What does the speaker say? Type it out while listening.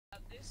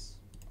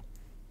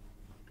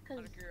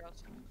Out of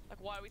curiosity. Like,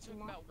 why are we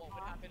talking about what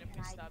would happen if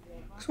we stabbed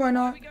them? So why Why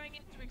not? are we going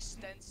into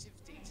extensive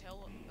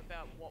detail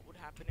about what would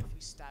happen if we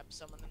stabbed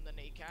someone in the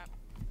kneecap?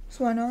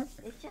 So why not?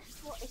 It's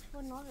just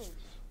for knowledge.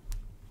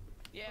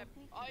 Yeah.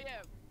 Oh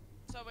yeah.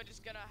 So we're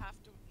just gonna have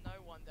to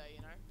know one day,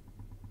 you know?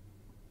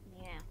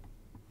 Yeah.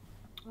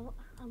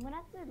 I'm gonna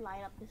have to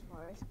light up this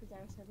forest because there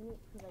are so many.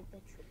 Because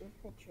like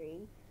with the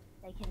tree,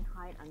 they can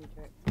hide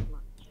under it so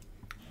much.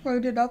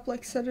 Light it up,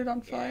 like set it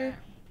on fire.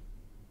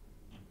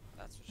 Yeah.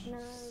 That's what she No,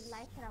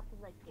 light it up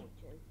with like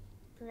torches.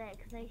 Cause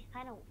I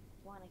kind of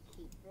want to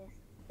keep this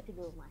to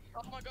build my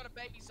shop. Oh my god, a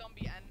baby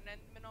zombie and an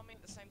enderman on me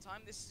at the same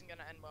time. This isn't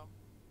gonna end well.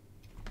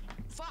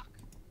 Fuck!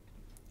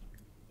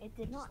 It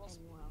did not end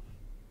well.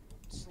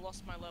 Just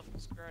lost my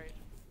levels. Great.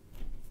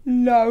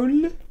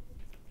 LOL.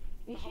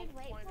 You should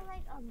wait for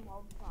like a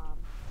mob farm.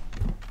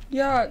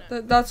 Yeah,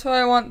 that's why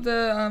I want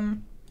the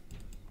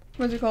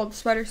what's it called?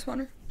 Spider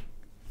spawner.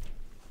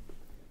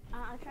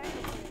 I'll try to do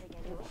it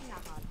again. It wasn't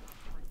that hard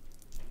last time.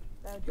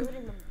 So do it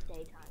in the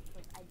daytime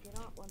because I do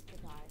not want to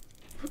die.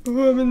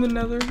 Oh, I'm in the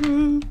nether.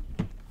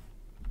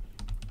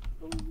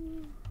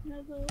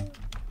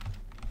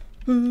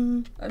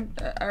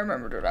 I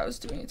remembered what I was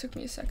doing. It took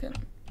me a second.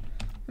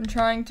 I'm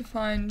trying to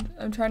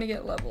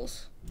get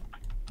levels.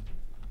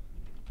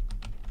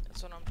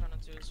 That's what I'm trying to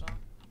do as well.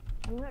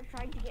 I'm not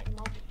trying to get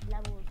mob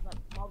levels, but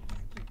mobs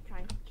keep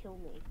trying to kill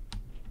me.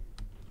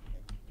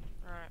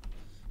 Alright.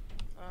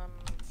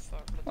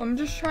 Fuck. I'm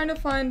just trying to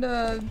find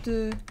the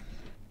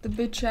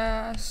bitch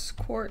ass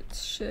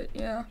quartz shit.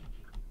 Yeah.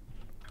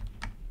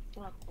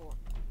 What for?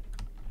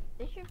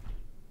 This should.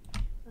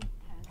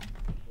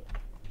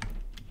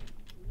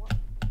 What?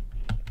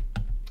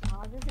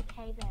 Oh, there's a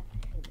cave there.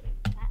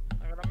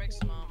 I gotta make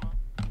some armor.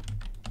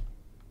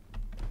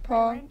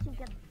 Paul. Why didn't you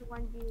get the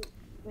one you?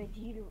 Wait,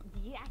 did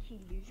you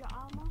actually lose your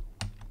armor?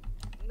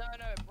 No,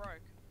 it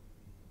broke.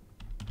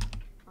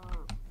 Oh,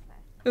 okay.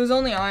 It was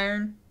only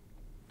iron.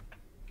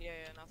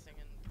 Yeah, nothing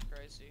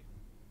crazy.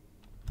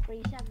 But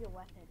you should have your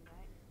weapon,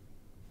 right?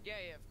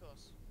 Yeah, of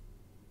course.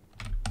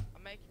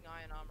 I'm making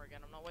iron armor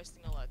again. I'm not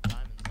wasting a lot of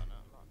diamonds on it.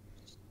 I'm not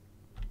just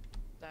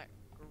that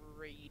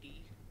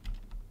greedy.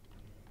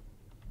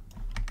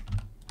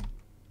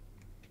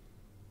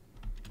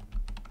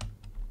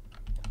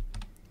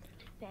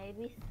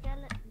 Baby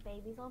skeleton,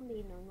 baby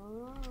zombie,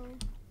 no.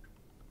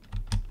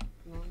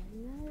 No,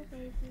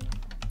 baby.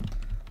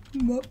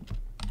 What?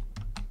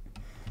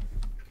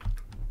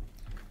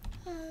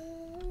 I'm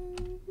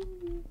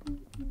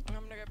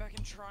gonna go back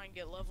and try and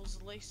get levels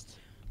at least.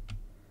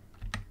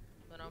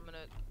 Then I'm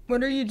gonna.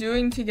 What are you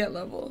doing to get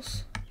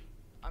levels?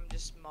 I'm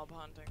just mob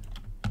hunting.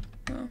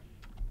 Oh.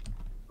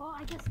 Oh,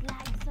 I just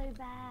lagged so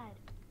bad.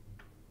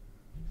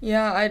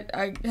 Yeah,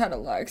 I had a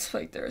lag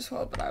spike there as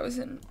well, but I was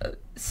in a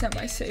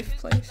semi-safe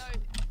place. No,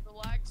 the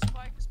lag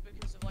spikes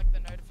because of like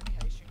the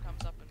notification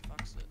comes up and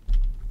fucks it.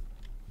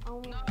 Oh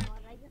my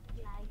god, I just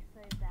lagged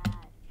so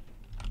bad.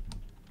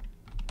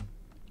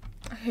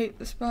 I hate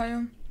this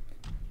biome.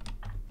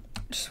 I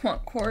just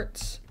want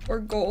quartz or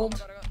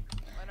gold. Oh,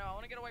 I know, I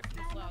wanna get away from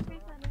the flowers.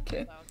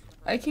 Okay,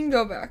 I can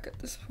go back at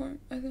this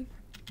point, I think.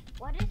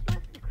 What is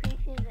with the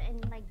creatures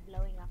and like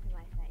blowing up in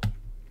my face?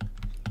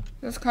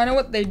 That's kind of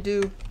what they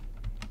do.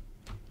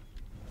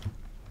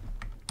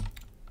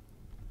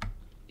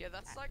 Yeah,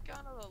 that's like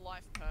kind of the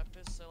life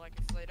purpose. So like,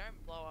 if they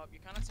don't blow up,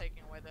 you're kind of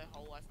taking away their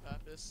whole life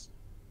purpose.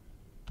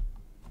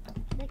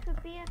 They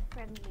could be a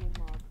friendly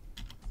mob.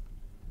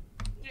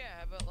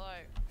 Yeah, but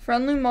like.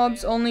 Friendly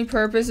mobs' only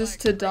purpose is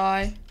to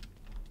die.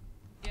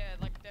 Yeah,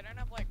 like they don't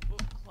have like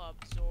book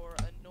clubs or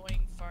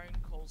annoying phone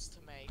calls to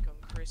make on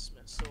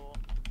Christmas or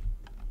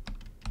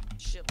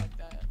shit like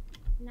that.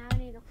 Now I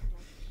need a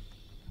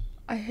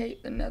I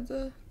hate the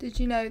nether. Did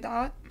you know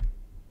that?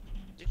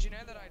 Did you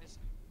know that I just.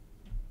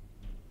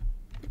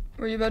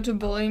 Were you about to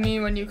bully me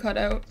when you cut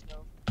out?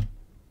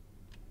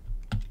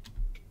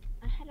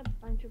 I had a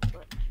bunch of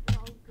books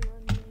all good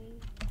on me.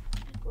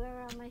 Where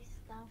are my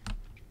stuff?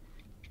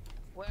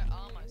 Where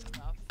are my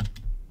stuff?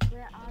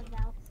 Where are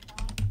thou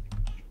stuff?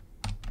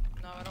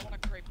 No, I don't want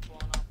to creep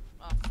one up.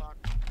 Oh fuck.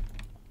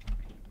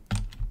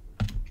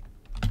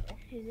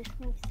 Is this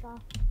my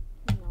stuff?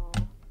 No.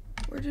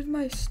 Where did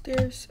my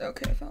stairs?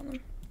 Okay, I found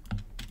them.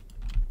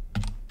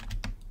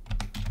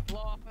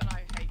 Blow up and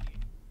I hate you.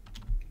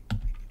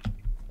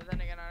 But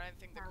then again, I don't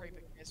think the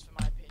creeping is for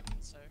my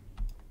opinion, so.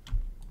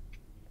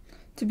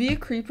 To be a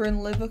creeper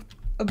and live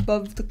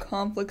above the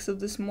conflicts of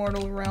this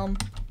mortal realm.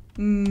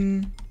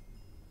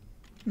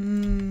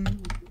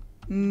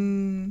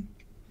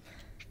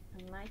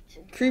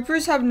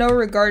 Creepers have no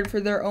regard for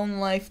their own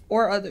life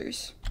or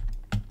others.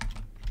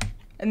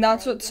 And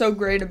that's what's so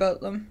great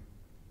about them.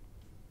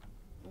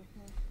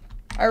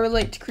 I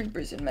relate to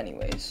creepers in many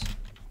ways.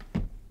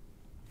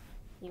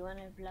 You want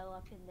to blow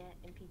up in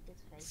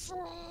people's faces?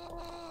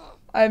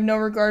 I have no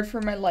regard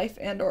for my life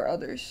and or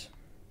others.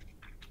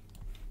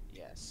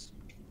 Yes.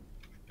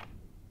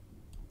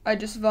 I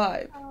just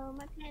vibe. Oh,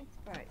 my pants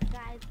broke.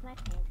 Guys, my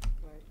pants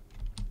broke.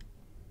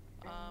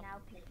 I'm now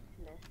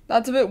pantless.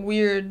 That's a bit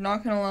weird,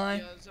 not gonna lie.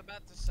 Yeah, I was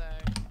about to say.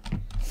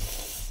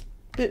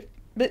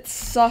 bit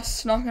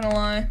sus, not gonna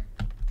lie.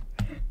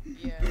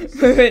 Yes.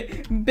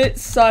 Bit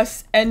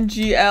sus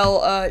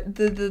NGL,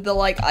 the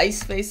like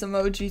ice face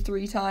emoji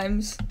 3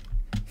 times.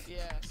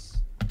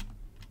 Yes.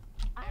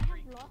 I have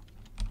lost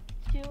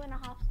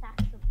 2.5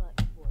 stacks of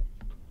birch wood.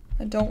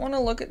 I don't want to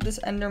look at this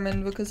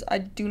Enderman because I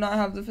do not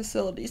have the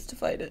facilities to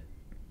fight it.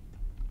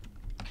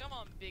 Come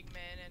on, big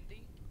man,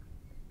 Andy.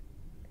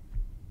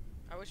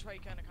 I wish where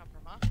you kinda come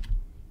from, huh?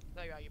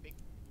 There you are, you big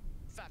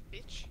fat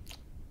bitch.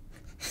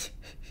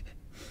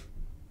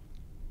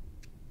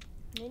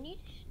 Then you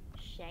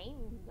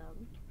shame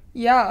them.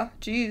 Yeah,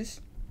 jeez.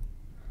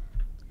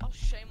 I'll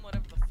shame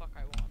whatever the fuck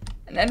I want.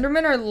 And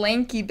Endermen are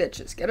lanky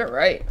bitches, get it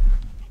right.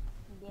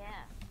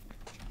 Yeah.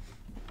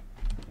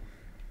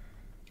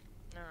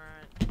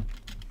 Alright.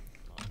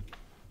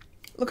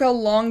 Look how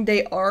long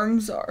they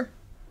arms are.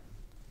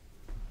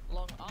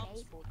 Long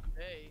arms for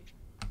today.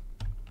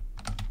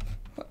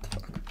 What the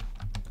fuck?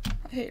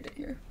 I hate it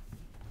here.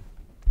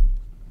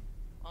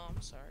 Oh,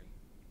 I'm sorry.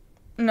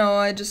 No,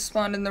 I just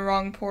spawned in the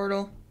wrong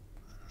portal.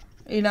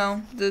 You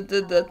know, the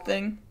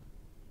thing.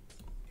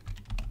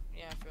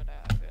 Yeah, I feel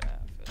that, I feel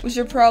that, I feel We that.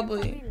 should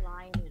probably...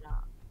 line it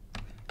up.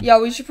 Yeah,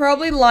 we should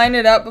probably line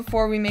it up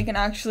before we make an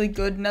actually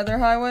good nether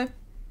highway.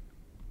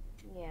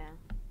 Yeah.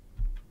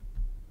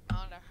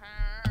 On the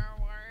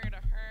highway to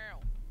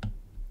hell.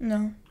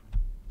 No.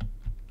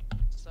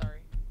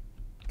 Sorry.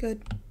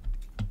 Good.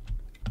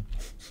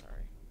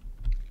 Sorry.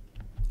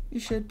 You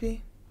should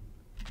be.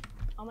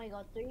 Oh my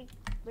god, three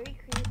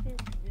creepers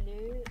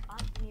blew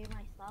up near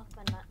my stuff,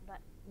 but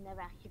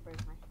never actually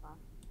broke my stuff.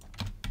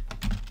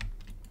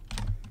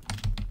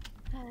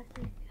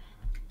 Perfect.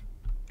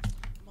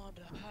 I'm on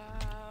the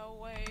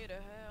highway to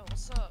hell.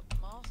 What's up,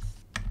 moth?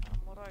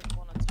 What do I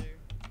wanna do?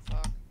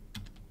 Fuck.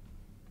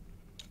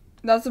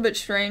 That's a bit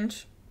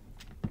strange.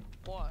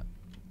 What?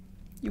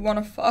 You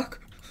wanna fuck?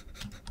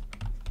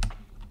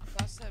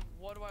 I said,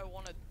 what do I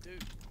wanna do? I'm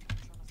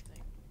trying to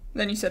think.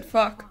 Then you said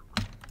fuck.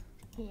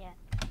 Yeah.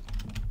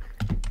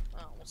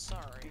 Oh, well,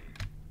 sorry.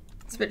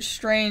 It's a bit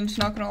strange,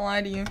 not gonna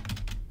lie to you.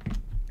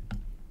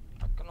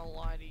 Not gonna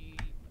lie to you.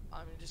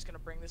 I'm just gonna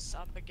bring this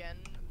up again.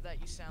 That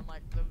you sound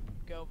like the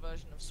girl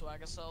version of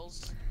Swagger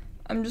Souls.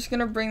 I'm just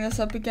gonna bring this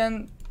up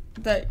again,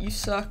 that you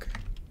suck.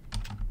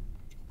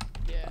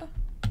 Yeah.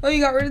 Oh, you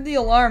got rid of the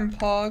alarm,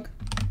 Pog.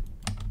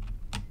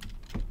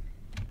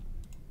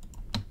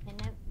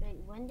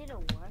 When did it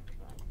work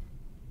then?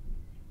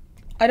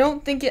 I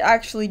don't think it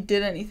actually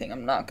did anything,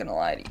 I'm not gonna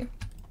lie to you.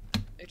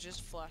 It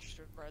just flashed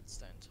a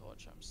redstone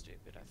torch. I'm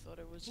stupid. I thought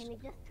it was. Can we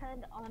just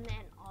turn on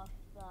and off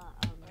the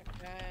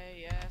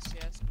Okay, yes,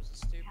 it was a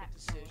stupid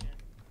decision.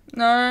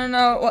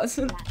 No, it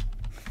wasn't. trap?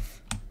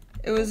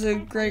 It was a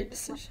It's great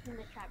just decision.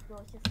 watching the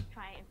trapdoors just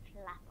try and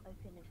flap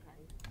open and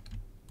close.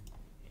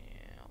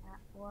 Yeah.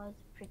 That was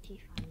pretty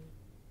funny.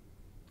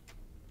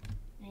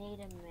 I need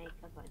to make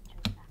a bunch of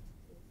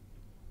axes.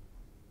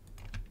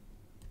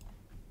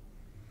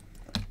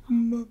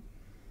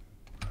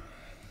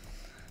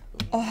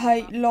 I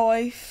hate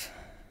life.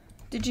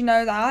 Did you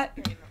know that?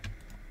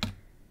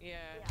 Yeah.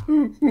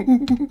 Ooh.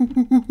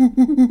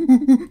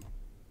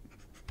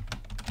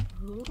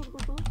 You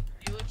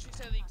literally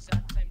said the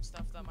exact same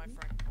stuff that my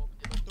friend Bob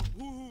did. Like the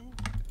woo.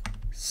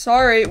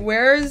 Sorry,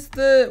 where's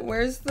the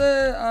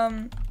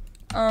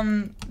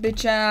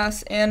bitch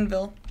ass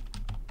anvil?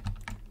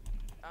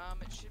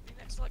 It should be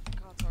next to like the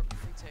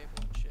cartography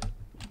table and shit.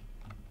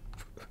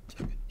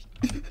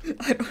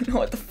 I don't know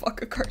what the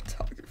fuck a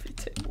cartography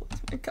table is,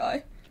 my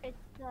guy.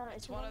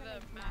 It's one of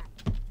the map.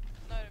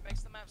 No, it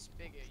makes the maps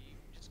bigger. You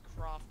just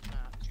craft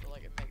maps, or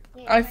like it makes.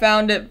 Yeah, I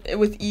found it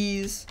with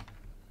ease.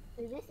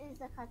 So this is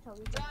the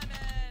cartography.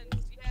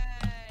 Diamonds!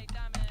 Yay!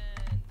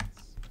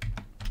 Diamonds!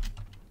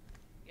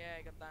 Yeah,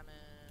 I got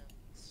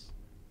diamonds.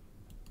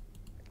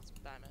 I got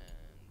some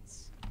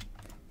diamonds.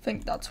 I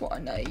think that's what I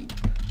need.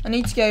 I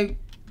need to go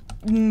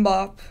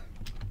mbop.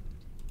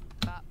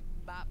 Bop,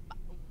 bop, bop,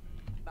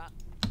 bop.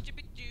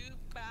 Jibby-doo,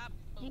 bop,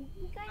 Did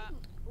you guys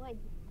wait?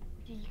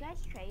 Did you guys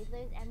trade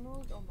those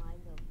emeralds or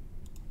mine them?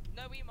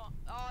 No, we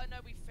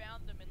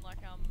found them in like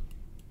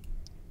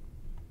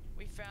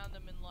we found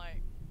them in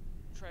like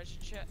treasure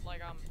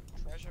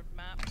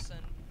maps,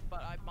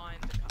 but I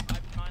mined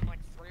like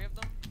 3 of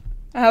them.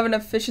 I have an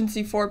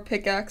efficiency 4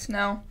 pickaxe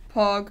now,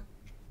 Pog.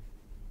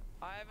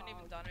 I haven't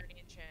even done any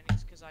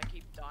enchantings because I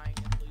keep dying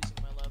and losing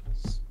my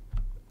levels.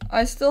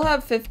 I still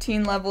have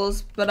 15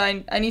 levels, but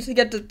I need to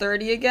get to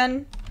 30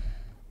 again.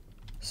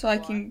 So I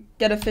can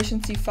get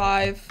efficiency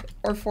 5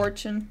 or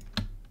fortune.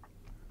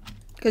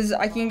 Because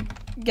I can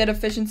get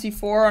efficiency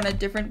 4 on a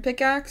different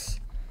pickaxe.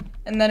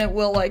 And then it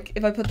will, like,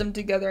 if I put them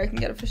together, I can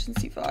get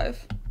efficiency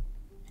 5.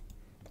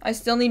 I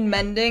still need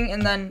mending,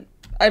 and then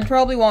I'd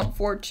probably want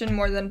fortune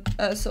more than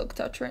silk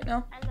touch right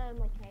now. Hello,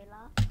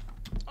 Michaela.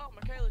 Oh,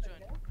 Michaela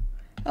joined.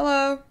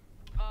 Hello.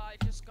 I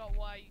just got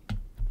what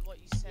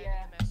you said in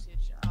the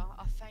message.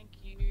 Thank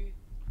you.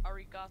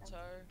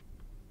 Arigato.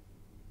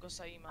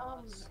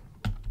 Gozaimasu.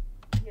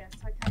 Yes,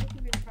 I kind of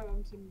convinced my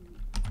mum to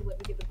let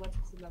me get the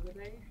blessings another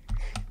day.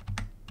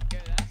 Yeah,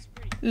 that's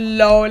pretty.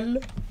 LOL.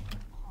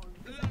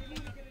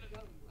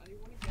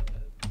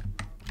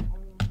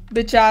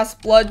 bitch ass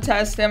blood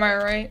test, am I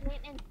right? Flint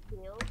and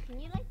steel. Can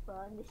you like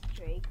burn this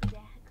tree?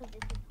 Cause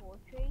it's a tall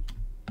tree.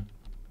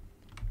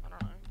 I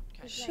don't know.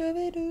 Okay.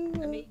 It's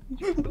like, I mean,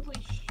 you probably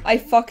should. I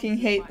fucking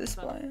because it hate might this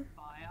start biome.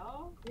 fire.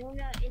 well,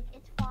 no,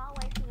 it's far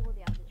away from all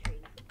the other trees.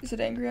 Is it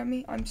angry at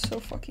me? I'm so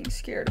fucking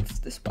scared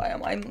of this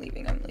biome. I'm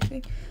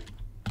leaving.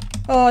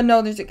 Oh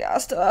no, there's a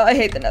ghast. I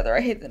hate the nether.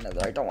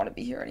 I don't want to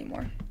be here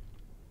anymore.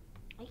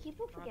 I keep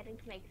on forgetting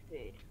to make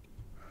food.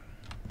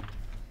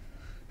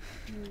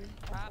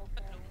 Bop,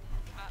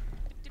 bop,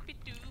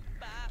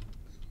 dippy-doo-bop.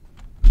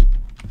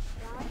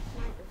 Last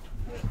night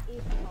was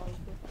pretty cold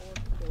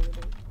before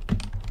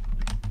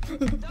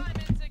building.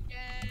 Diamonds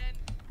again.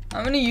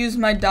 I'm gonna use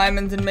my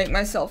diamonds and make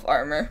myself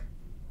armor.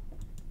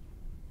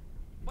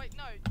 Wait,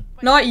 no.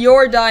 Wait, Not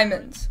your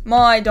diamonds.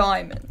 My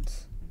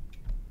diamonds.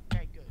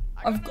 Okay, good.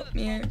 I I've got got- another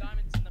yeah. 12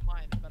 diamonds in the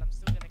mine, but I'm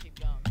still gonna keep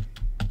going.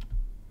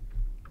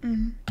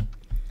 Mhm.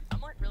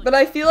 I'm like really But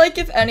I bad. feel like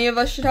if any of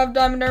us should have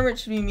diamond armor, it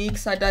should be me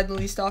because I died the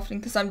least often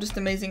because I'm just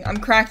amazing. I'm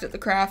cracked at the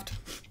craft.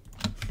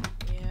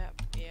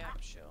 Yeah,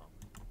 I'm sure.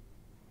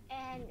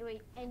 And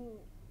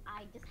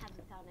I just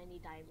haven't found any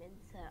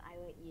diamonds, so I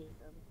won't use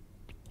them.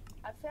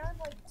 I found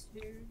like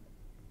 2.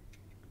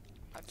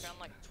 I found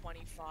like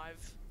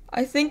 25.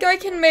 I think I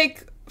can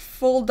make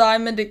full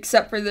diamond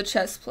except for the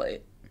chest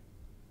plate.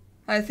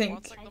 I Well, think.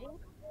 it's like the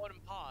most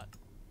important part.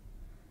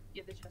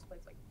 Yeah, the chest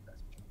plate's like the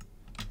best.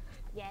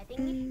 Yeah, I think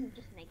we should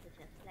just make the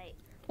chest plate.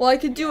 Well, I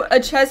could do a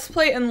chest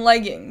plate and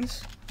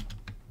leggings.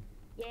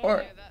 Yeah,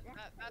 Or- Yeah,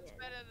 that's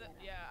better than.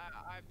 Yeah,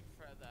 I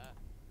prefer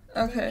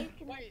that. Okay.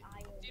 Wait,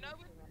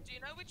 do you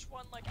know which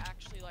one like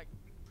actually like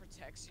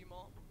protects you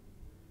more?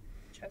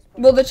 Chest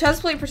plate. Well, the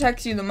chest plate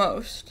protects you the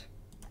most.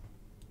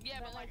 Yeah,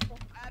 But but like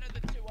like out of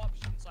the two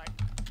options, like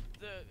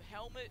the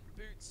helmet,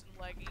 boots, and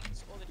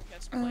leggings, or the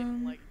chest plate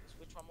and leggings,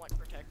 which one like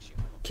protects you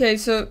more? Okay,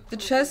 so the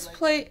chest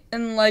plate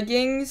and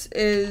leggings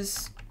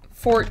is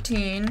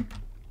 14.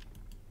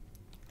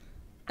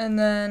 And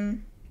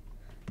then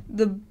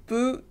the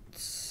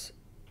boots,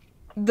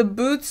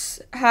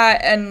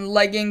 hat, and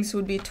leggings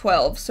would be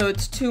 12. So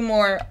it's 2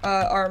 more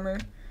armor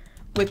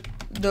with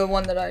the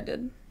one that I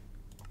did.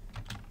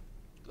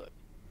 Good.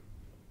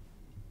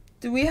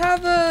 Do we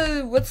have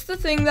a, what's the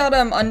thing that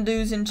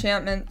undoes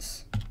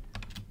enchantments?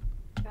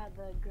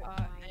 the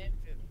grind.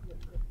 Anvil.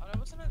 Oh, no,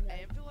 wasn't it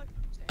anvil? Like, it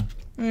was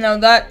anvil. No,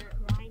 that,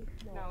 Grind.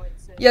 No,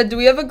 it's a... yeah, do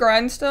we have a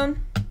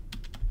grindstone?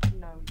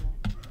 No.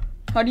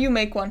 How do you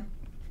make one?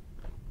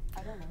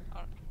 I don't know.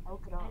 I'll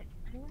look it up.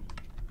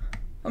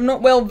 I'm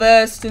not well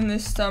versed in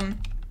this,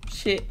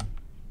 shit.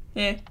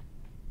 Yeah.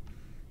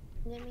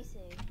 Let me see.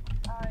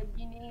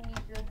 You need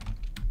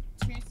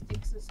 2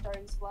 sticks of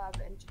stone slab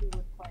and 2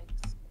 wood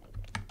planks.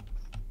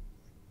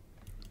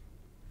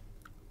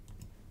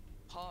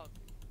 Pog.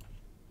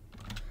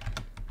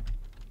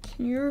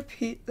 Can you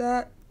repeat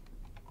that?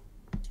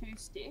 2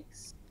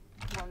 sticks,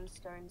 1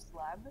 stone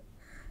slab,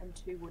 and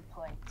 2 wood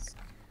planks.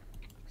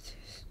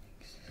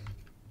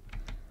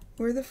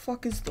 Where the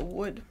fuck is the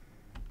wood?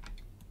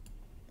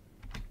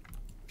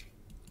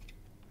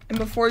 And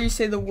before you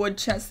say the wood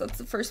chest, that's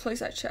the first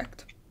place I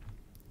checked.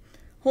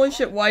 Holy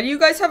shit, why do you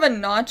guys have a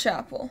notch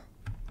apple?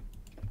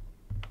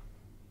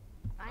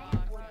 I have Uh,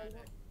 wood.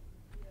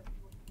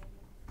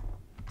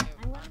 Yeah,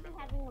 I'm going to be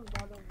having a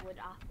lot of wood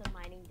after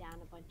mining down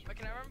a bunch of Wait,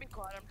 can everyone be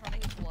quiet? I'm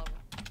trying to hit the level.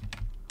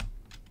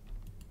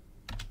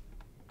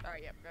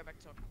 Alright, yeah, go back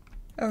to talking.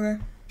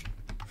 Okay.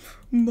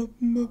 Bup.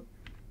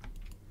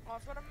 Oh,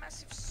 I've got a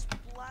massive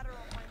splatter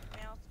on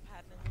my mouth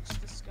pad and it looks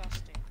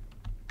disgusting.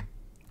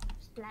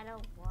 splatter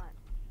of what?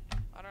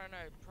 I don't know,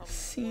 probably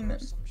Semen. water or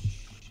some shit.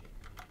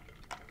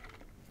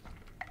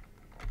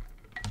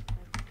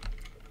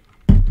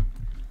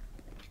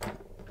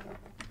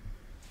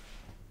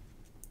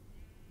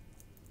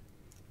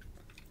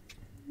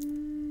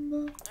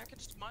 I could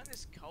just mine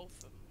this coal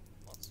for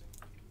lots of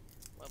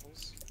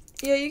levels.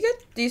 Yeah, you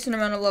get decent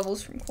amount of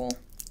levels from coal.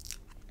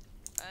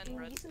 And You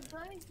redstone.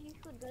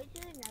 could go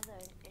to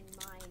another and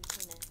mine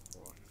for next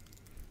war.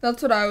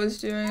 That's what I was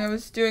doing. I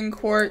was doing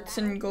quartz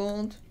and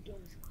gold.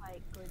 Gives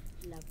quite good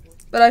levels.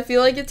 But I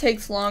feel like it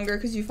takes longer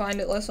because you find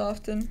it less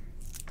often.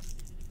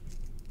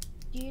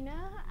 Do you know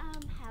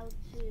how to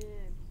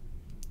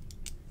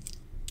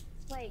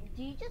wait,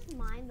 do you just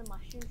mine the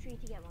mushroom tree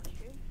to get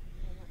mushrooms?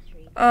 No, not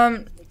tree.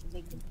 Like the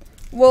big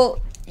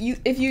Well,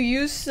 if you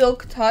use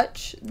silk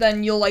touch,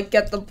 then you'll like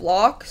get the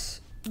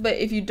blocks. But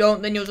if you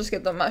don't, then you'll just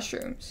get the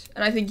mushrooms.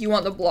 And I think you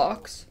want the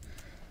blocks.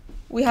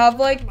 We have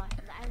like I want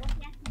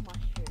the actual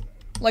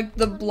mushroom.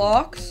 the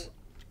blocks.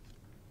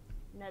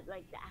 Not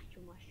like the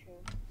actual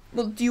mushroom.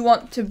 Well, do you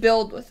want to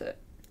build with it?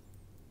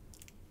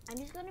 I'm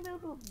just gonna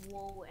build with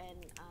wool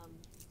and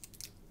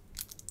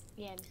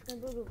yeah, I'm just gonna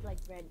build with like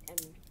red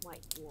and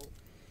white wool.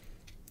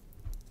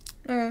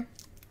 Okay.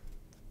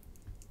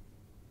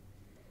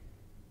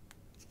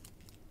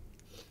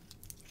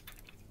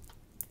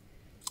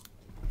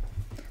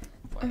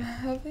 I'm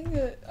having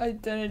an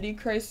identity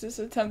crisis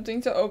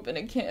attempting to open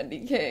a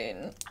candy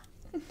cane.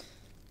 I'm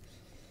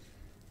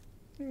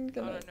I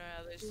gonna- don't know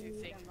how those two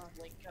things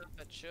link up,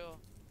 but sure.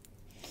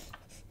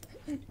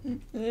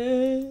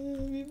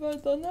 Mi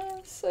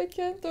perdonas, I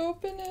can't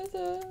open it.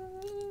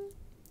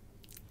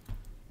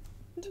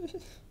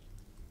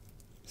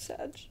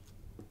 Sad.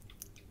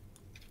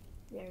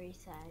 Very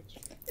sad.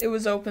 It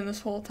was open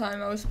this whole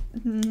time. I was.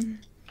 Okay.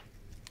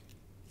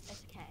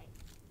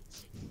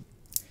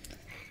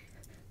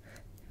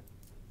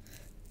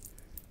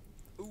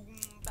 Boom,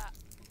 bap,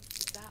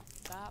 bap,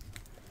 bap,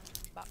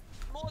 bap.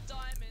 More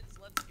diamonds,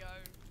 let's go.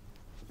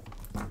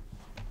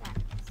 That's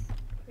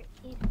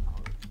pretty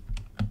cool.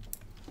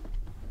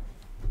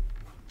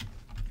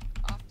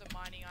 After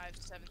mining, I have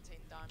 17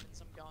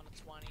 diamonds. I'm going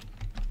to 20.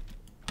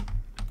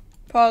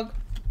 Pog.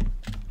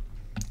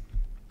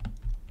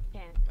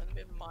 Yeah. I've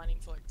been mining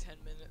for like 10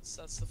 minutes.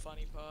 That's the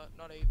funny part.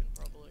 Not even,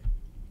 probably.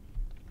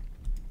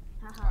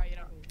 Haha. Alright, you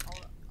know,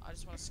 I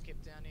just want to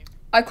skip down here.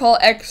 I call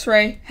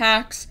X-ray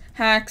hacks.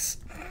 Hacks.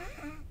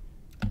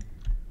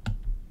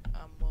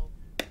 Well,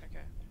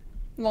 okay,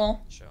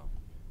 Lol. sure.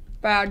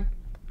 Bad.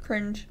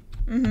 Cringe.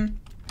 Thank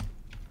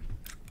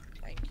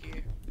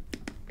you.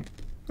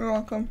 You're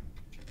welcome.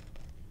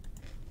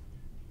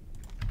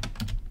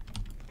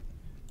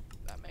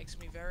 That makes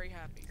me very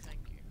happy, thank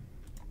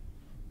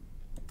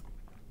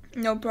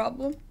you. No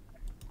problem.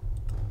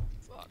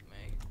 Fuck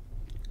me.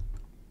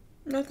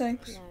 No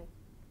thanks. No.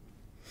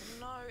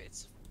 No,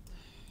 it's...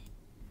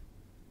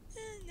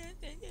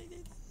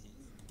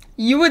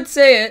 You would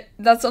say it.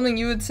 That's something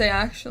you would say,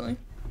 actually.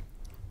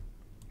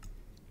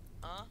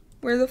 Huh?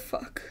 Where the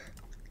fuck?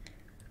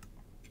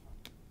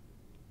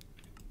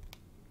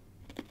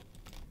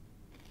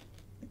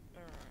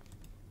 Alright.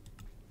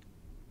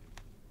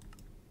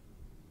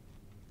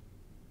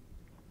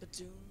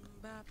 Ba-doom,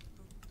 bap,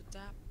 boom,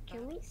 ba-dap,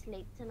 Can bap. we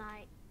sleep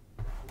tonight?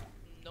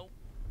 Nope.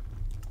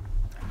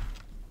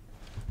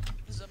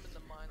 Because I'm in the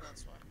mine,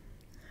 that's why.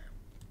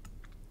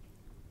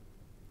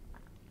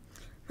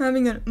 I'm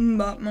having an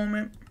mbot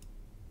moment.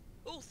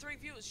 Oh, 3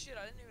 viewers, shit,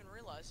 I didn't even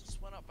realize. It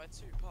just went up by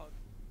 2, Pog.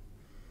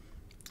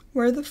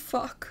 Where the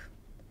fuck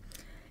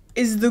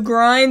is the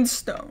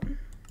grindstone?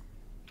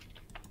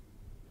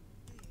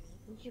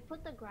 You should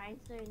put the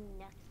grindstone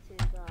next to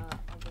the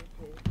other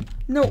two.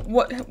 No,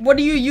 what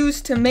do you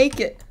use to make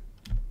it?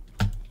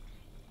 I'm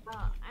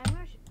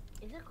not sure.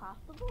 Is it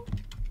craftable?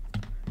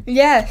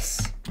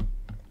 Yes.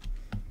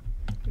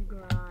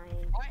 Grind.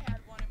 I had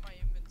one in my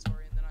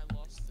inventory and then I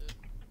lost it.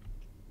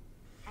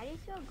 How do you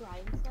spell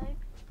grindstone? grindstone.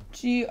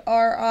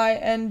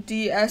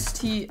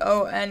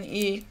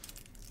 Okay.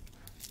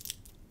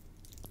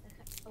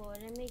 Oh,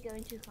 let me go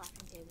into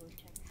crafting table and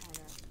check how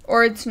to.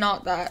 Or it's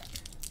not that.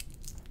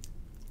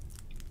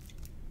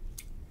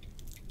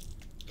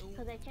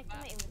 Because I checked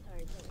my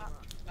inventory. It Bap,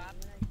 worked. bap. I'm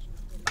gonna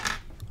choose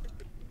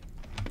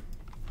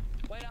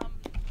Wait,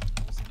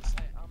 what was I gonna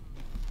say?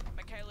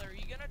 Michaela, are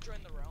you gonna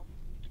join the realm?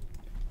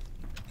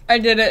 I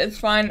did it. It's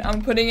fine.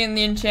 I'm putting it in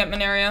the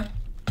enchantment area.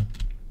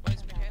 Wait,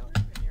 is Michaela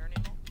even here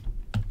anymore?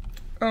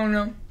 Oh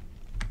no.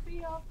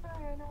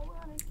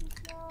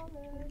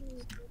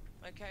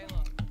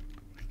 Michaela.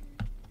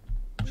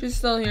 She's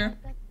still here.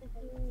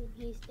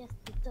 He's just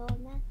a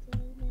doormat.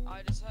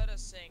 I just heard her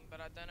sing, but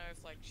I don't know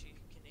if like she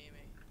can hear me.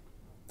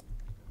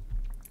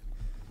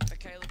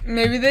 Michaela, can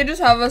Maybe they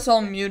just have us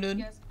all muted.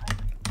 Yes, no,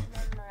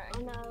 I Oh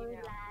can no, hear you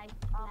now. lag,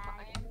 I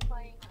lag. am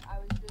playing. I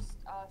was just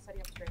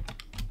setting up stream.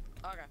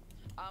 Okay.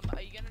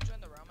 Are you gonna join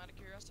the realm out of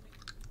curiosity?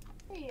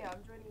 Yeah,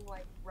 I'm joining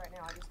like right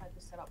now. I just had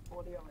to set up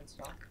audio and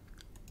stuff.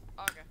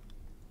 Okay.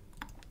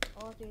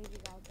 All three of you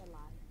guys are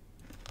live.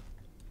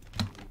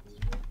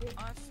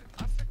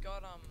 I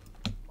forgot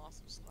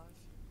Martha's live.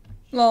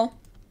 Lol.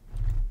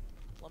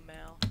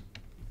 Lamau.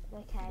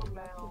 Okay, I'm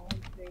Wow.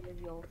 lurking in 3 of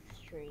your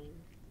stream.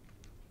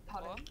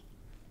 Pardon? What?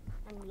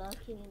 I'm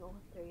lurking in all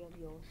 3 of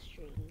your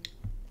streams.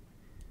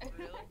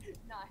 Really?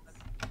 Nice.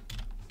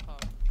 Oh.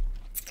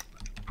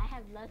 I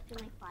have lurked in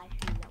like 5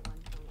 streams at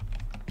one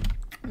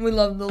point. We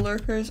love the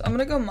lurkers. I'm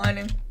gonna go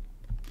mining.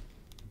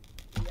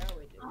 Yeah,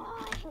 we do. Oh,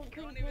 I hate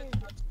Don't even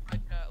creepers. touch my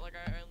chat, like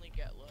I only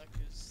get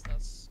lurkers,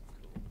 that's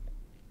cool.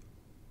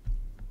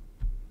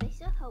 They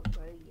still help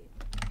grow you.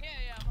 Yeah,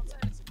 I'm not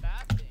saying it's a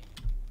bad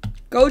thing.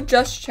 Go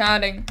just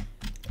chatting.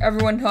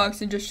 Everyone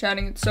talks and just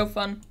chatting. It's so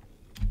fun.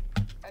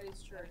 That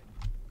is true.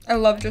 I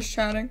love just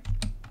chatting. Because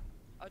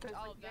Oh, like, you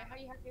know that, how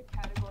you have your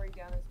category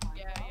down as Minecraft?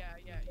 yeah, I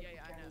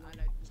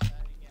know, just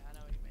chatting, yeah, I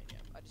know what you mean,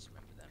 yeah, I just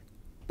remember them.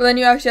 But then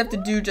you actually have to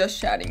do just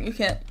chatting. You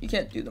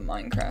can't do the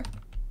Minecraft.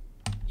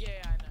 Yeah,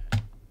 I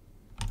know.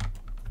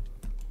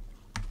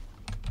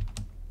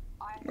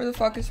 Where the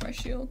fuck is my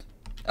shield?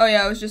 Oh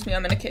yeah, it was just me.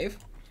 I'm in a cave.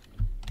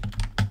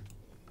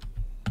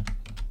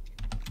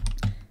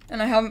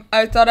 And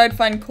I thought I'd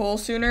find coal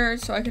sooner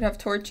so I could have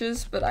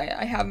torches, but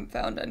I haven't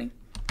found any.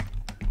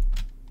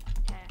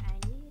 Okay, I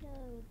need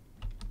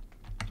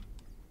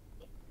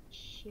a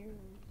shear.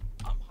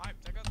 I'm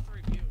hyped, I got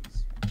 3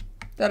 views.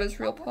 That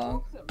is real Oh, that's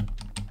pog. awesome.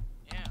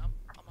 Yeah,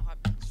 I'm a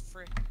hyped as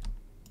frick.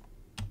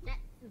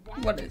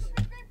 What is?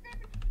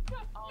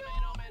 Oh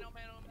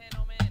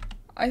man.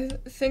 I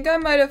think I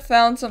might have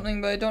found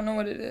something, but I don't know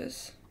what it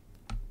is.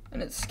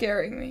 And it's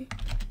scaring me.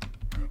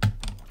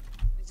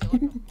 Is it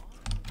like a mod?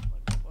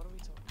 Like, what are we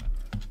talking about?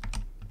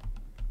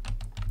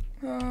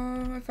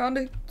 I found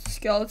a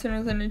skeleton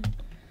within a...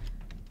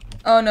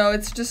 Oh no,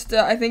 it's just,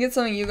 I think it's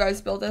something you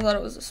guys built. I thought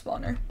it was a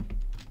spawner.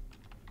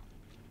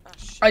 Oh,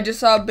 shit. I just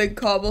saw a big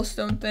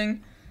cobblestone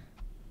thing.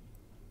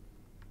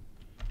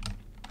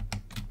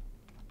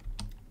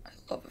 I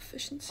love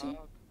efficiency.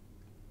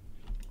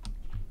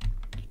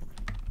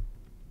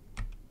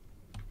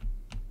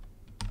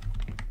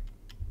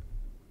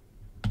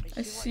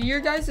 I see your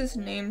guys'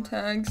 name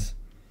tags.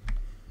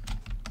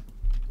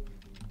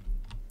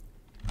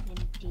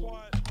 Indeed.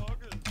 Quite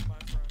poggers, my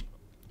friend.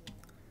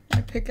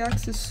 My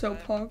pickaxe is so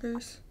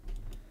poggers.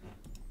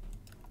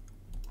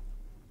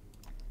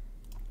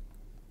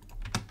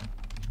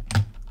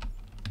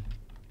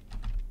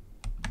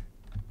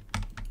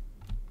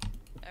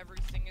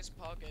 Everything is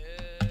poggers.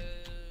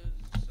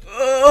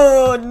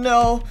 Oh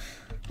no.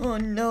 Oh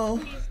no.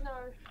 Please no.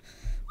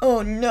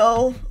 Oh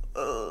no.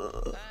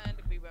 And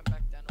we went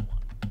back down to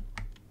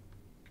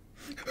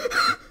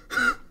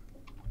 1.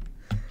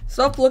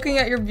 Stop looking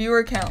at your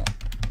viewer count.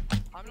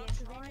 I'm not Yeah,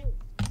 'cause trying.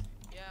 then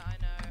Yeah, I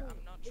know.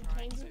 I'm not it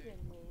trying to. changes your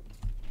mood.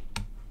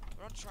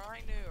 I'm not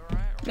trying to,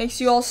 alright?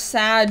 Makes you all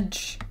sad.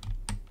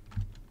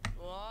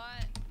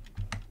 What?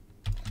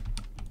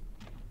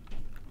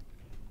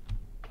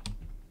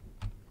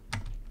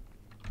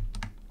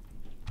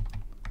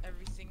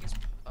 Everything is.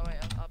 Oh wait,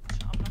 I'm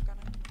not gonna.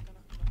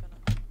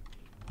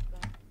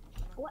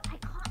 What? I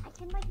can't. I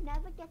can like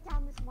never get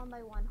down this one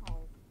by one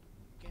hole.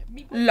 Get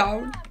me.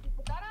 Loud. Mi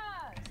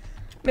putanas.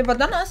 Me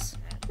patanas.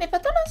 Me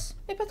patanas.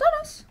 Me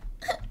patanas.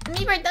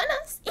 Me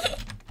patanas.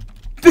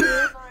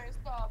 No,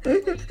 stop.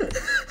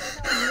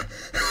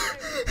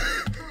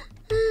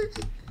 Please.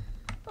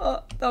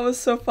 Oh, that was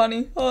so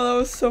funny. Oh, that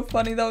was so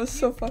funny. That was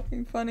so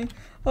fucking funny.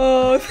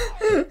 Oh.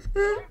 Don't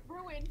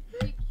ruin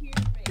Big Cube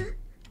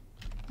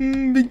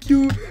me. Big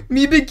Q.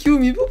 Me big Q.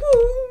 Me boo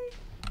boo.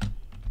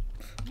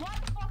 Why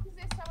the fuck is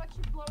there so much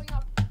shit blowing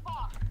up?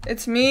 Fuck.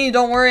 It's me.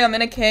 Don't worry. I'm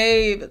in a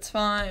cave. It's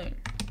fine.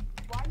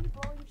 Why are you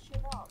blowing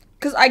shit up?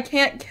 Cause I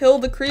can't kill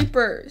the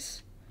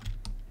creepers.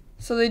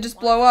 So they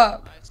just blow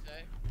up. I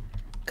say.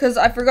 Cause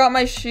I forgot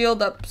my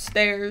shield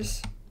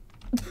upstairs.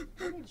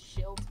 I need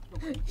shields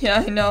to win.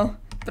 Yeah, I know.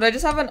 But I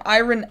just have an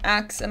iron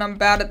axe and I'm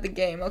bad at the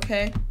game,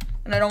 okay?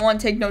 And I don't want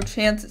to take no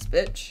chances,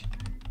 bitch.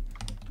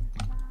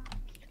 The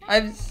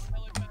only person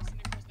who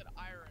calls it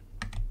iron.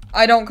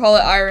 I don't call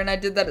it iron. I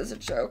did that as a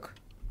joke.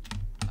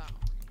 Oh.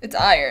 It's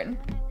iron.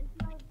 When I went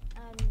to like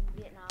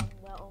Vietnam,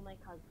 where all my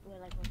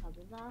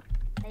cousins are,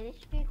 they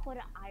literally called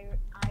it iron.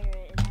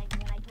 And like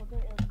when I told them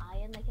it was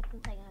iron, they kept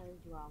on saying I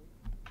was wrong.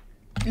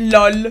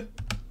 Lol.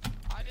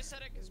 I just said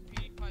it because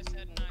PewDiePie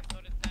said it and I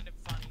thought it sounded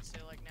funny, so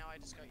like now I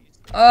just got used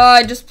to it.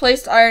 I just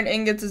placed iron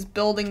ingots as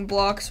building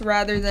blocks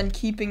rather than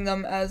keeping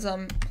them as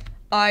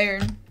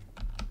iron.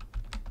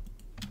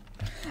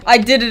 I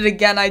did it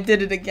again. I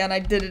did it again. I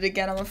did it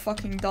again. I'm a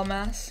fucking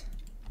dumbass.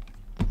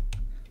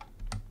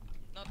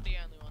 Not the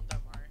only one,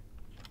 don't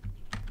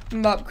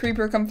worry. But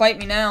creeper, come fight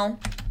me now.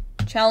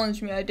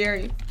 Challenge me. I dare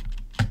you.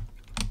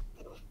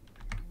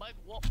 Like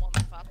what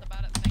motherfucker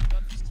about it? Thank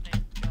God for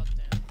Snape.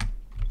 Goddamn.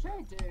 What should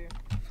I do?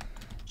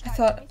 I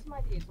thought- Give me some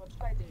ideas. What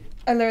should I do?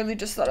 I literally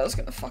just thought I was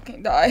gonna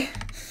fucking die. You're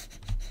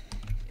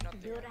not the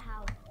Build only a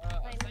house.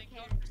 Wait, thank okay,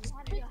 God do for you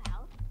have Snape. your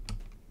house?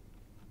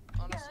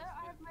 Honestly.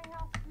 Yeah, I have my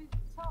house with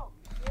Tom.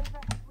 We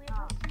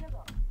have it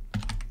together.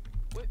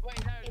 Wait,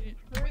 no. Improvement.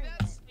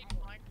 Without Snape,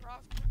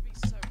 Minecraft would be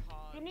so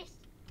hard. Finish.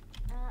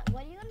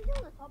 What are you gonna do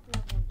on the top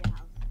level of your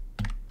house?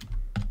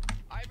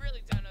 I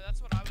really don't know.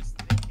 That's what I was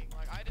thinking.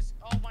 Like, I just.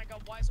 Oh my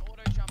God, why is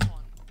auto jump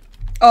on?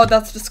 Oh,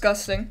 that's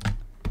disgusting.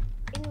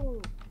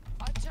 Ew.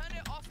 I turn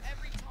it off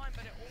every time,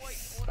 but it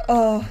always auto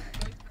Oh.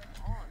 goes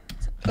on.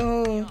 To pick me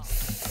Oh. up.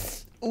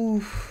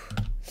 Oof.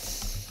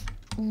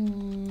 Ooh.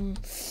 Ooh.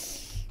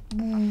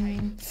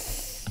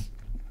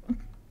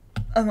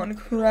 I'm gonna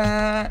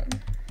cry.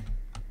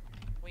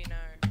 We know.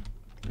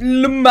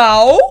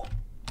 Lamau?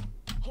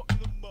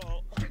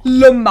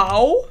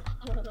 Lamau?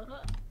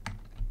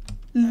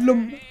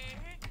 Lam.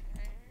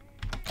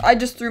 I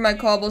just threw my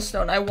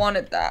cobblestone. I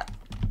wanted that.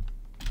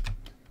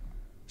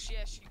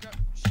 Yeah, she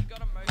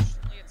got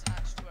emotionally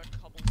attached to a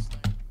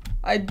cobblestone.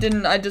 I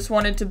didn't. I just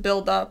wanted to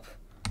build up.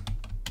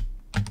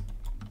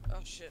 Oh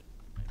shit.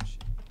 Oh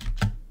shit.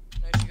 No,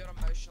 she got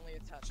emotionally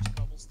attached to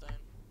cobblestone.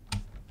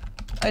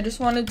 I just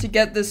wanted to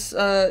get this,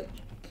 Online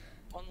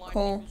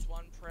Cool. equals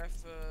 1 pref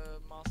for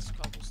Master's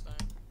cobblestone.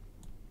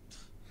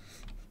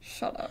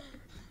 Shut up.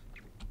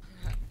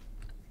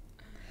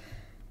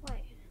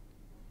 Wait.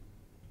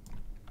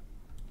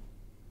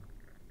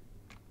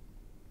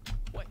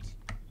 Wait,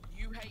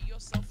 you hate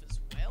yourself as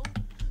well?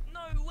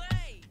 No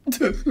way!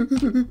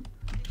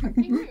 I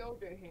think we all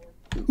do here.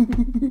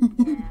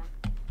 Yeah.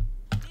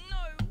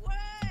 No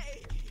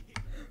way!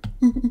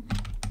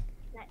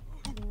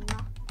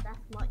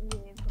 That's not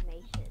new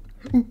information.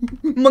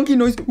 Monkey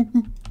noise.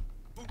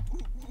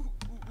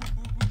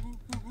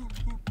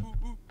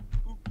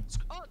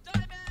 Oh,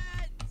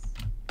 diamonds!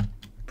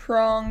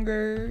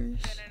 Prongers.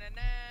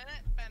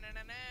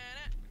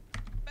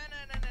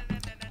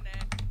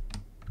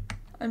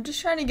 I'm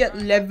just trying to get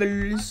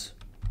levels.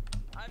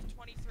 I have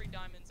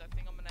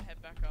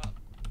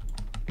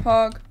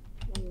Pog.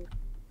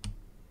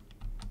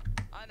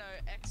 I know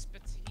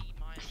expertise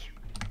mining.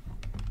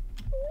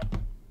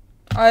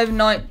 I have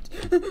 9. I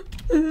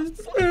can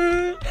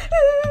scream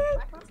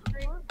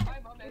my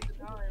mum at the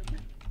time.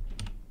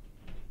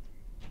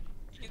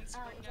 You can scream Is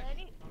at- there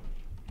any-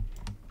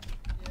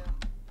 Yeah.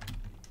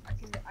 I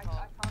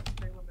can't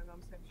scream when my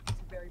mum's home. She was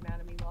very mad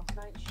at me last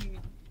night.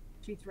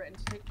 She threatened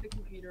to take the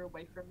computer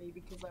away from me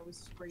because I was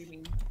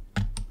screaming.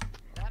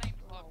 That ain't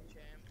Pog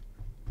Jam.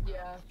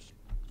 Yeah.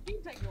 She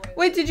can take it away.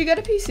 Wait, did you get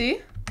a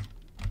PC?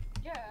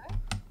 Yeah.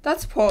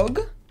 That's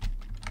Pog.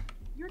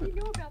 You already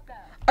knew about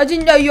that. I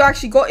didn't know you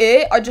actually got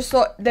it. I just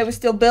thought they were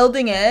still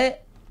building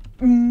it.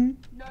 No,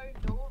 I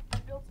built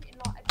it in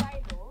like a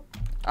day, love.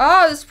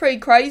 Ah, that's pretty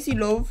crazy,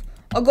 love.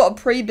 I got a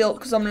pre-built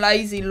because I'm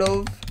lazy,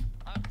 love.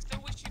 I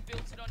still wish you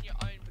built it on your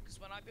own because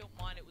when I built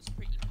mine, it was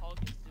pretty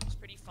Pog. It was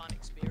pretty fun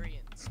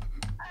experience.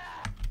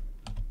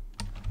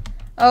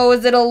 Oh,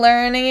 was it a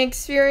learning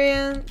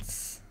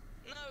experience?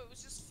 No, it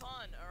was just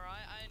fun. All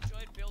right, I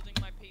enjoyed building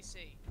my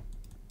PC.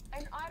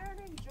 And I don't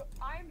enjoy.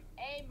 I'm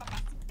a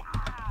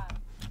mamacita.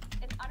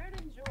 And I don't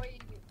enjoy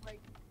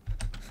like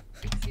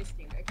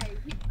existing. Okay,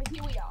 but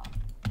here we are.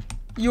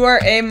 You are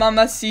a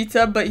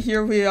mamacita, but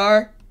here we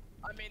are.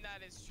 I mean,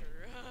 that is true.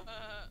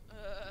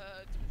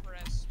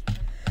 Depressed.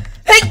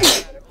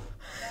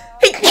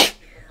 Hey!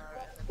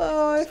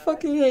 Oh, I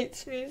fucking hate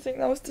sneezing.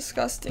 That was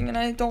disgusting, and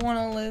I don't want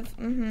to live.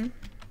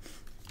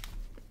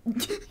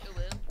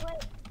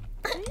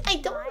 I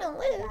don't want to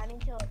live. Down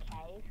into a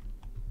cave.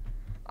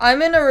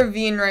 I'm in a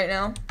ravine right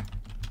now.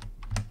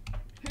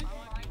 Whose mine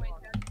went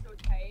down to a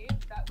cave?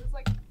 That was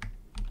like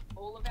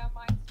all of our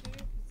mines do,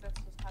 because that's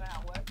just kind of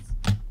how it works.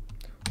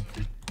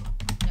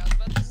 Yeah, I was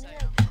about to say.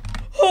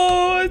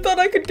 Oh, I thought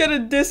I could get a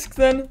disc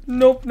then.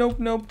 Nope. Oh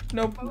wait, I'm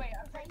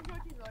trying to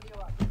Georgie's audio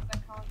up because I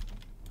can't.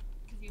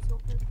 Because you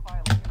talk really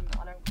quietly and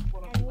I don't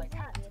want to be like,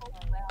 talk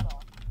louder.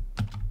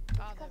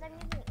 Because I'm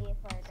using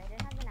earphones, I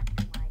don't have an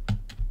actual mic.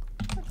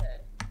 Okay.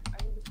 I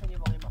need to turn your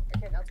volume up.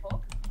 Okay, now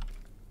talk.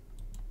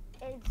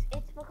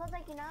 It's because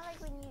like you know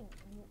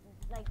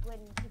like when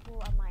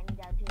people are mining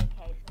down to a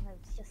cave, sometimes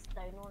it's just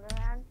stone all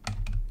around.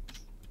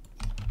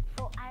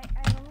 Well, I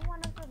remember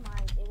one of the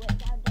mines, it went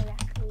down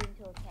directly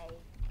into a cave.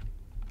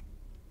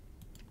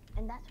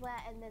 And that's where,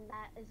 and then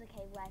that is the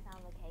cave where I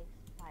found the cave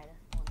spider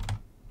spawner.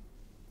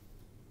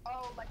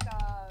 Oh, like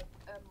a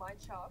mine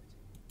shaft.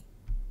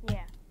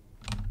 Yeah.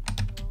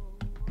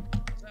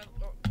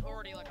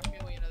 Already like a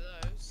million of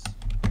those.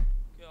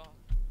 God.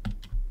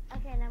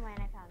 Okay, never mind,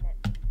 I found it.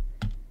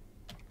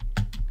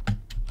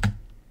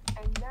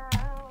 And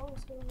now,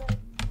 so let me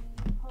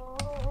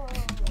hold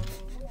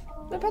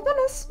Me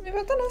perdonas, me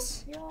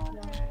perdonas. your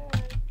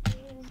hand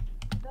in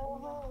the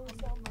holes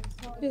of my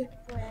soul.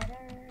 Sweater.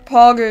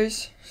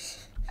 Poggers.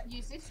 I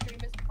use this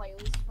streamer's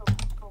playlist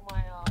for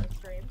my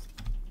streams,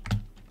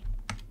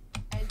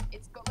 and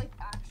it's got like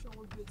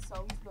actual good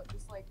songs, not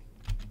just like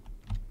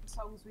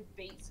songs with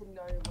beats and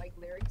no like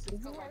lyrics.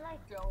 It's got Isn't it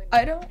like girl in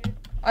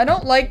I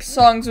don't like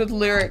songs with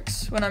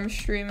lyrics when I'm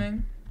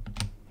streaming.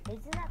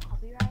 Isn't that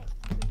copyright?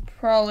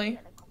 Probably.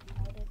 Get it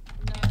copyrighted?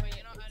 Yeah, but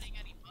you're not earning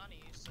any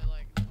money, so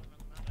like, it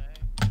doesn't matter.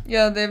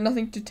 Yeah, they have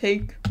nothing to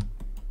take.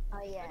 Oh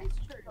yeah. That is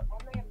true, but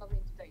one, they have nothing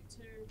to date.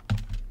 Two,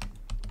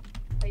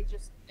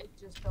 it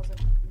just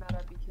doesn't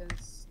matter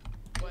because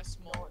We're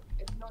small.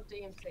 it's not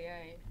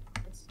DMCA.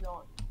 It's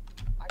not.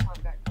 I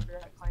can't get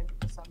copyright claim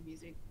for some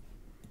music.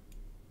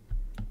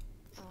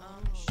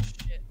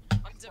 Shit. I'm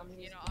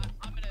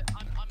gonna.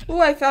 Ooh,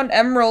 I found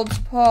emeralds,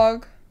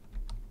 Pog.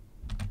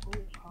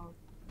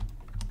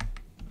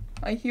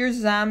 I hear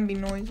zombie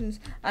noises.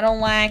 I don't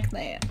like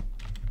that.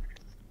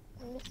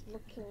 I'm just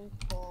looking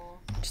for.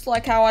 Just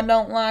like how I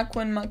don't like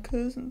when my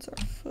cousins are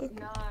fucking.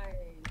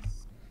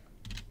 Nice.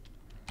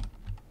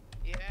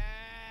 Yeah.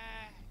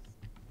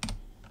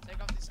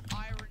 Take off this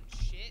iron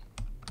shit.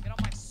 Get on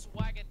my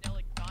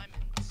swagadelic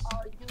diamonds. Oh,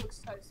 you look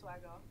so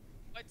swagger.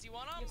 Wait, do you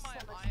want on You're my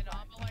so much iron fun.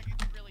 armor? Like,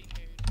 it's really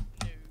nude.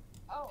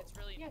 Oh, It's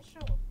really yeah,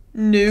 sure.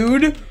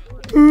 Nude?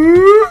 Fuck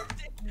Ooh. off.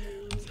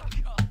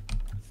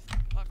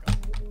 Fuck off.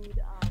 Nude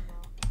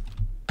armor.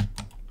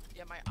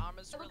 Yeah, my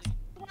armor's It really.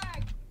 looks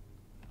swag.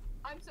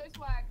 I'm so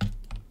swag.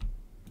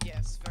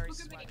 Yes, very Look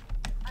at me. swag.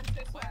 I'm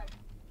so swag.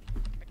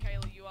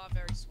 Michaela, you are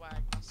very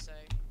swag, must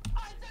say.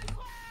 I'm so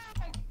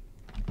swag.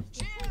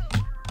 Chill!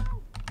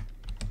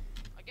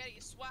 I get it,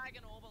 you're swag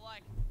and all, but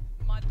like,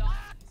 my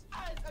diamonds.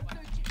 I'm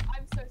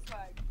so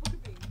swag. Look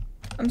at me.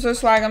 I'm so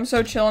swag, I'm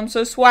so chill, I'm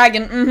so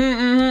swaggin'. Yo,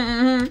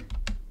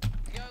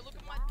 look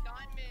at my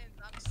diamonds.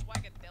 I'm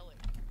swagadelic.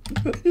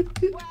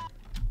 Wow.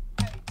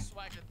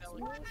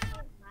 Swagadelic.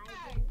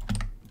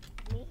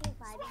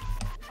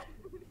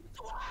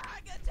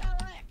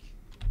 Swagadelic!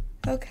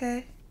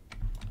 Okay.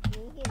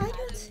 I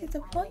don't see the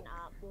point.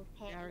 Now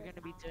we're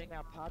gonna be doing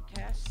our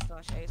podcast /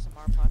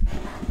 ASMR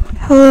podcast.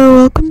 Hello,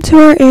 welcome to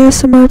our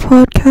ASMR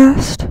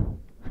podcast.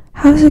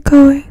 How's it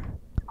going?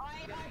 I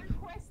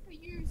request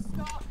that you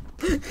stop.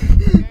 I'm going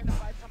to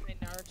bite on my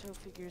Naruto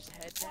figure's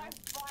head now. I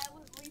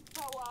violently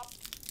throw up.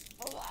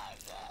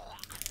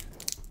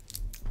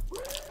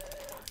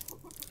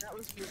 That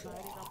was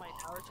residing on my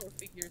Naruto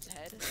figure's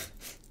head.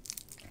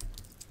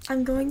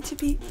 I'm going to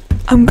be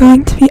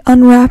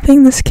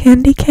unwrapping this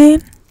candy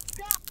cane.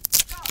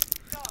 Stop.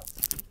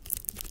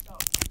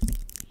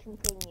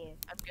 Continue.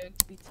 I'm going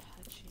to be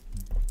touching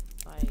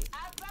my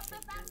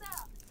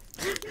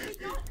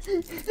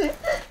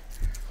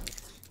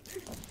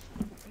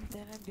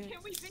then I'm going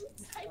Can we to be stick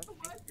safe my for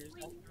work, fingers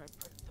please? after I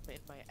put them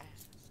in my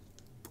ass.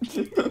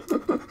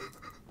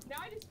 Now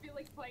I just feel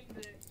like playing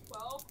the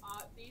 12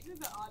 art. These are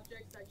the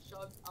objects I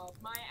shoved up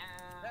my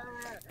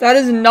ass. That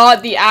is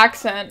not the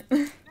accent.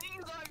 Things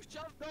I've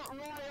shoved up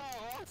my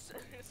ass.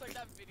 It's like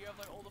that video of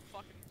like all the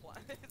fucking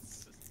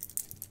planets.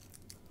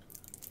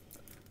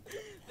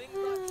 Things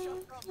I've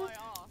shoved up my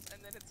ass,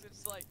 and then it's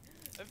just like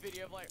a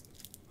video of like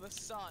the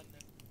sun.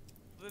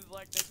 With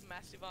like those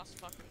massive ass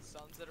fucking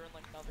suns that are in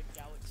like other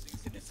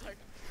galaxies, and it's like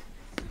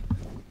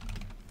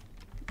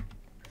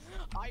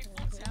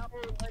Eiffel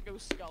Tower Lego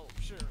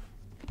sculpture.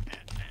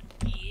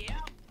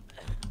 Yep.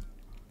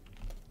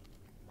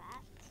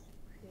 That's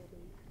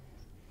pretty.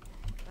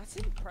 That's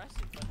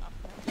impressive, but I'm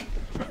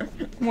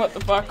What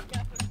the fuck?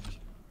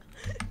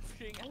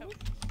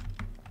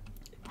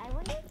 I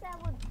wonder if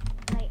that would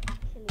like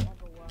actually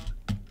ever work.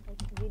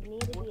 Like you'd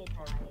need to be a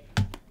giant.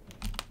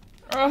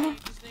 You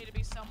just need to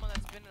be someone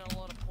that's been in a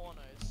lot of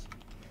pornos.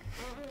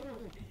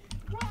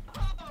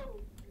 Whoa!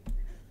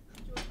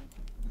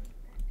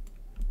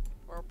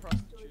 Or a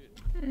prostitute.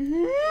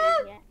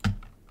 Yeah.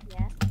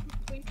 Yeah.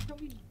 Please tell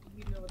me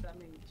you know what that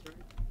means,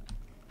 right?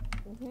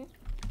 Mhm.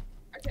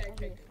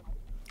 Okay.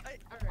 Alright.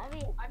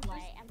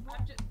 Obviously,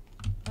 I'm just.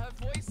 Her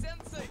voice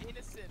sounds so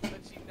innocent, but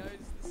she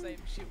knows the same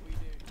shit we do.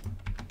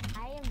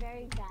 I am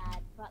very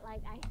bad, but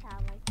like I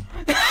sound like.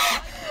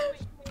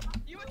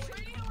 You were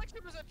treating her like she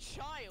was a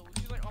child.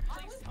 She's like, oh,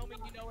 please tell me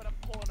you know what a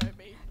porno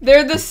means.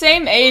 They're the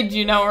same age,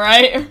 you know,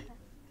 right? I know,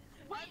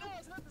 I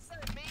was about to say,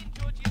 me and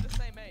Georgie are the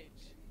same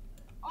age.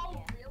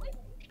 Oh, really?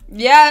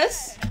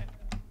 Yes. Yeah.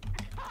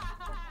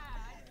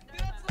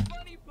 That's the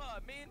funny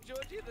part. Me and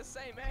Georgie are the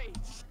same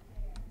age.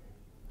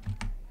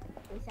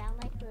 We sound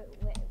like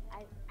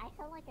I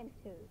sound like I'm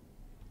 2.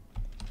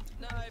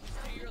 No, it's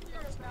 2-year-old.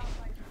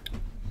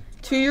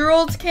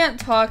 2-year-olds can't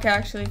talk,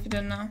 actually, if you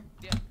didn't know.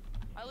 Yeah.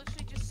 I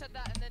literally just said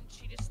that and then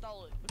she just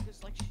stole it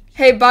because, like,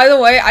 Hey, by the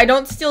way, I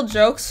don't steal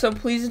jokes, so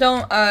please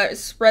don't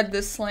spread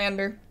this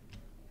slander.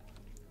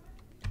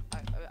 I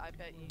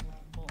bet you.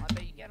 Well, I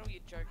bet you get all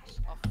your jokes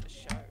off the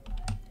show.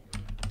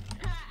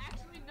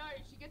 Actually, no.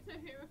 She gets her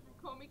humor from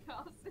Call Me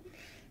Carson.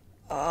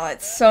 Oh,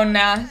 it's so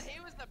nasty. He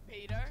was the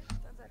Peter.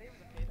 Turns out he was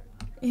the Peter.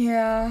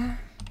 Yeah.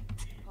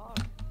 Oh,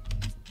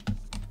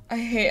 I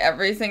hate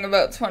everything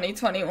about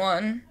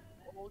 2021.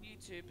 all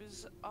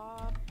YouTubers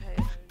are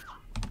pedos.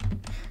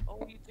 All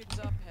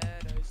YouTubers are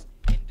pedos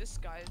in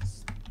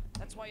disguise.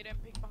 That's why you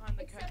don't peek behind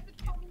the curtain. Except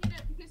for Tommy in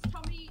it, because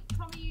Tommy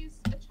is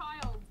a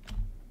child.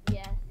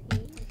 Yes, he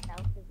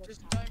himself is a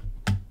Just child.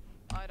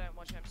 I don't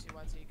watch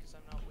MCYT because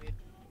I'm not weird.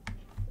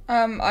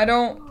 I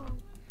don't.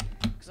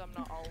 Because I'm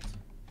not old.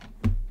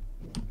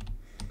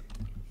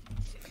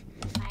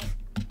 I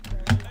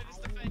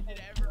just offended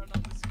everyone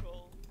on this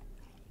call.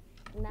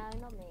 No,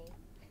 not me.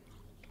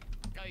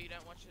 Oh, you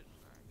don't watch it?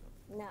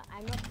 Alright, No,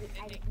 I'm not.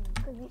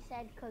 Because you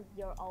said because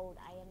you're old,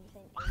 I am the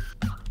same age.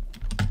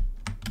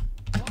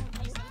 Yeah,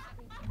 I'm the same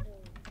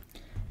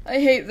age. I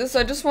hate this.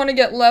 I just want to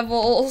get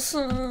levels.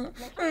 Like,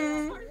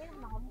 can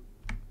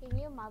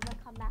your mother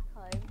come back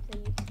home so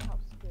you can stop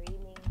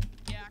screaming?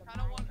 Yeah, I kind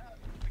of want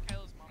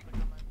Michaela's mom to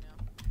come home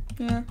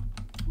now. Yeah.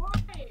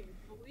 Why?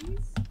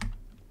 Please?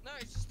 No,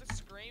 it's just the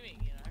screaming,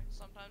 you know?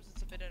 Sometimes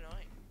it's a bit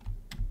annoying.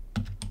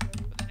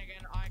 But then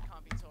again, I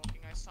can't be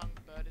talking. I sung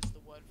bird is the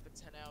word for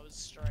 10 hours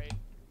straight.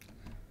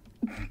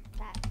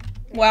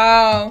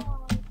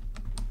 Wow.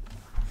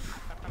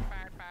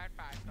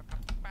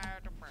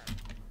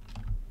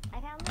 I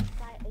found this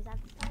guy. Is that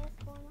the science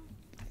corner?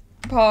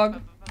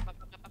 Pog.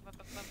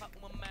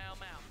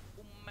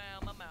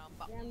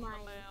 Never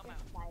mind.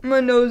 My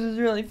nose is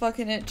really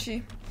fucking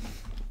itchy.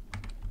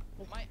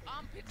 My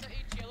armpits are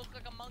itchy. I look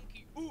like a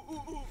monkey. Ooh,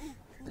 ooh,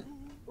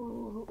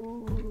 ooh,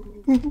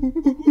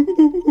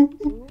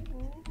 ooh.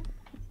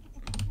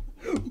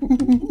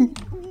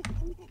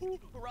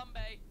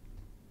 Harambe.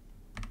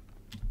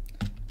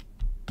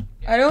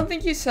 I don't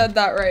think you said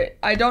that right.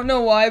 I don't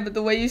know why, but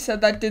the way you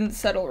said that didn't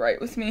settle right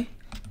with me.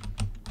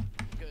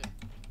 Good.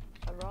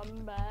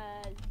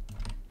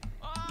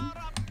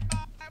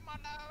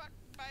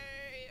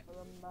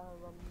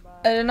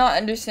 I did not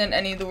understand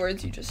any of the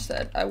words you just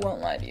said. I won't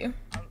lie to you.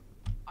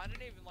 I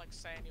didn't even like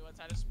say any words.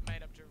 I just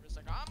made up gibberish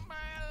like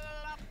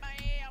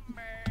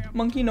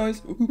Monkey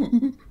noise.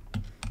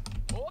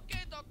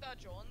 Okay, Dr.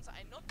 Jones,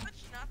 I not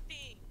touch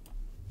nothing.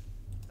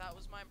 That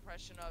was my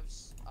impression of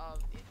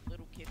a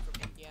little kid from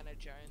Indiana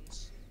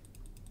Jones.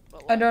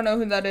 But, I like, don't know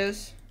who that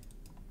is.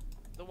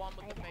 the one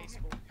with the I-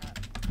 baseball cap.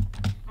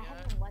 I Yeah.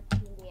 haven't watched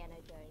Indiana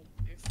Jones.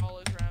 Who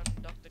follows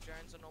around Dr.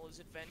 Jones on all his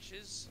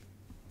adventures.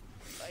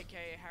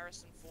 AKA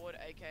Harrison Ford,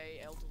 AKA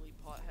elderly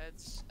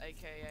potheads,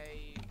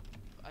 AKA...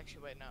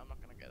 Actually, wait, no, I'm not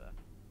gonna go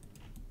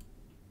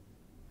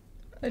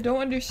I don't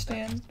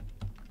understand.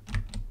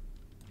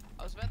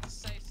 I was about to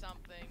say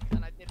something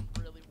and I didn't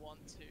really want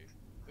to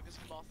because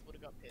Moth would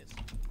have got pissed.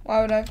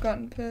 Why would I have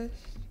gotten pissed?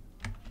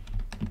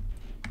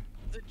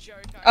 The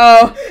joke.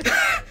 Oh.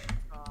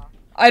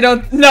 I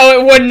don't. No,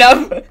 it wouldn't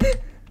have. Oh,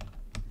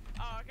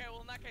 okay.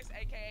 Well, in that case,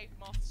 AKA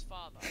Moth's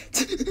father.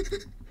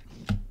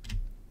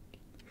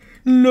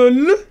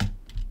 Lol.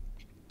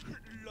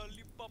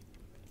 Lollipop.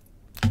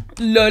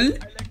 Lol. I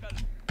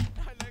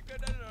like a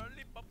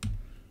lollipop.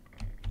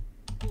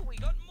 Oh, we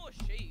got more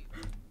sheep.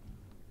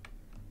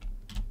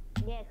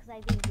 Yeah, because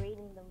I've been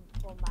breeding them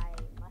for my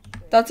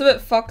mushrooms. That's a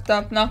bit fucked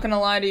up. Not gonna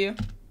lie to you.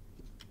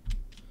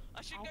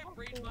 I should go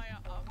breed my.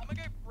 I'm gonna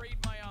go breed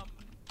my. I'm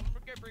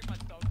gonna go breed my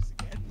dogs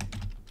again.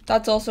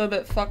 That's also a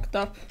bit fucked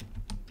up.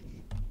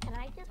 Can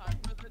I just Time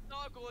for the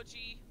dog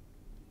orgy.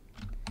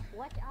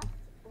 watch us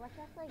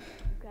like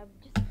grab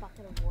just a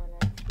bucket of water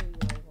and screw you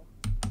over?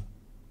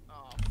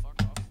 Oh,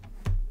 fuck off.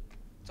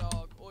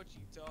 Dog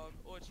orgy, dog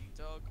orgy,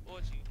 dog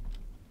orgy.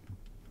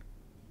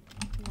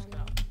 No,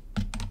 no.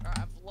 Alright,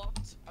 I've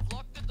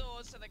locked the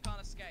doors so they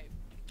can't escape.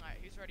 Alright,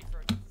 who's ready for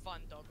a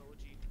fun dog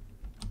orgy?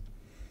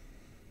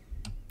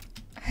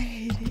 I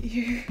hate it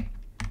here.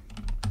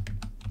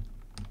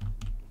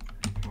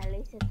 At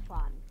least it's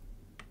fun.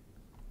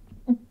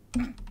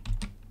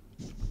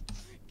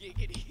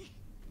 Giggity.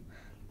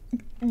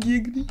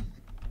 Giggity.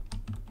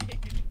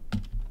 Giggity.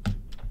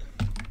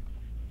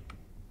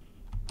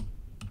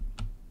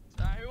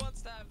 So, who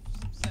wants to have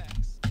some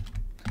sex?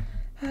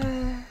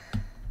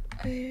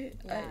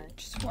 I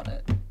just want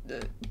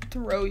to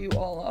throw you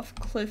all off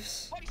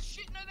cliffs. Holy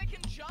shit, no, they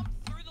can jump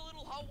through the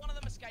little hole. One of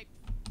them escaped.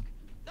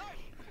 No!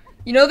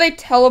 You know they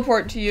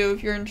teleport to you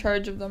if you're in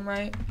charge of them,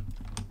 right?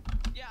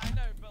 Yeah, I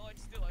know, but like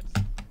still,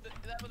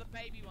 that were the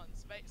baby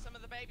ones. Some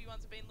of the baby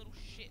ones have been little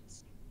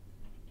shits.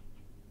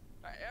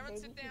 Alright, everyone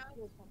sit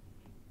down.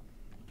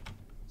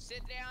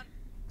 Sit down.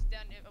 Sit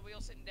down. Are we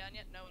all sitting down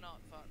yet? No, we're not.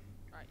 Fuck.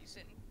 Alright, you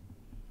sitting?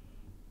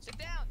 Sit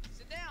down.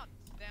 Sit down.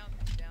 Sit down.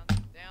 Sit down.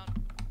 Sit down.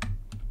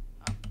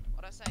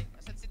 What'd I say?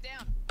 I said sit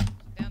down.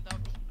 Sit down, dog.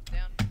 Sit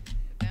down.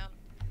 Sit down.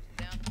 Sit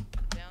down.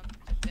 Sit down.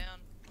 Sit down.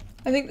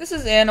 I think this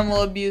is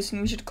animal abuse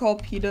and we should call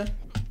PETA.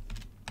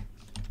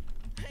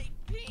 Hey,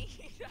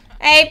 Peter.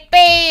 Hey,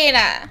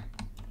 PETA!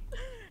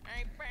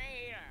 Hey,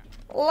 Peter.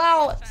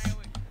 Lol.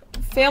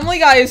 Family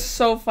Guy is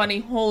so funny.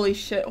 Holy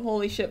shit,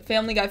 holy shit.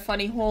 Family Guy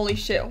funny. Holy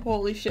shit,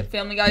 holy shit.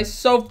 Family Guy is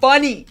so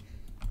funny.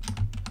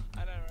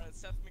 I know, right?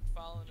 Seth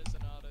MacFarlane is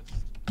an artist.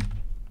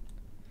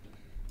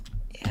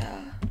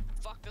 Yeah.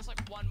 Fuck, there's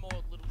like one more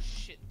little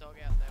shit dog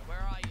out there. Where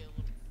are you,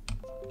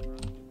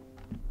 little?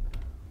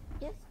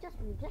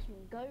 Just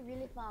go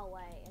really far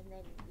away, and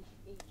then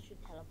it should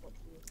teleport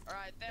to you. All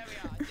right, there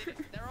we are. I did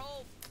it. They're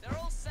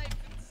all safe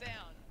and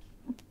sound.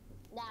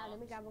 Now let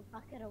me grab a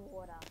bucket of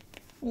water.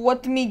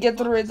 What me get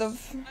rid of?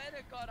 I swear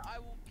to God, I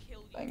will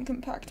kill I you. can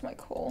compact my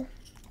coal.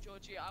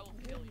 Georgie, I will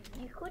kill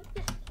you. You could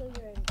just kill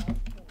your own dogs,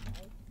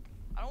 right?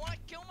 I don't want to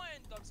kill my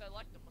own dogs. I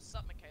like them. What's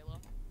up, Michaela?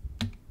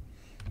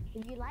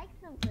 If you like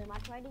them so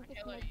much, why do you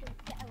just make them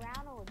sit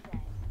around all day?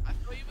 I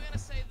thought you were gonna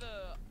say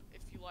the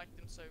if you like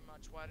them so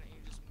much, why don't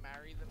you just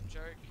marry them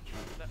joke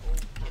that all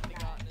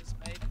kindergartners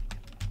made.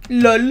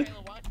 Lol.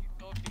 Michaela, why aren't you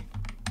talking?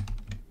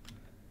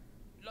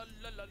 Lol,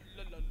 lol, lol,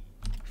 lol, lol.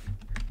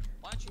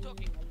 Why aren't you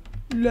talking?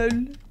 Lol.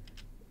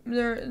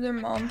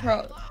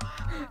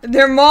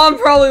 Their mom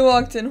probably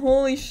walked in.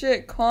 Holy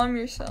shit, calm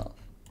yourself.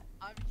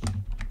 I'm.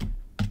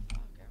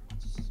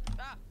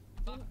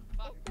 Fuck,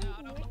 no,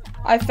 I don't want to.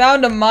 I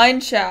found a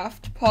mine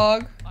shaft,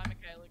 Pog. Bye,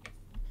 Michaela.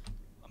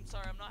 I'm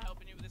sorry, I'm not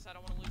helping you with this. I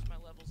don't want to lose my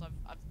levels.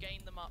 I've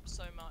gained them up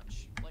so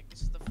much. Like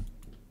this is the.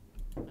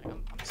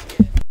 I'm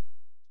scared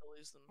to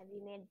lose them. Have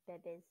you made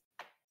bebes?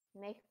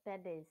 Make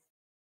bebes.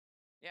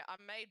 Yeah, I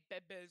made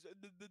bebes.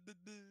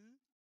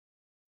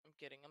 I'm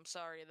kidding. I'm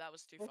sorry. That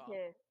was too With far.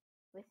 who?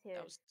 With who?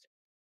 That was.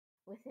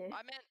 With who?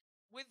 I meant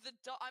with the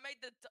dog. I made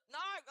the no.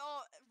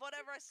 Oh,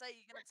 whatever I say,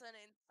 you're gonna turn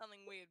it into something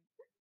weird.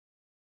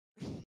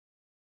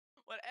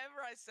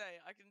 Whatever I say,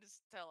 I can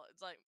just tell.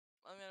 It's like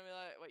I'm gonna be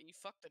like, "Wait, you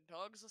fucked the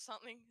dogs or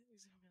something?"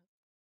 He's gonna be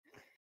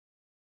like,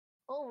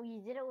 Oh,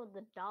 you did it with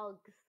the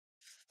dogs.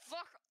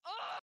 fuck!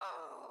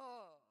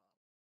 Oh!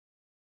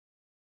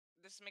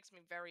 This makes me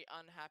very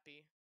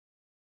unhappy.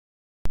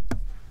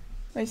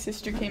 My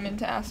sister came in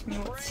to ask me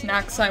what Breed,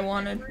 snacks I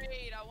wanna wanted.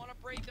 breed. I want to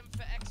breed them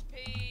for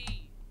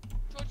XP.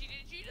 Georgie,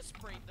 did you just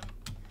breed them?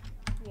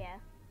 Yeah.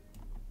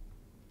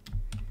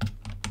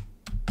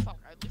 Fuck!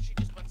 I literally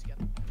just went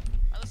together.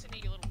 I listen to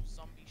you little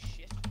zombie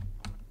shit.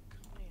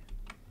 Come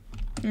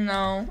here.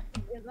 No.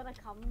 You're gonna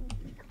come.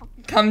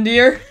 Come,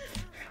 dear.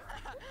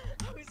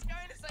 I was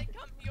going to say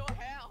come to your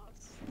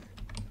house.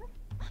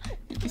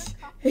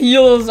 Hey,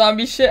 you little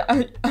zombie shit.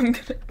 I'm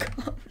gonna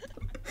come.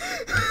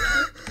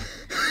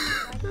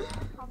 Why do you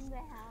wanna come to the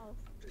house?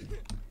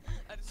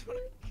 I just want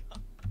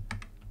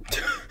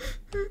to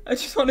come. I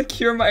just want to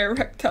cure my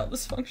erectile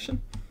dysfunction.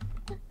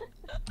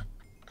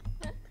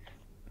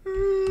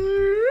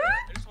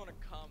 I just want to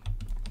come.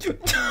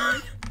 That's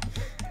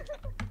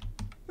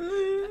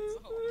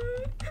all.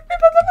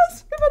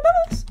 Me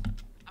matamos.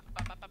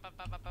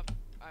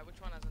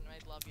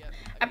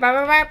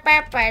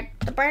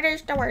 The bird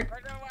is the word.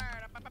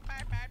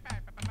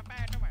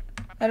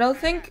 I don't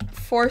think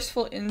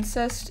forceful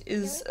incest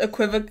is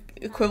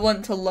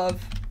equivalent to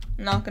love.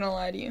 I'm not gonna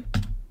lie to you.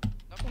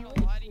 Not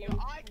gonna lie to you.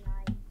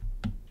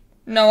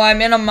 No,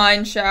 I'm in a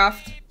mine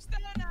shaft. Sleeps the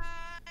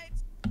night.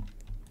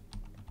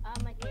 Oh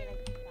my god, I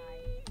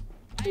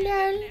just died. I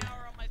had an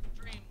hour on my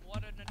stream.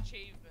 What an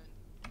achievement.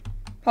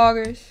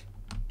 Poggers.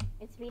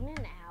 It's been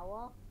an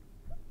hour.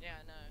 Yeah,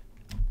 I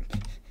know.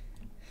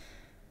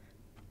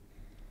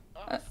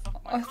 Oh,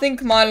 fuck, my I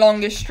think my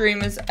longest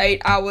stream is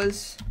 8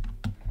 hours.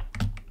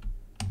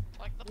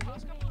 Like the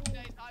past couple of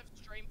days, I've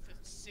streamed for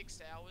 6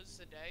 hours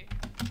a day.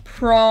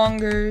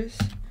 Prongers.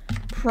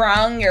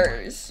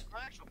 Prongers.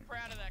 I'm actually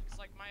proud of that because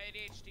like my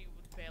ADHD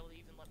would barely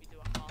even let me do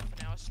a half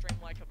an hour stream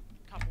like a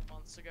couple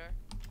months ago.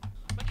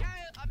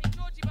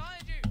 Georgie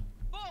behind you!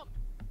 Boom!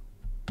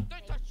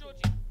 Don't touch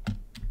Georgie!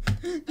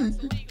 That's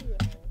illegal.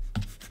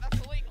 That's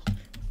illegal.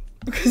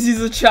 Because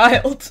he's a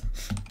child.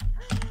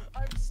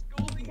 I'm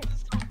schooling the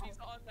zombies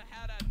on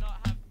how to not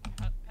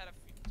have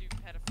do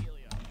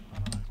pedophilia. I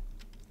don't know.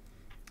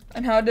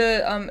 And how to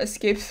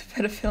escape the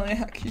pedophilia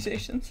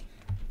accusations.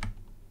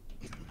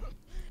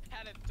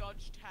 How to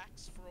dodge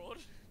tax fraud.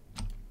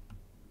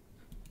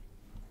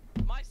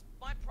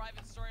 My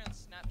private story on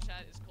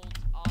Snapchat is called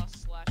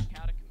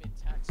r/how to commit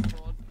tax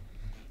fraud.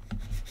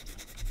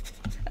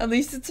 At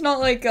least it's not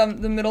like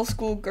the middle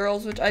school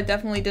girls, which I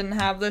definitely didn't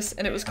have this,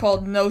 and it was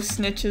called No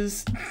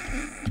Snitches.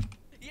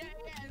 Yeah,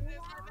 and they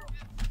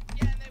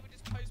would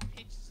just post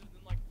pictures of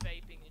them like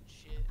vaping and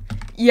shit.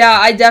 Yeah,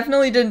 I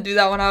definitely didn't do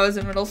that when I was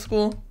in middle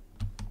school.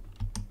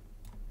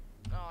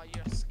 Oh,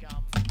 you're a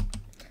scum.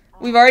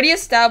 We've already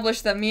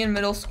established that me in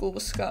middle school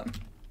was scum.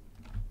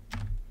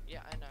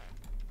 Yeah, I know.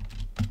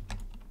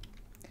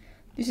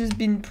 This has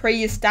been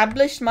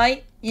pre-established,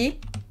 mate. Yeah?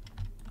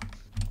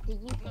 Do you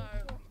think No,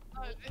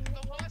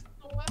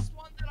 the worst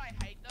one that I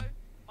hate though,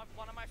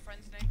 one of my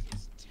friends named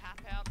his Tap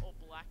Out or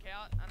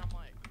Blackout, and I'm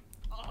like,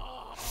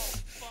 oh,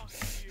 fuck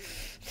you.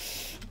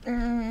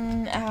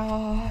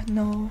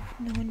 No.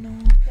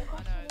 the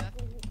question that-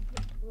 is,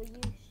 were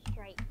you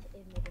straight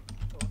in middle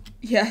school?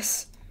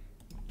 Yes.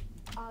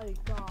 Oh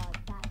god,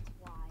 that's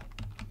why.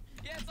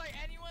 Yeah, it's like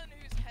anyone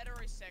who's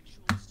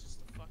heterosexual is just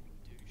a fucking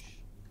douche.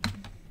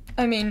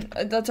 I mean,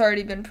 that's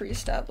already been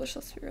pre-established,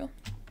 let's be real.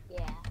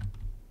 Yeah.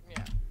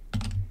 Yeah.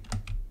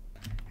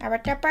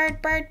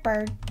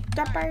 Bird.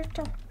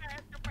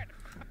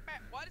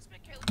 Why does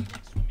Michaela do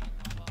like swimming in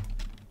lava?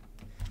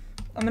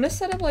 I'm gonna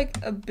set up like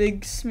a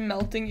big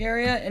smelting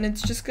area, and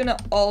it's just gonna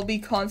all be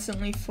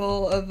constantly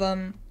full of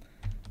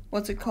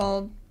what's it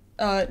called?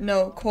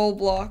 No, coal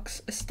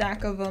blocks, a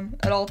stack of them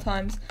at all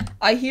times.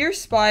 I hear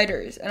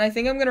spiders, and I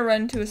think I'm gonna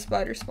run into a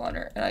spider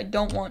spawner, and I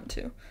don't want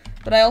to,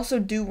 but I also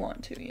do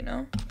want to, you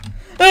know?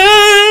 Wasn't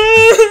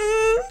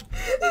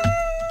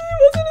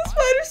a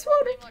spider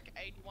spawner? Being like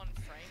 81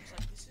 frames,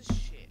 like this is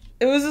shit.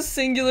 It was a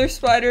singular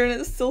spider, and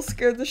it still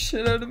scared the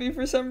shit out of me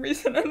for some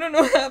reason. I don't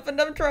know what happened.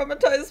 I'm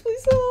traumatized.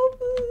 Please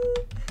help.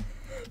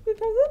 Is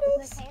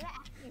Michaela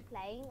actually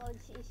playing, or is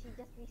she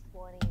just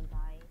respawning and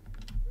dying?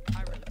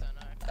 I really don't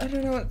know. I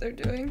don't know what they're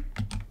doing.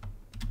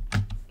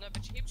 No,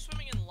 but you keep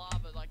swimming in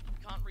lava, like you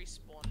can't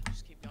respawn and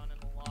just keep going in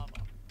the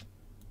lava.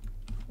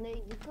 No,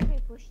 you could be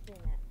pushed in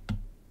it.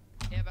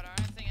 Yeah, but I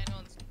don't think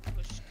anyone's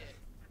pushed it.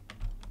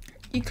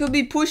 You could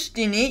be pushed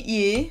in it,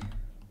 yeah.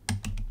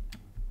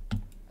 I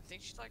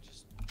think she's like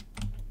just.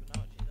 I don't even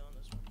know what she's doing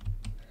this one.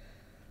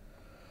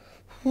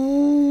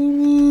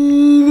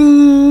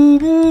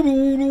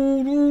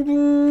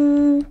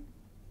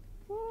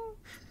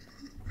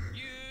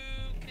 You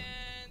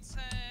can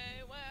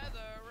say where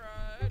the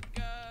road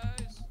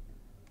goes.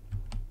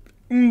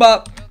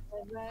 Mbop. The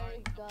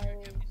road Go goes. get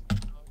me some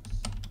dogs.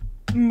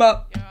 Mbop.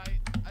 Yeah,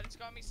 I just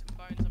got me some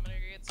bones. I'm gonna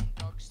go get some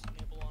dogs to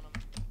nibble on them.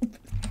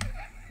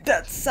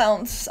 That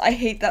sounds. I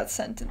hate that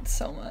sentence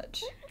so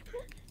much.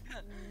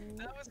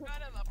 That was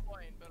kind of the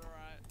point, but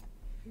alright.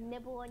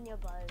 Nibble on your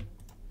bones.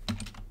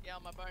 Yeah,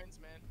 my bones,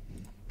 man.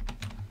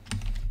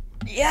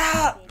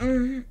 Yeah.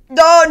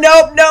 No,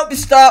 nope.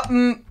 Stop.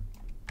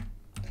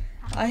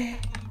 I.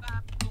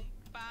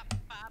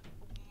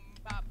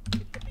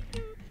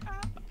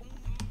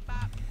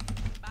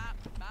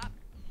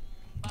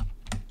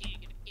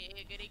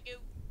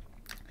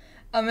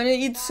 I'm gonna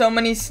eat so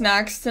many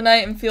snacks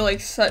tonight and feel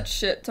like such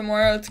shit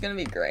tomorrow. It's gonna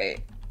be great.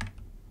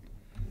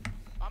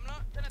 I'm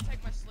not gonna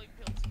take my sleep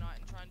pill tonight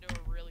and try and do a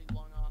really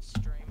long ass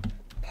stream.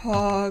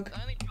 Pog. The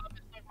only problem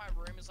is like my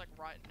room is like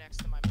right next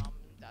to my mum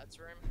and dad's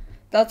room.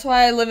 That's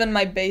why I live in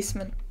my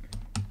basement.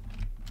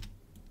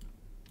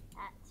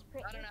 That's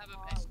pretty I don't have a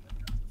hard. basement,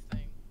 that's the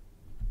thing.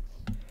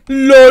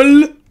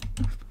 LOL.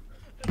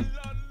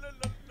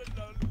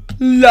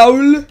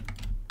 LOL.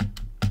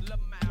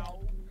 Lamau.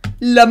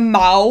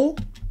 Lamau.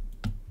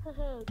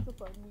 So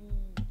funny.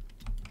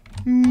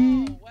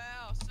 Oh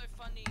wow, so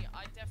funny.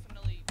 I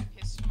definitely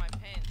pissed my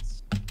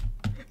pants.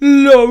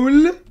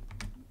 LOL.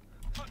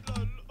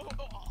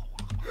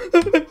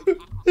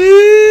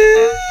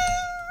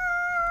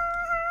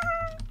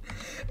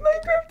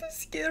 Minecraft is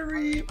scary.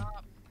 Hurry him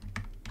up.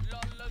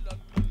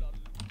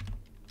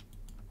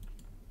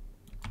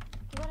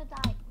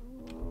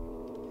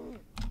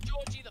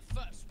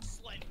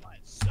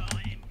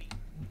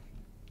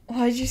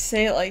 Why'd you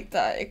say it like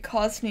that? It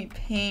caused me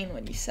pain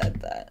when you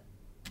said that.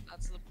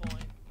 That's the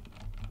point.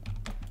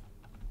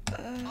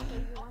 Okay, you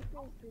want to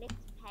inflict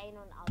pain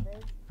on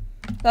others?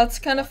 That's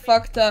kind of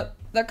fucked up.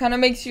 That kind of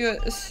makes you. You're the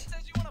one that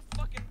says you want to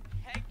fucking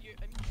peg you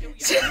and kill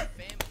your own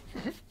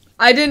family.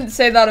 I didn't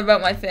say that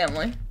about my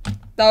family.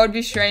 That would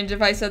be strange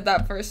if I said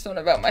that first one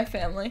about my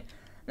family.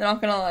 I'm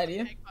not gonna lie to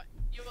you.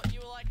 You were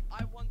like,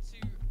 I want to.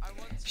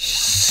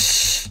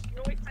 Shh. You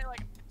always say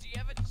like, do you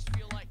ever just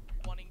feel like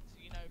wanting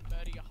to,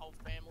 murder your whole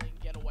family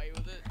and get away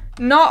with it?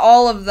 Not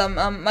all of them.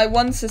 My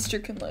one sister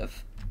can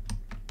live.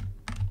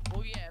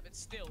 Well, yeah, but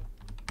still,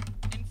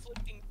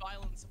 inflicting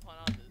violence upon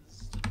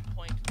others to the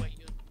point where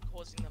you're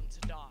causing them to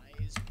die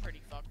is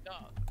pretty fucked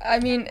up. I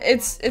mean,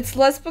 it's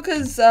less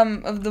because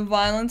of the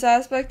violence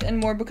aspect and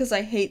more because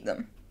I hate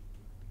them.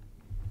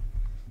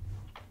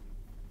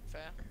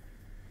 Fair.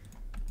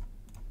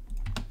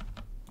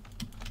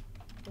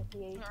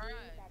 Alright.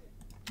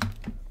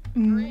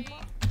 Mm. Three.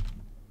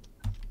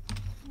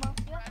 Well,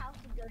 your house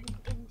is going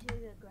into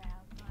the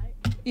ground, right?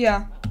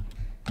 Yeah.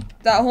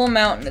 That whole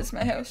mountain is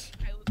my house.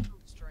 Kayla's still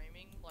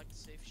streaming, like to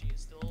see if she is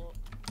still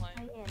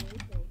playing. Oh yeah, me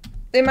too.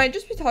 They might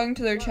just be talking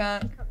to their Well,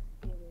 chat. she stopped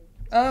streaming.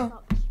 She Oh.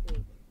 stopped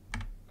streaming.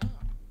 Oh.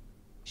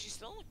 She's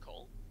still on the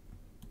call?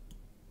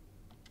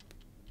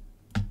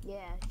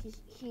 Yeah, she's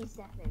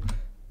 7.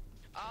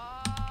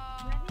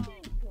 Ah. Might be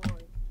doing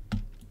chores.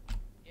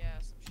 Yeah,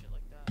 some shit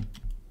like that.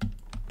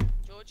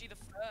 Georgie the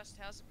First,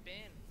 how's it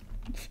been?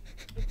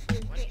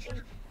 When are you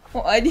gonna,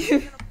 Why do when are you you?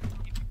 gonna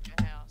bloody make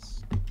your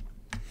house?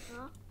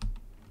 Huh?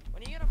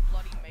 When are you gonna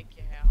bloody make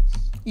your house?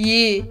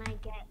 Yeah. When I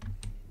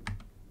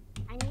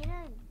need to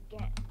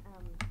get,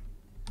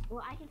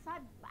 well, I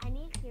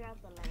need to clear out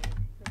the land.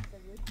 Because the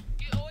roof,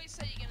 You always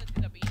say you're gonna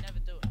do that, but you never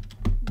do it.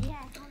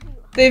 yeah, I can't do.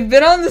 They've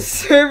been on the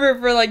server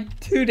for like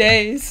 2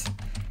 days.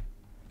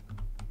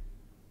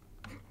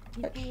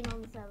 You've been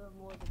on the server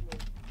more than me.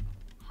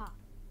 Ha.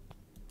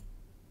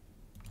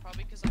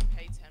 Probably because I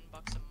pay $10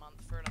 a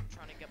month for it. I'm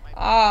trying to get my.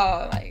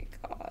 Oh my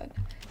god.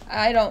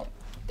 I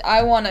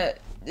want to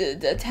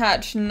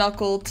attach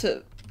knuckle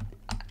to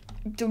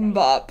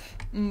mbop.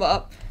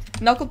 Mbop.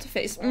 Knuckle to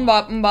face.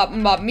 Mbop, mbop,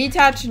 mbop. Me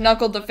attach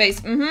knuckle to face.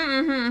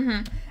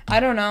 I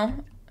don't know. Okay.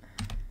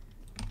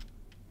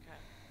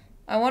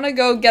 I want to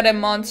go get a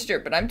monster,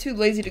 but I'm too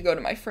lazy to go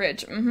to my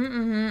fridge.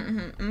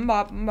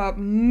 Mbop, mbop.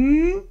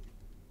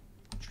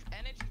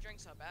 Energy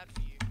drinks are bad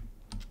for you.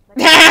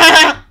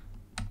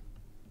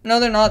 No,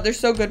 they're not. They're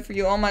so good for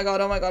you. Oh my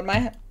god. Oh my god.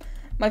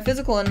 My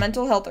physical and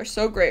mental health are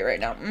so great right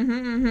now.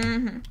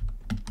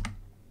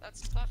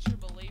 That's such a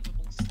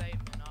believable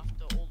statement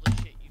after all the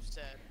shit you've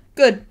said.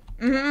 Good.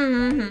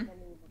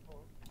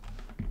 Unbelievable.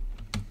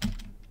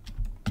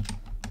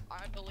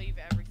 I believe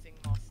everything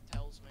Moth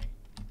tells me.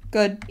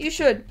 Good. You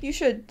should. You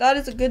should. That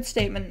is a good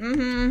statement.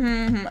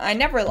 I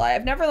never lie.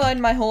 I've never lied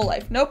in my whole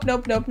life. Nope,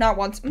 nope, nope, not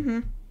once.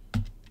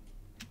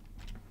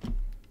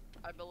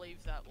 I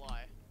believe that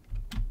lie.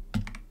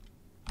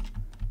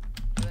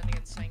 But then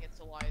again, saying it's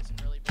a lie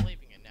isn't really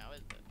believing it now,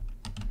 is it?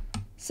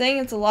 Saying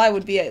it's a lie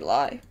would be a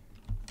lie.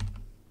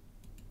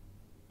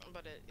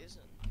 But it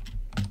isn't.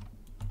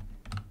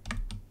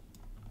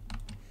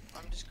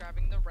 I'm just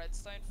grabbing the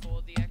redstone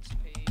for the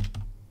XP.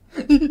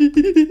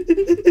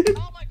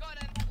 Oh my god,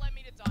 and that led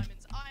me to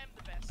diamonds. I am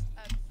the best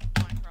at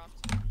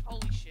Minecraft.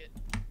 Holy shit.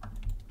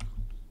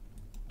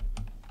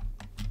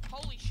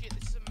 Holy shit,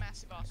 this is a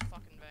massive ass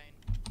fucking vein.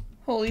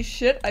 Holy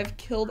shit, I've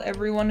killed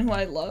everyone who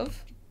I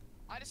love.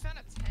 I just found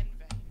a 10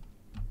 vein.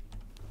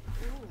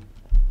 Ooh.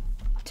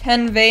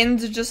 10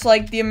 veins is just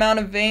like the amount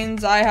of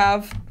veins I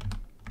have.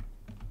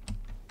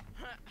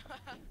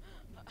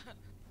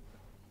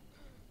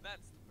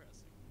 That's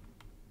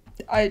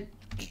depressing.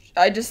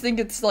 I just think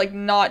it's like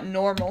not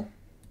normal.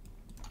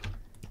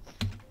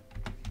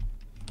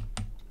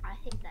 I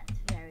think that's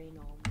very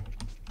normal.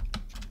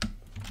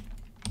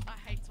 I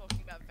hate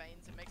talking about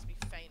veins, it makes me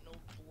faint and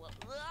all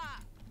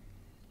blood.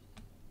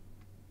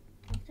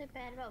 What's so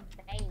bad about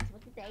veins?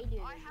 What did they do?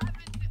 To I you? haven't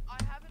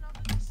other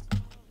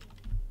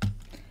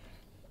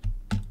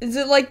than Is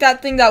it like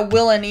that thing that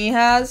Will and E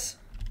has?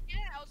 Yeah,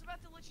 I was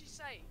about to literally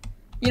say.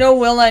 You know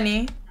Will and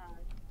E?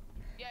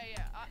 Yeah,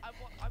 I was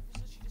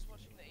literally just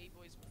watching the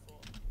E-Boys before.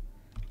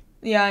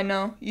 Yeah, I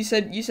know. You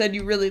said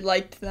you really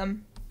liked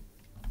them.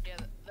 Yeah,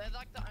 they're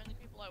like the only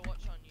people I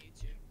watch on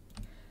YouTube.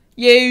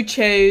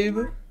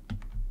 YouTube.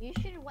 You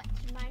should watch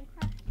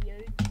Minecraft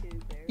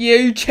YouTuber.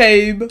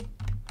 YouTube.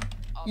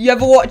 You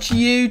ever watch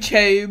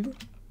YouTube?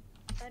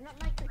 But not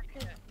like the I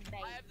good have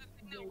the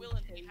thing that Will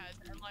and he has,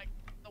 and like,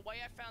 the way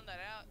I found that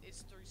out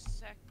is through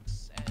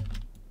sex ed.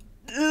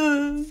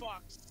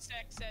 Fuck,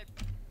 sex ed.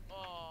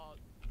 Oh.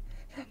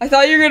 I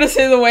thought you were gonna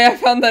say the way I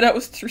found that out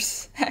was through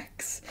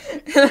sex.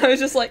 And I was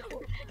just like,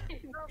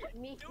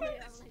 Me too. Doing I'm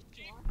this like,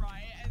 shit what?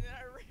 right, and then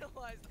I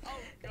realized, oh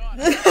god.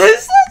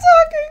 stop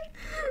talking!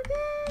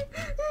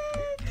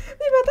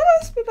 Mi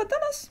patanas, mi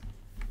patanas.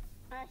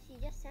 She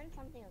just sent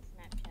something on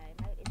Snapchat.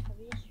 It's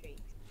probably a streak.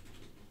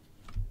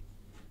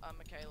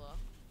 Michaela.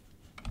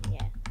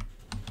 Yeah.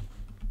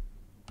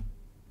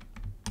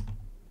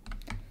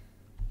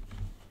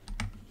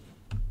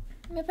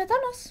 Mi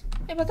patanas.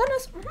 Mi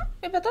patanas.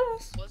 Mi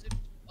patanas. Was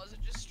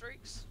it just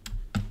streaks?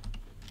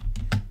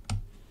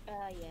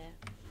 Yeah.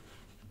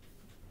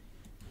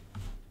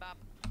 Bop,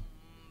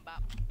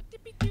 bop,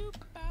 dippy doop,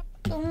 bop.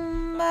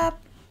 Bap.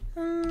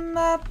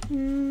 Bap.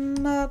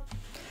 Bap.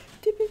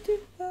 Tippy doop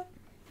bap.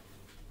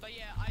 But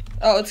yeah,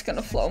 Oh, it's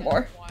gonna flow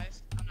more.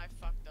 Twice, and I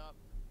fucked up.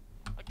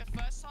 Like the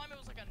first time it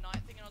was like a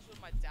night thing and I was with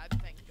my dad,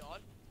 thank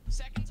God.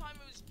 Second time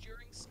it was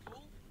during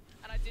school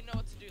and I didn't know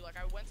what to do. Like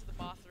I went to the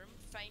bathroom,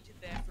 fainted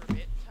there for a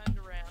bit, turned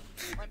around,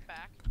 went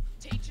back.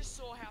 Teacher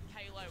saw how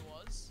pale I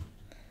was,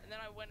 and then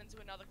I went into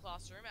another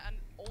classroom and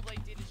all they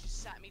did is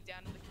just sat me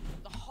down in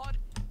the hot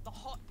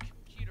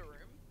computer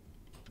room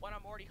when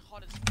I'm already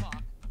hot as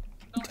fuck.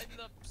 Not in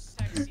the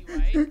sexy way. I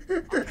hate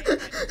my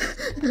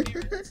physical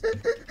appearance.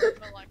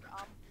 But like,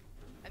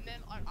 and then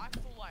I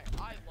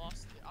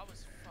lost it. I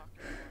was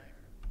fucking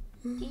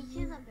like.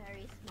 Teachers are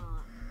very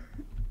smart.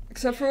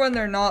 Except for when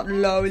they're not,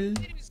 lol. He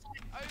was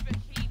like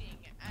overheating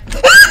and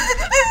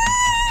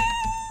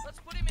let's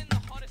put him in the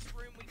hottest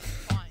room we can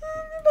find.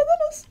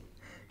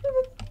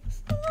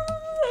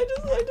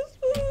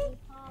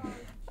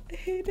 I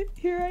hate it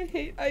here.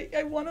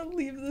 I want to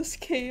leave this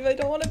cave. I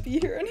don't want to be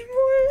here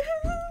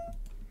anymore.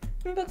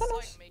 That's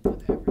like me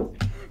with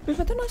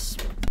everything.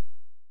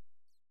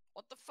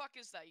 What the fuck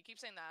is that? You keep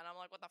saying that and I'm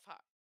like, what the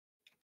fuck?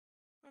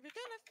 Like,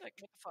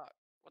 what the fuck?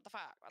 What the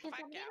fuck? What the Can fuck?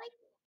 somebody, Yeah.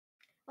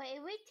 wait,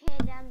 if we tear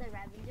down the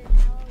Ravager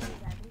tower, will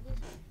Ravagers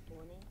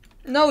spawning?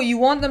 No, you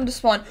want them to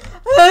spawn.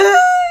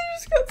 I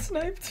just got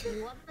sniped.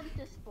 You want them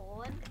to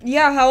spawn?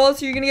 Yeah, how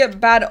else are you gonna get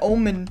bad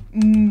omen?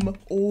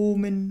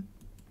 Omen.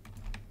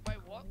 Wait,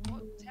 what?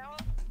 What tower?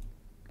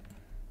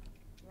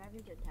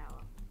 Ravager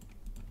tower.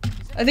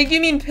 I think you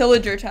mean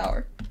pillager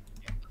tower. Yeah,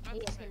 Yeah,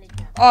 that's the same.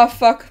 pillager. Oh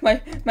fuck,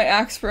 my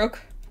axe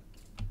broke.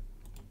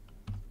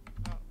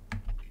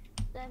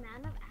 The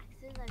amount of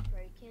axes I've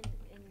broken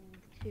in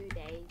 2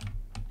 days.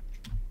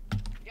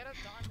 Get a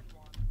diamond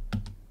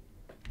one.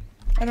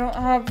 I don't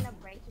I have end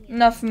up breaking it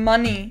enough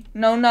money.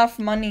 No enough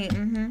money.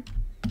 when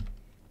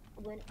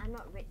I'm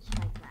not rich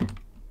like that.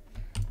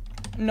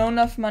 No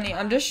enough money.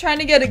 I'm just trying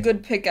to get a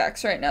good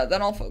pickaxe right now.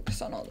 Then I'll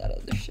focus on all that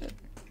other shit.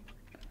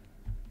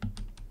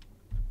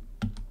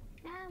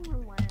 Now I'm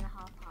on 1.5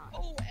 hearts.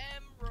 Oh,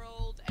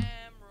 emerald.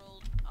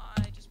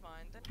 I just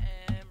mined an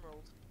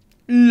emerald.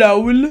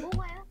 LOL. Oh,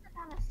 I also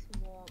found a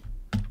swarm.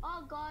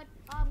 Oh god,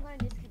 I'm gonna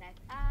disconnect.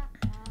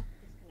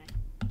 Disconnect.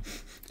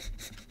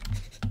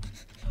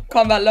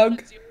 Combat log.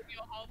 Deal with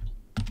your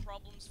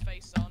problems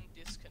face on,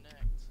 disconnect.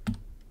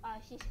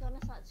 She's gonna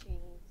start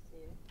streaming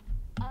soon.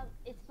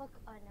 It's for,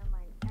 oh, never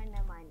mind.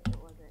 Never mind, it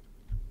wasn't.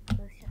 It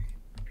was just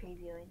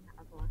previewing the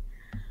other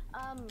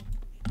one.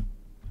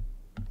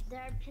 There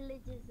are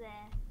pillages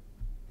there.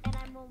 And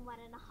I'm on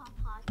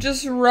 1.5 hearts.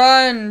 Just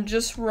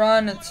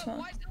run. It's Oh, fine.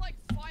 why is there like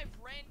 5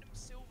 random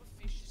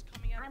silverfish just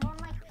coming out I'm on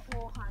like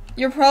 400.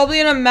 You're probably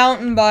in a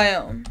mountain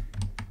biome.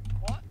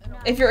 What? No.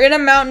 If you're in a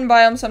mountain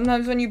biome,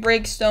 sometimes when you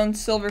break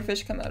stones,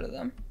 silverfish come out of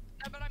them.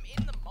 No, but I'm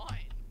in the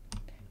mine.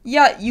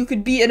 Yeah, you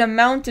could be in a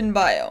mountain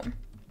biome.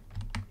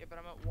 Yeah, but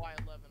I'm at Y11.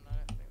 I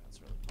don't think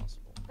that's really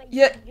possible. But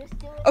Yeah. You're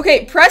still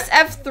Okay, press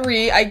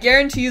F3. I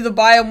guarantee you the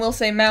biome will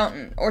say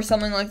mountain or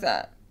something like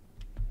that.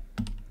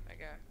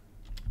 Okay.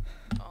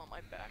 Oh, my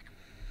back.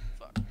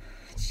 Fuck.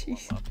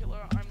 Jeez. Popular.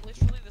 I'm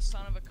literally the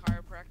son of a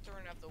chiropractor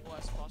and have the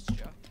worst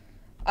posture.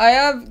 I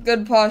have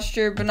good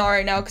posture, but not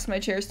right now because my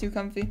chair is too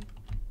comfy.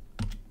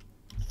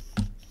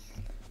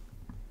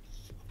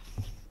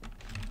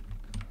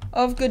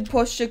 I have good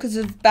posture because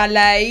of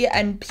ballet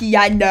and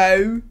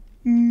piano.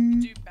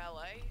 Do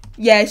ballet?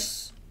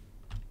 Yes.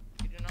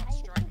 You do not I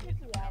strike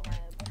took me a as a piano,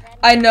 ballet. but then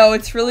I know,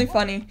 it's really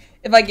funny.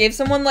 If I gave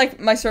someone like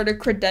my sort of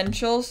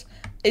credentials,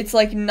 it's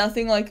like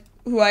nothing like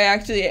who I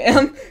actually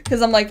am.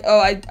 Because I'm like, oh,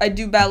 I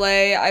do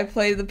ballet, I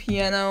play the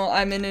piano,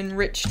 I'm in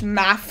enriched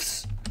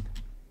maths.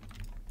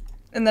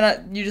 And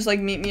then you just like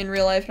meet me in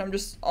real life and I'm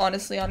just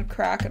honestly on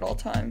crack at all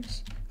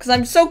times. Because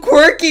I'm so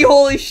quirky,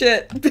 holy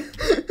shit.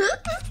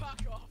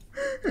 Fuck off.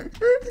 I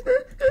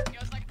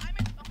was like,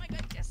 oh my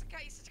god, Jessica,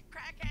 you're such a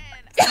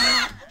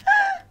crackhead.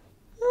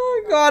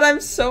 Oh god, I'm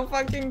so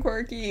fucking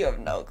quirky. You have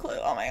no clue.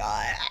 Oh my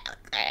god.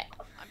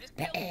 I'm just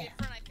built different.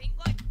 I think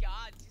like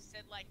God just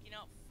said like, you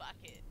know, fuck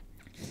it.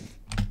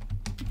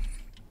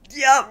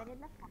 Yep. put it in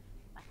the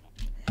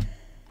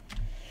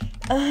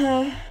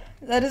bucket.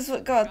 That is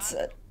what God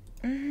said.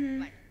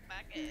 Like,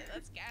 fuck it,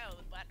 let's go,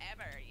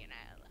 whatever, you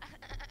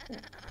know.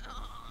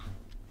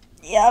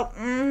 Yep.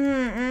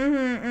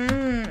 Ooh.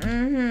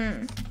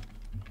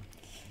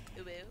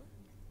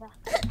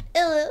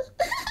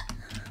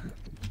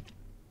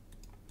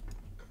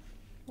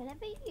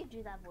 Whenever you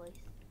do that voice,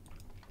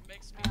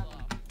 Makes me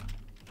laugh.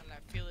 And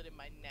I feel it in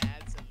my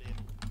nads a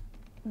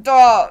little.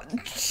 Oh,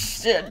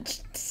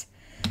 shit.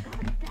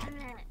 god damn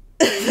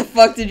it. The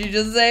fuck did you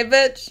just say,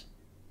 bitch?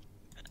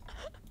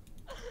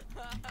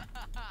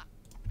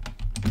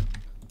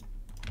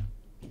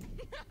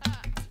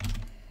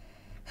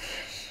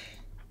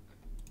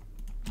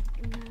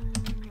 I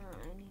need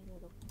a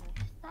little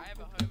I have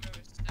a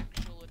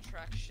homosexual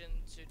attraction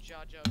to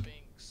Jar Jar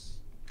Binks.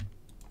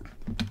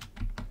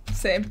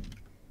 Same.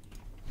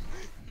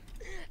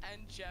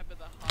 And Jabba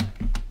the Hutt.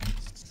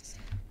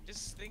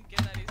 Just thinking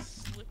that his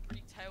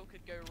slippery tail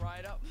could go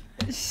right up.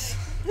 Please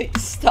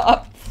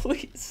stop.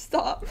 Please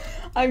stop.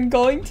 I'm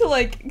going to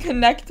like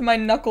connect my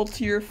knuckle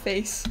to your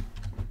face.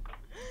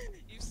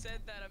 You've said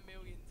that a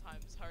million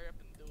times. Hurry up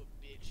and do it,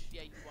 bitch.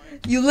 Yeah, you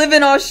won't. You live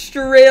in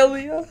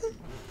Australia.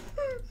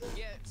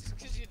 Yeah, it's just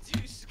because you're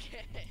too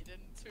scared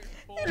and too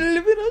poor. You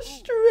live in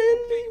Australia.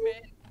 Big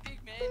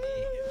man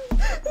here.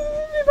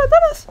 Mi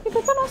patanas, mi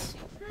patanas,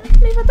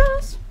 mi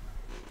patanas,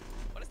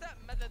 What is that?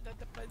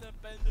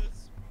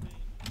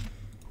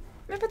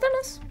 mi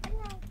patanas.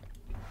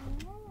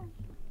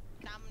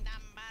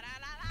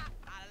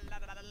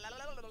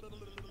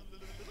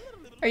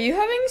 Are you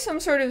having some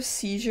sort of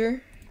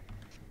seizure?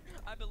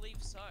 I believe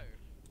so.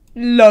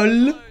 LOL.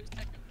 Hello,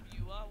 second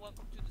viewer.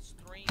 Welcome to the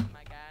stream,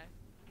 my guy.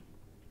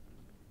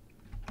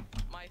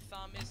 My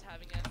thumb is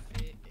having a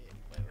fit.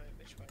 Wait,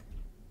 which way?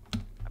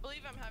 I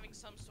believe I'm having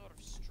some sort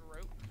of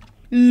stroke.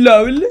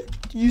 LOL.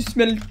 Do you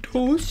smell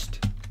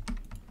toast?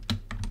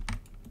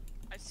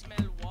 I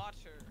smell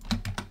water.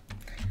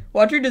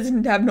 Water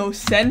doesn't have no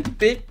scent,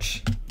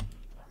 bitch.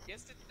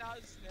 Yes, it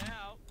does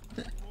now.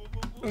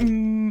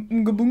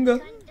 Unga boonga.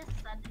 Don't just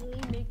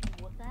suddenly make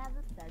water have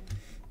a scent.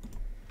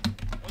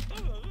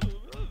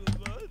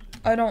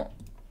 I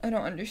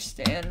don't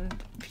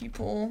understand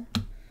people.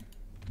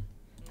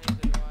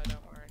 Neither do I,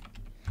 don't worry.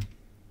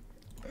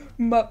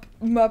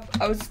 Mup.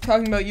 I was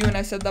talking about you and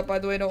I said that, by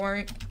the way, don't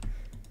worry.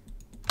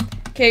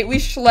 Okay, we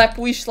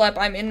schlep.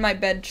 I'm in my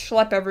bed.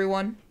 Schlep,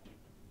 everyone.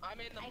 I'm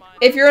in the mine.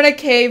 If you're in a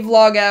cave,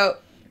 log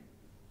out.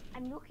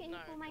 I'm looking No,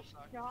 for my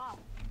sorry. straw.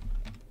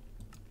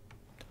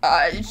 Uh,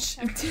 I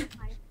fell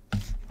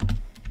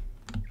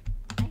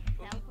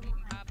from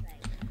my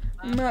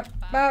place. Mop,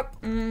 bop,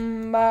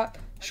 bop,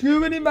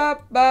 scoobity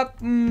bop, bop,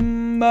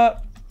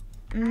 bop.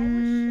 I was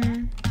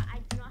chef, but I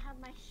do not have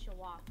my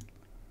swab.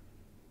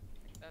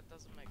 That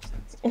doesn't make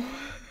sense.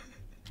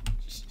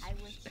 I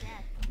was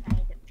chef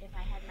if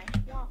I had my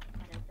swab,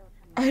 but I don't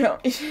have my I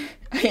don't.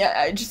 Yeah,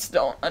 I just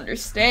don't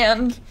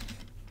understand.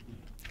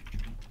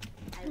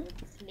 I would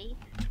sleep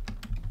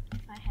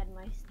if I had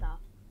my stuff.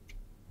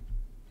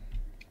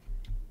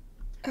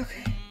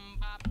 Okay.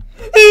 Bop.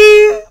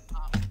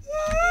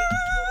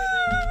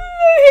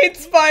 I hate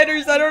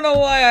spiders. I don't know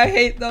why I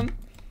hate them.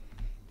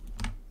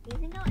 Do you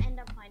think I'll end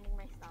up finding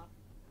my stuff?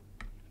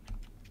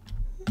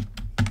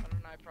 I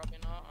don't know, probably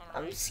not. I don't I'm know.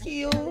 I'll be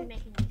skilled.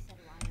 making me set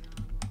lion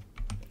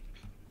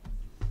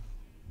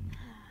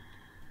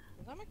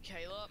Is that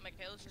Michaela?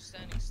 Michaela's just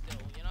standing still.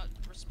 You know,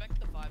 respect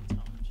the vibe,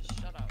 Tom. Just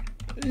shut up.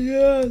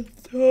 Yeah,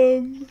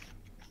 Tom.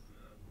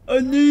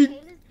 armor.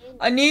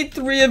 I need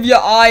 3 of your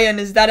iron.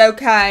 Is that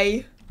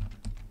okay?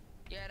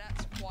 Yeah,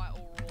 that's quite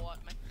alright,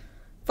 mate.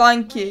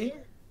 Thank you.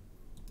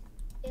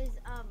 Is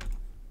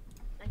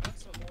like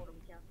That's a water.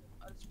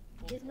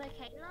 That's is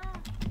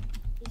Michaela?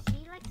 Is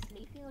she like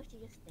sleeping or is she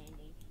just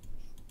standing?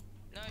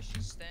 No,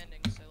 she's standing,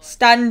 so like.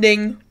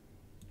 Standing.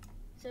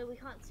 So we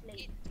can't It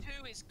sleep.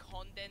 too is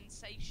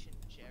condensation,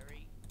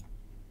 Jerry.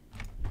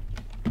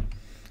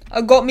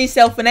 I got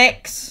myself an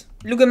X.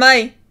 Look at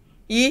me.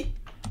 Yeah?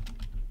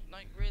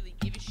 Don't really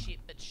give a shit,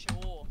 but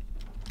sure.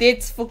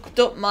 That's fucked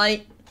up,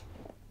 mate.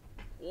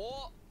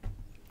 What?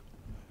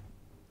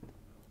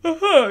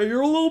 Haha,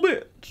 you're a little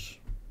bitch.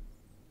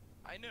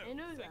 I know. I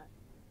know thank-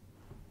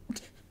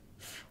 that.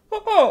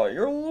 Haha,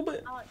 you're a little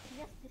bitch. Oh,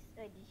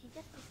 did she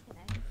just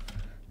disconnect?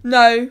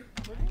 No,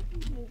 What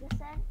did you just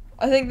said?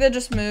 I think they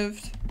just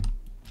moved.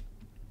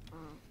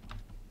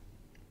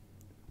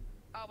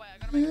 Oh wait, I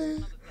gotta make this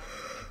another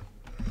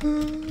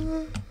drum.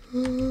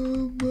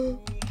 Boom,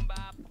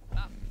 bop,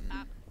 bop,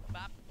 bop,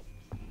 bop,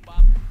 boom,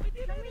 bop.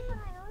 For some reason,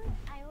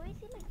 I always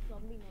see like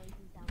zombie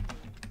noises down there.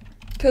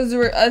 Cause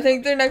I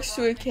think they're next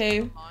to a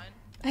cave. Mine.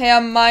 Hey,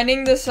 I'm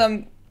mining this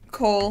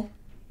coal.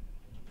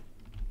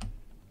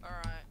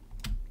 Alright.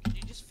 Could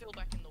you just fill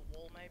back in the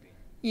wall, maybe?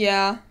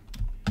 Yeah.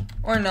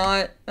 Or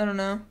not. I don't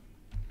know.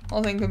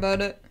 I'll think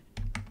about it.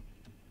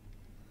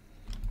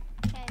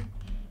 Okay.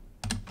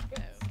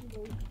 It's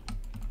Luke.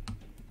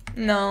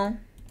 No.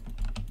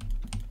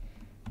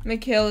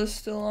 Michaela's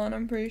still on,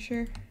 I'm pretty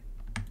sure.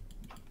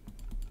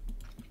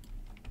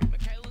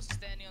 Michaela's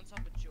standing on top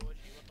of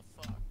Georgie.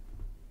 What the fuck?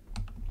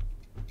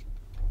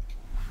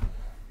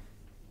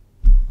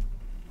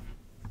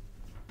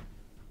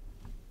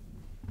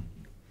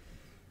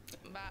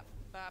 Bop,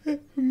 bop.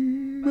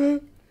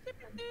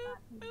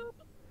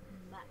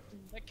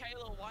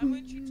 Michaela, why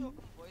weren't you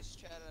talking voice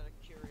chat out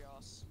of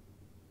curiosity?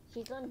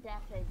 She's on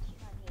death and she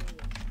can't hear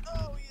you.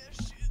 Oh yeah,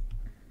 shit.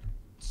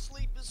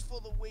 Sleep is for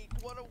the weak.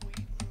 What a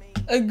weak me.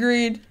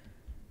 Agreed.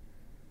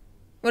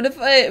 What if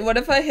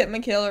I hit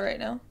Michaela right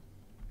now?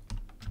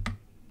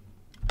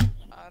 I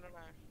don't know.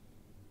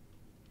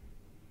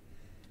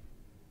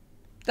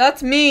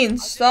 That's mean.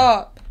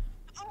 Stop.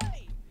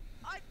 Oi!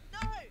 No!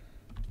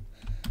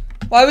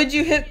 Why would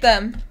you hit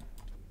them?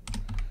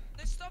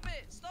 No, stop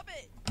it! Stop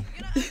it!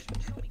 You're not actually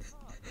kill me,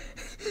 fuck.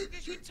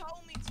 Because you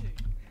told me to.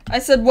 I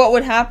said what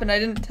would happen. I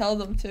didn't tell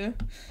them to.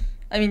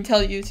 I mean,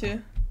 tell you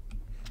to.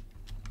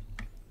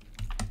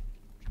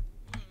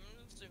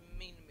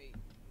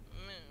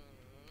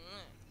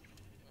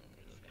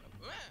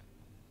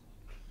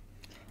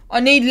 I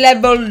need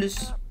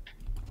levels.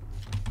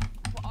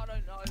 Well, I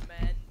don't know,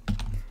 man.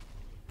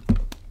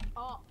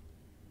 Oh,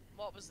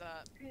 What was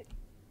that?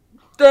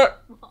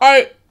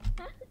 I.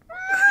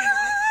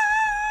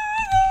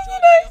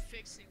 Georgia, you're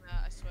fixing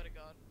that, I swear to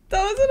God.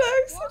 That was an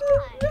Why?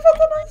 accident. I Me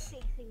faltan was us.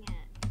 fixing it.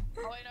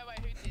 Oh, wait, no, wait,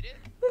 who did it?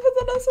 Me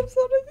faltan us. I'm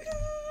sorry.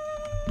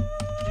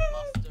 Did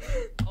Moth do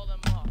it? Call them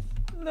Moth.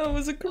 No, it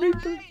was a Oh,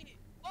 creeper. hey!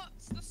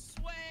 What's the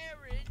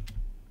swearing?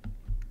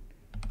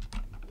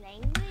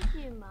 Language,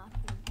 you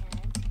muffin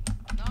head.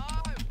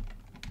 No!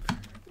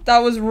 That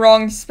was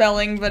wrong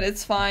spelling, but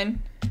it's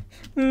fine.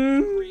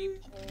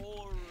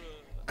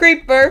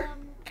 Creeper.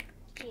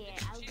 Yeah,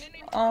 She didn't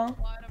even Oh.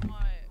 reply to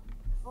my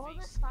all the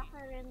VC. stuff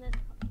are in the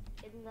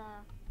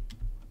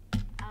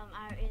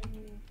are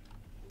in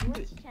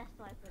which chest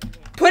do I put it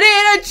in? Put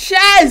it in a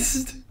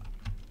chest.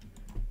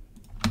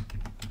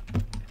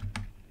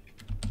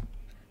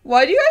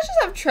 Why do you guys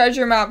just have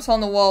treasure maps on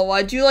the wall?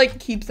 Why'd you like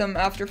keep them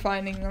after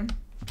finding them?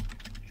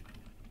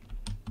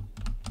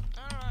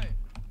 I don't know.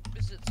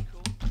 Because it's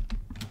cool.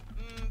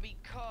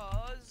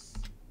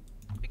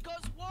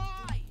 Because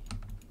why?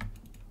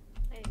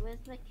 Wait, where's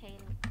Michaela?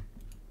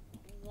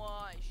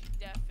 Why? She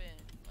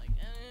deafened. Like,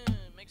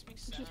 makes me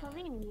sad. She's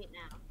probably mute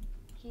now.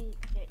 She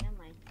don't know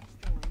my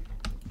still on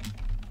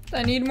that.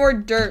 I need more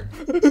dirt.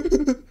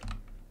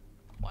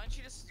 Why don't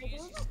you just Hey,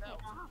 use don't yourself?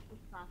 take off the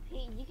stuff.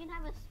 Hey, you can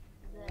have a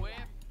Where?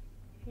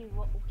 She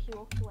walked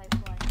away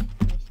before I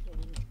finished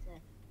doing it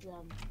to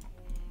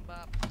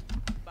Bop,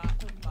 bop,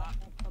 bop,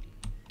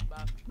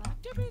 bop. Bop.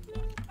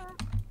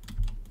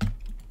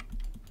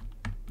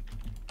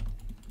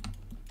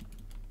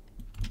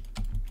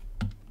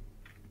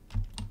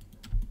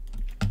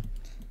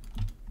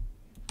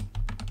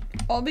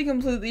 I'll be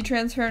completely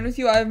transparent with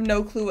you. I have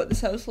no clue what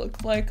this house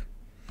looks like.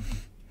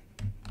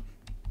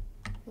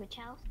 which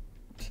house?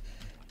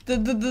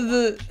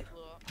 The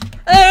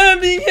I'm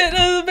being hit.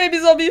 The baby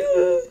zombie.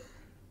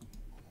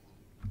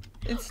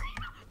 It's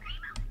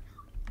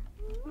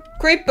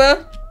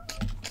creeper.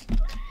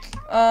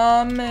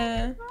 Oh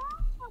man.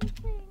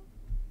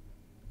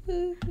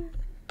 Me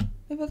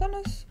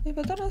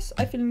patanas.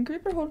 I feel in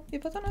creeper hole. Me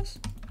patanas.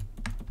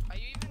 Are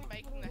you even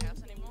making the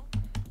house anymore?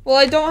 Well,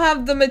 I don't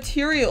have the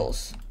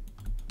materials.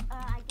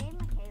 I gave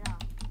Michaela.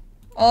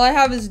 All I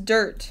have is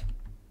dirt.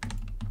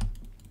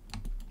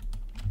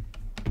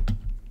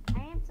 I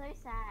am so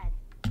sad.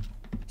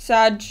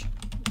 Sag.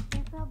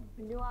 Super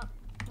blew up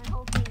my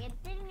whole thing. It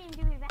didn't even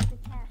give me back the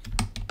chest.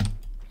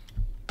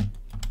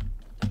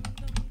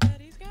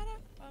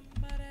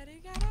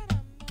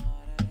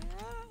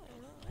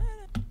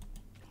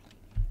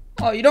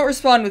 Oh, you don't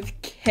respond with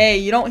K.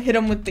 You don't hit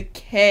him with the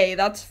K.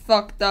 That's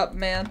fucked up,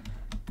 man.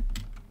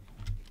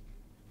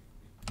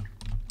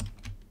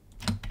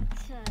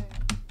 So,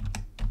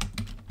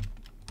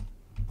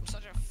 I'm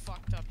such a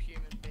fucked up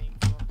human being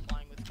for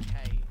replying with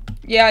K.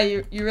 Yeah,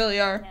 you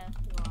really are. yes,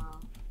 you are.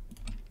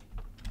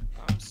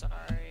 I'm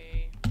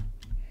sorry.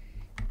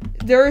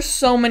 There are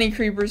so many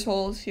creepers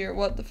holes here.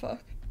 What the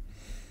fuck?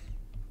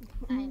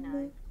 I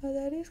know. My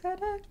daddy's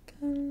gotta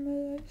come.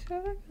 My daddy's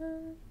gotta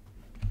come.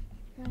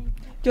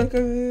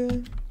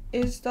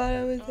 It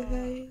started with the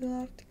head,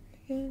 locked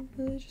again.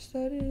 It just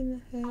started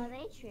in the Are head.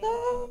 they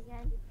streaming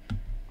again?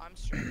 I'm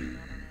streaming,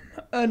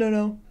 I don't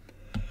know.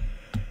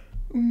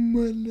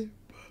 Money.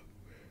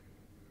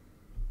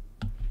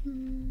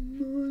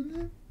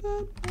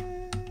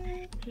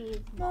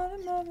 Please not.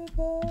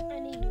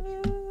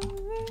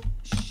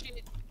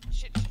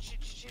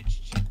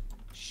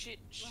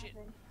 Shit.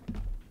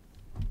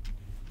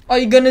 Are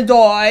you gonna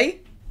die?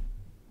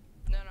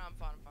 No, I'm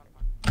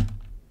fine.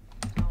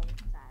 Oh,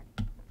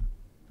 sad.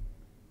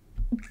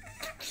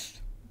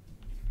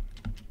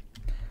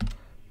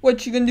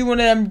 What you gonna do when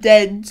I'm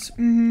dead?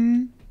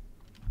 Nothing.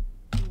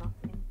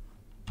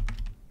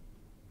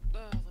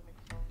 Let me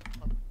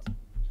pull.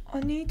 I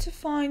need to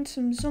find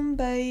some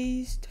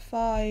zombies to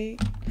fight.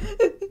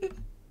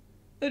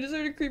 I just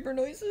heard a creeper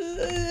noise.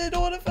 I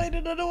don't want to fight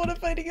it. I don't want to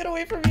fight it. Get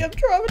away from me. I'm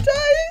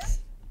traumatized.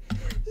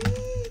 Oh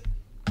wait,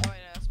 no,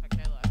 that's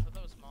Michaela. I thought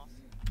that was Moth.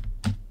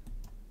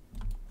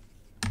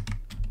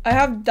 I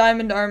have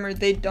diamond armor.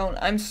 They don't.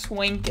 I'm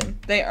swanking.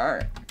 They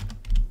aren't.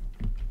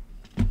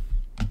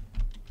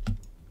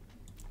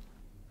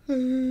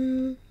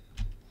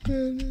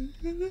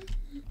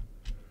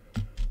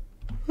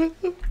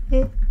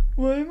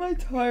 Why am I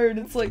tired?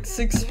 It's like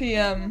 6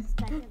 p.m. This is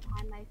the second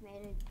time I've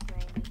made a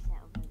brain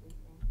reset of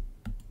everything.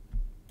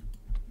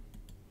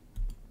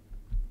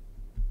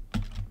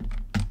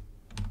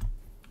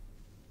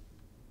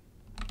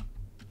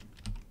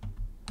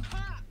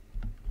 Ha!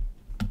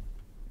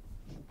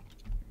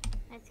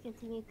 Let's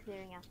continue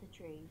clearing out the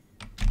trees.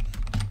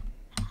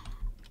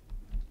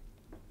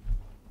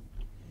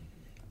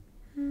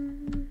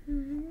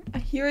 I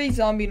hear a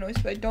zombie noise,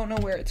 but I don't know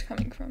where it's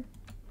coming from.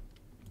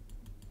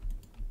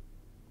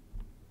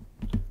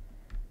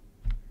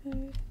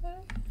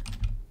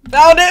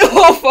 Found it!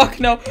 Oh fuck,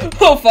 no.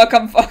 Oh fuck,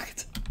 I'm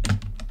fucked.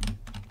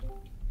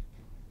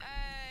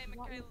 Hey,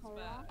 What, Michaela's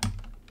Michaela? back.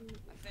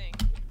 I think.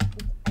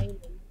 it's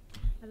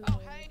Aiden. Oh,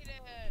 hey,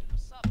 Dad.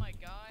 What's up, my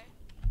guy?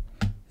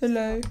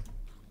 Hello. Stop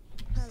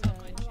my Hello,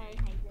 G.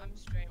 Hayden. I'm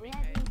streaming, We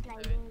have Hayden, been so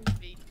playing-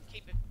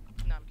 keep it.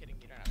 No, I'm kidding.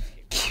 You don't have to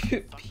keep it. Keep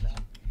it. Fuck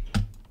that.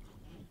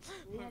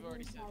 We We've have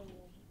already been said. playing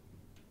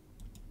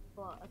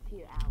for a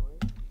few hours.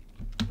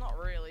 Not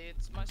really.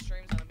 It's my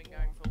stream's only been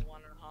going for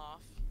 1.5.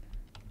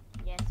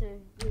 Yeah, so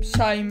we've been Same.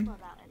 playing for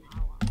about an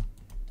hour.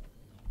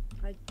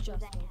 I So just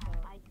then you woke have,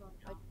 up. I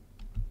joined up.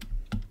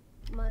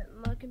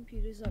 My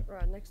computer's like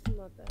right next to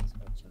my bed, so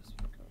I just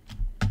woke up.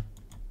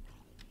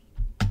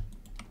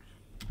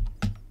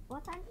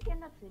 What time did you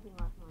end up sleeping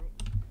last night?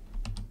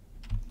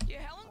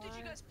 Yeah, how long did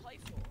you guys play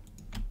for?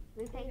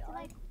 We played Yeah, till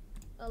like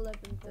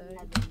 11:30.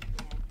 11,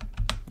 yeah.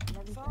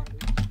 11:30.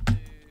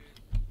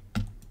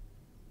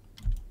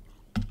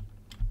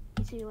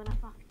 Dude, So you wanna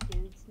fuck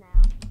dudes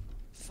now?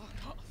 fuck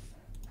off.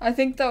 I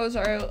think that was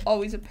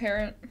always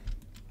apparent.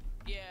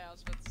 Yeah, I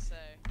was about to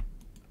say.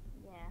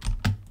 Yeah.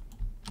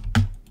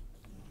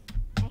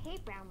 I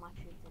hate brown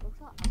mushrooms, it looks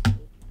so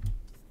ugly.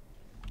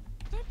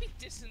 Don't be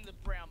dissing the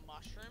brown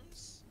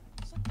mushrooms.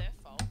 It's not their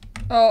fault.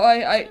 Oh,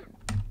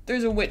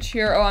 there's a witch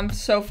here. Oh, I'm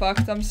so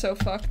fucked. I'm so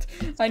fucked.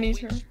 I need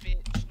her. Witch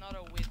bitch, not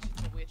a witch,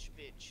 it's a witch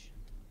bitch.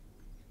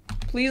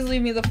 Please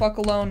leave me the fuck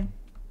alone.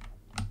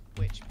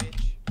 Witch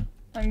bitch.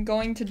 I'm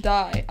going to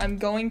die. I'm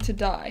going to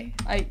die.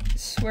 I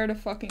swear to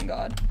fucking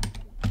God.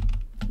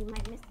 You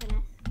might miss the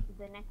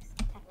next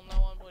tech. Well, no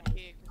one would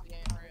hear because he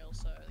ain't real,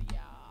 so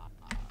yeah.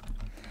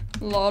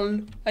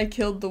 Lol. I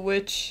killed the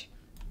witch.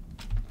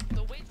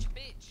 The witch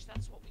bitch,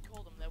 that's what we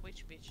call them, they're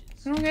witch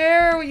bitches. I don't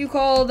care what you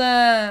call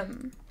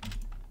them.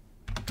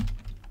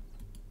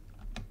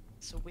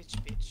 It's a witch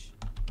bitch.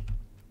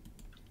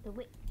 The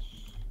witch.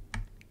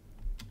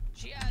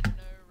 She had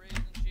no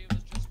reason, she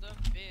was just a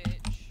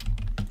bitch.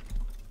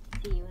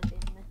 She was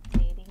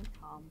imitating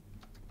Tom.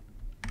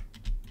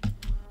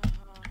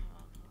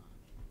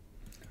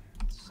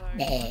 So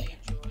funny,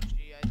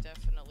 Georgie, I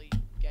definitely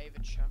gave a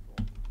chuckle.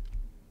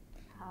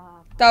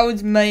 That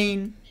was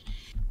mean.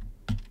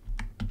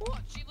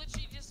 What? She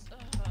literally just,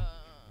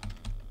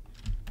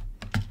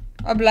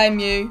 I blame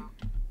you.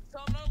 So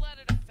I'm not allowed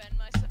to defend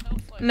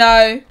myself? Like,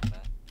 No.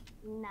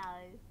 No.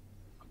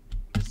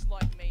 Just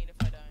like mean if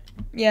I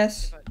don't.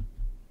 Yes. If I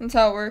That's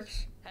how it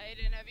works.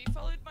 Hayden, have you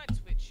followed my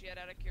Twitch yet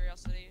out of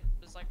curiosity?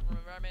 It's like,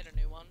 remember I made a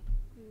new one?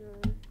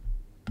 No.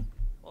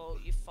 Well,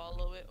 you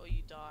follow it or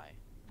you die.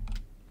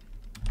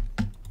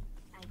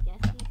 I guess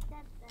you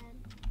said then.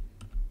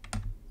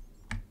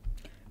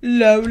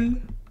 LOL.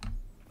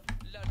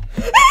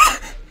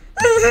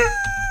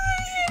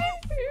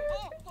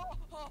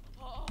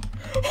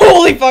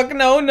 Holy fuck,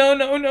 no, no,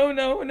 no, no, no,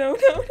 no, no, no,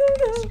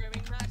 no.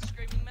 Screaming match,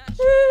 screaming match.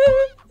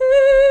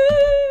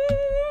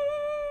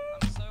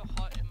 I'm so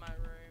hot in my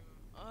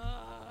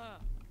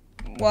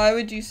room. Why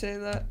would you say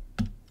that?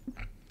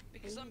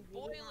 Because I'm Is it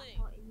really that boiling.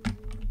 hot in your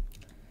room?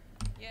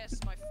 Yes,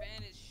 my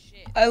fan is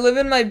shit. I live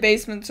in my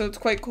basement, so it's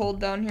quite cold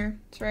down here.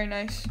 It's very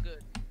nice.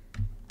 Good.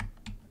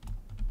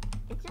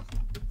 It's just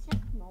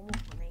normal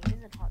for me. It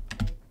is a hot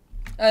day.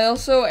 I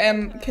also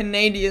am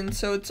Canadian,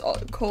 so it's all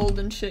cold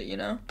and shit, you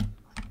know?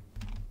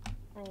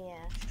 Oh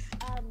yeah.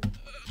 Tom,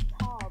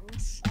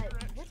 which part of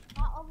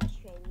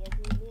Australia do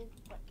you live?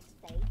 What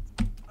state?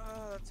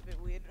 Oh, that's a bit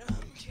weird.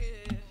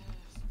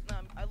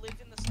 I live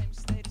in the same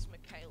state as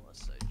Michaela,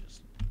 so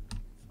just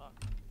fuck.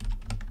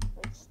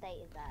 Which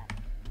state is that?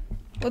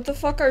 What the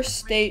fuck are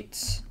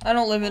states? I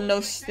don't live in no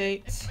If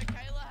states.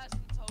 Michaela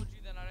hasn't told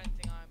you, then I don't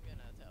think I'm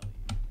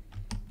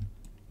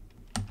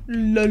gonna tell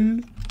you.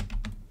 LOL.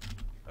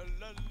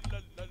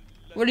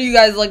 What are you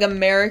guys, like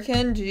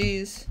American?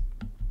 Jeez.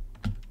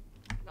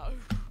 No.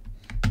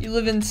 You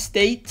live in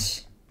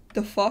states?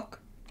 The fuck?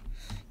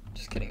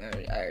 Just kidding,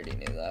 I already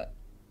knew that.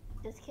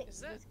 Does, Is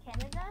that- does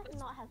Canada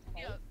not have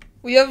states? Yeah.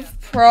 We have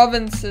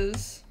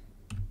provinces.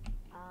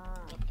 Ah.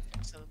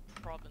 So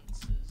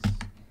provinces.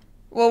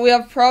 Well, we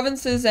have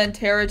provinces and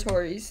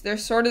territories. They're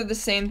sort of the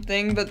same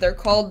thing, but they're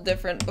called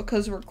different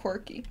because we're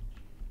quirky.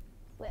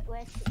 We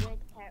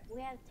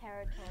have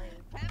territory.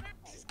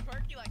 Canada's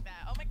quirky like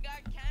that. Oh my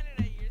god,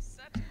 Canada, you're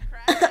such a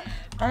crackhead.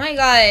 Oh my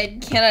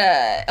god,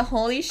 Canada.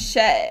 Holy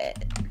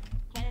shit.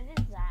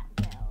 Canada's that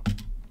girl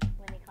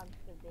when it comes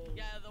to being.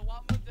 Yeah, the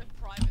one with the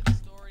private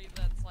story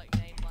that's like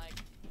named like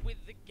with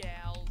the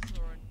gals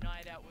or a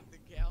night out with the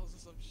gals or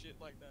some shit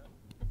like that.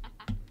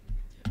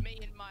 Me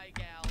and my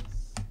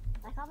gals.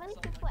 Like how many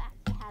people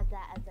actually have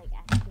that as like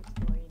actual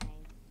story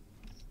name?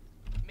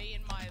 Me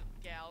and my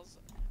gals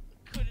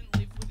couldn't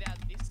live without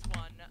this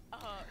one.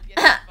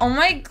 Yes, Oh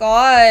my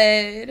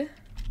god.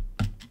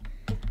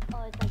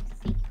 Oh, it's like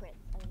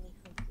secrets only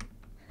for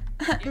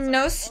it's No like,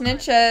 oh,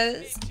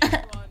 snitches.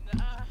 snitches one.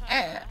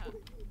 snitches.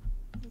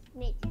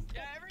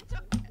 Yeah,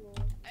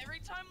 every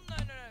time, no,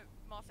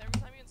 Moth, every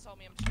time you insult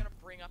me, I'm just gonna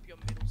bring up your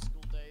middle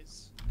school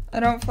days. I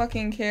don't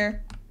fucking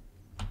care.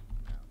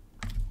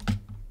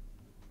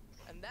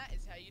 And that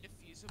is how you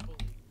defuse a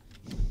bully.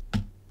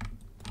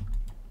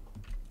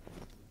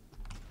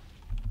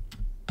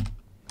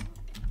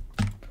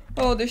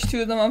 Oh, there's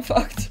two of them. I'm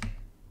fucked.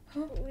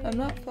 Oh, I'm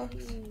not fucked.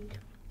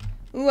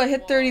 Ooh, I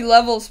hit 30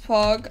 levels,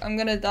 Pog. I'm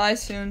gonna die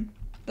soon.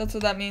 That's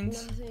what that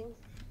means. Nothing.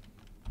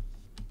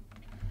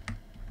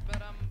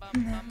 I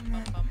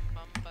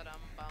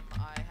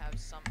have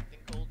something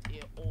called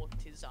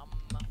autism.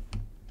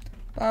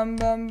 Bum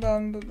bum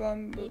bum bum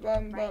bum bum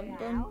bum Right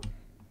bum.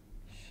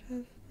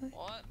 now?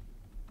 What?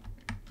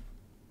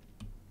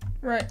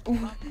 Right. Ooh. I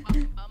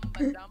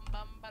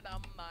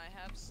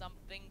have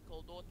something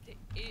called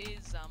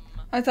autism.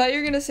 I thought you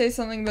were gonna say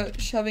something about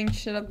shoving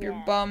shit up your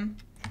Yeah. bum.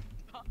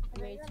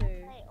 Me They're gonna too.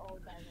 say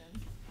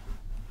orgasm.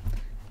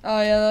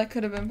 Oh yeah, that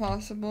could have been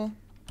possible.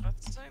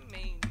 That's so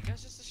mean. You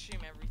guys just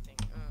assume everything.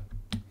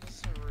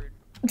 That's so rude.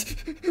 But it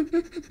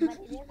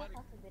is a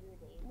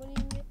possibility. What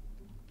do you mean?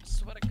 I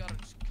swear to God, I'll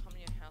just come to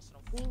your house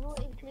and We I'll will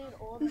include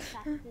all the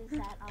factors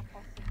that are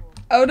possible.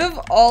 Out of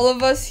all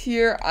of us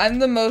here, I'm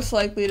the most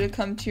likely to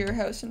come to your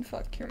house and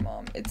fuck your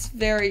mom. It's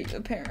very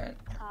apparent.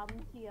 Come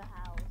to your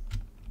house.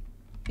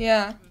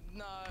 Yeah.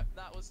 No,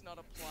 that was not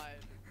applied.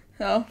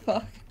 Oh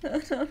fuck. No,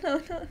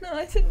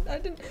 I didn't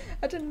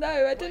know.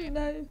 You're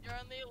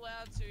only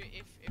allowed to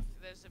if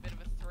there's a bit of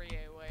a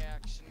three-way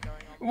action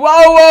going on.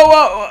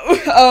 Whoa.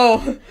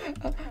 Oh.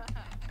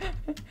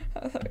 I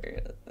thought you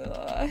were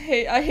gonna-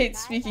 I hate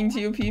speaking to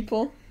you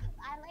people.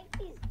 I like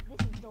this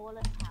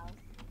doorless house.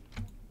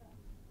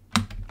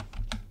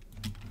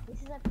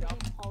 This is a pretty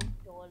cold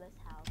doorless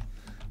house.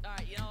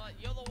 Alright, you know what?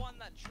 You're the one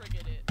that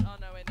triggered it. Oh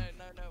no, wait, no,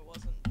 it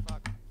wasn't.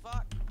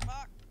 Fuck.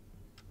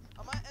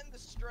 I might end the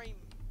stream.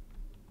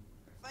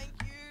 Thank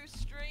you,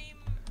 stream.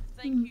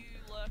 Thank you,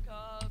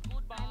 lurker.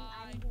 Goodbye.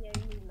 I'm the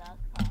only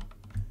lurker.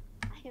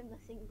 I am the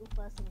single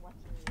person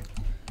watching this.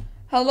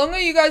 How long are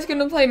you guys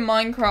gonna play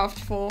Minecraft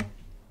for?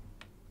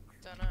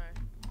 Don't know.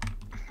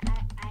 I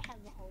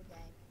have the whole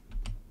day.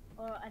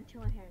 Or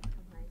until my parents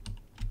come home.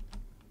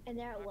 And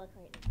they're at work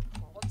right now.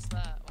 So What's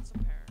that? What's a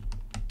parent?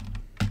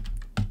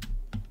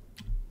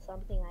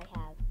 something I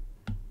have.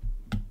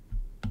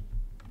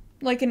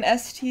 Like an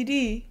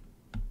STD?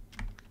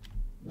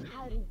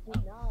 How did you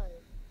know?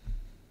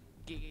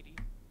 Giggity.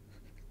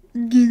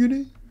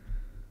 Giggity.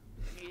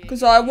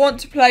 Because I want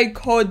to play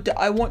COD.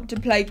 I want to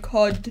play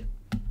COD.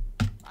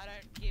 I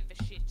don't give a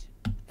shit.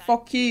 Don't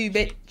Fuck you, give a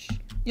shit. bitch.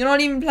 You're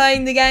not even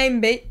playing the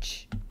game,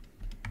 bitch.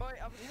 Boy,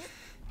 I was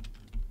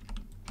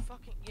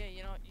fucking yeah.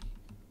 You know what?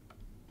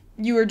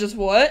 You were just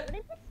what? What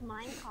is this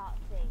minecart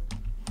thing?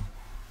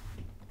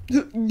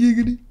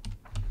 Giggity.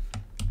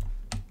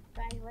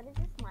 Guys, what is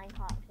this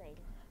minecart thing?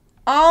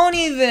 I don't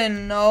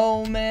even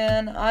know,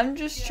 man. I'm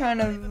just trying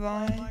to I don't even play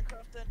vibe.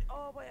 Minecraft then.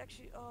 Oh wait,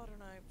 actually, I don't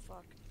know.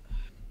 Fuck.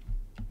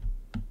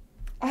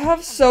 I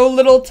have so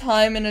little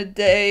time in a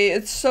day.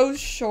 It's so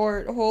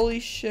short. Holy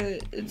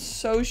shit. It's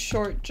so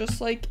short, just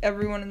like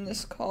everyone in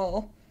this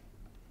call.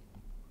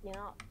 You're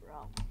not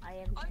wrong. I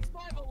am. I'm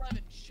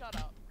 5'11". Shut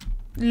up.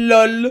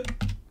 Lol.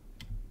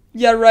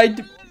 Yeah, right.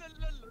 I'm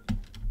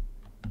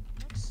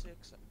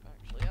 6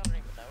 actually. I don't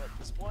even know at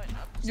this point. I'm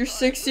just You're trying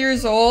 6 to-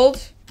 years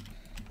old?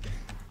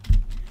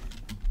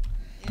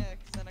 Yeah,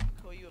 because then I can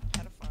call you a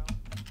pedophile.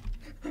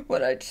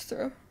 What'd I just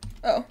throw?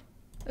 Oh.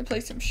 I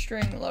played some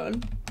string, lol.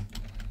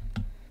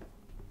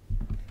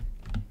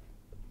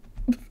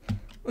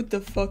 What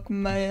the fuck,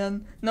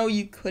 man? No,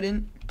 you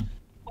couldn't.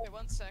 Wait,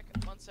 one sec,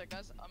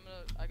 guys.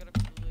 I gotta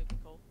quickly leave the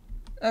call.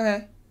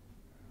 Okay.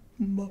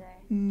 Mup, Okay.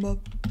 mup.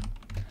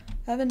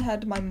 I haven't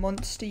had my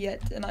monster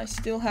yet, and I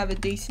still have a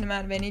decent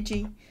amount of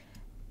energy.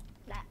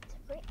 That's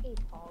pretty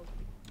pog.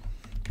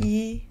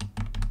 Yeah.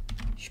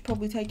 Should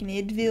probably take an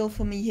Advil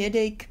for me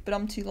headache, but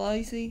I'm too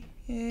lazy.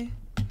 Yeah.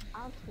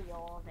 Aren't we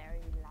all very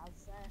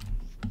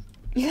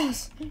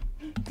lazy?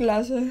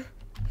 Glazo.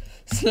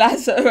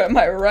 Slazo, am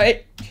I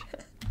right?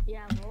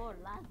 Yeah, more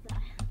lazy.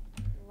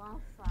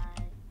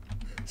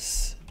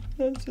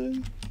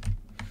 Slazo.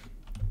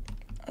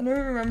 I don't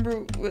remember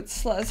what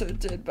Slazo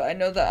did, but I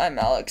know that I'm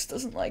Alex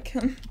doesn't like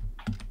him.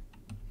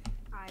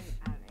 I'm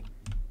Alex.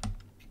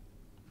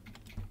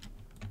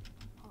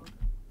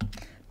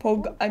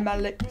 Pog, I'm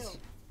Alex.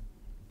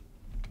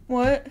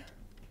 What?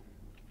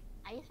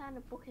 I just found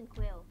a book and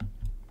quill.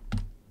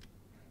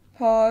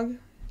 Pog.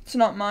 It's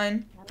not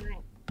mine. I'm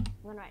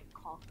gonna write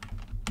cock.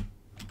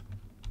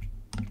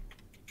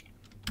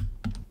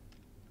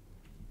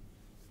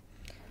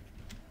 If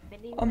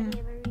anybody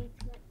ever reads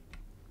it,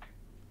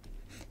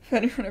 If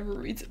anyone ever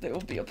reads it, they will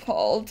be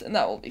appalled, and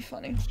that will be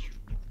funny.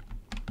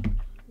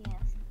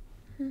 yes.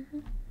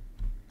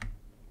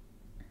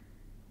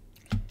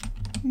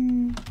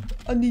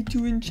 I need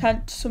to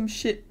enchant some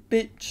shit,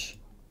 bitch.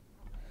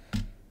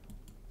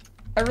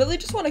 I really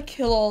just want to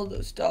kill all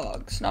those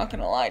dogs, not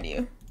gonna lie to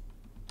you.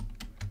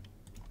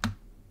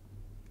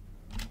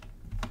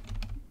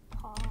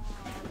 Oh,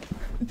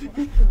 let's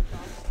kill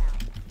dogs now.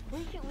 We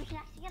should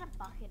actually get a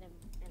bucket and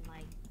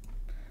like.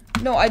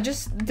 No,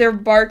 they're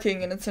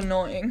barking and it's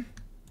annoying.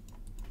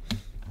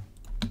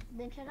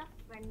 Then shut up,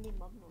 friendly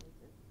mob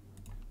noises.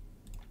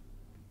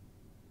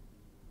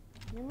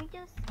 Let me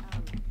just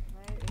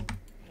where is?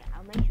 Yeah,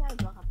 I'll make sure I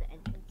block up the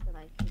entrance so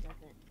like he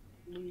doesn't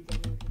lose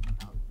any of his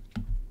dogs.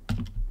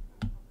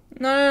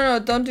 No,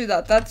 don't do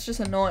that. That's just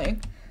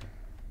annoying.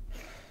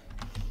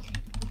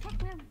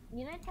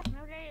 You know,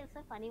 Technoday is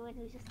so funny when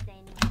he's just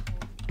standing there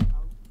holding his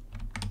dog.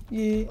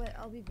 Yeah. Wait,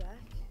 I'll be back.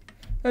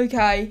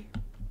 Okay.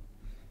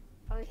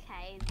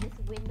 Okay, this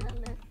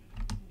windowless,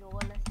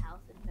 doorless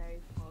house is very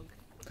fog.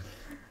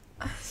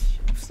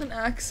 It's an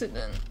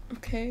accident,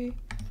 okay?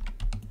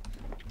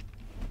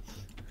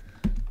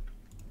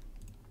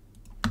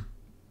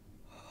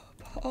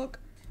 Pog.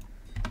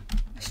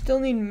 I still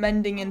need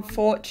mending and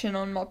fortune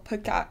on my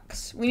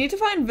pickaxe. We need to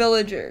find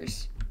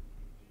villagers.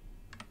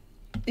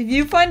 If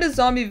you find a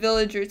zombie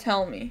villager,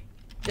 tell me.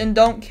 Then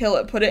don't kill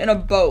it. Put it in a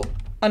boat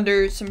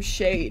under some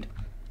shade.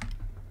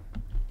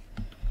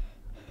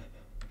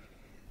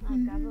 I'll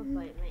grab a boat in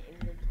my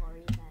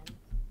inventory then.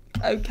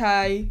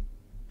 Okay.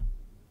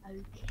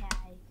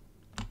 Okay.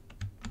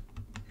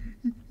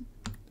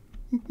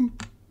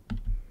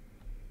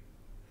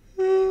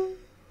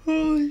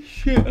 Holy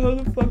shit, how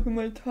the fuck am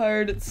I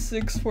tired? It's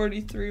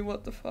 6:43,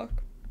 what the fuck?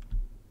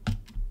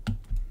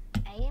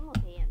 AM or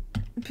PM?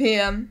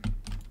 PM.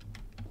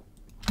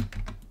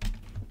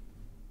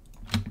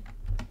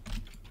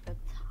 You're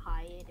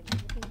tired.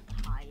 Imagine being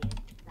tired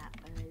that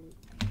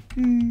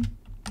early.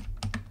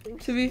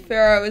 To be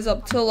fair, I was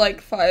up till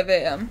like 5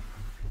 AM.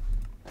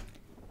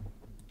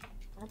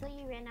 I thought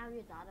you ran out of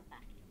your data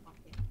back in your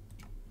pocket.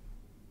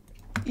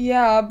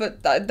 Yeah,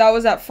 but that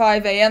was at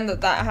 5 AM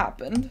that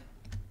happened.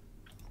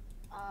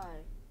 Oh.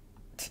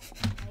 Oh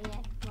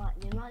yeah, what?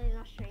 You're not in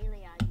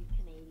Australia, are you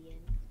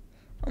Canadian?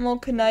 I'm all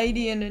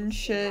Canadian and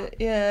shit,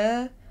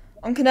 yeah.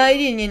 I'm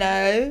Canadian, you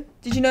know.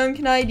 Did you know I'm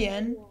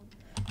Canadian?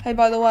 Hey,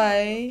 by the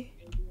way.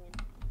 Canadian.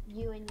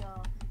 You and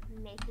your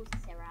maple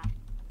syrup.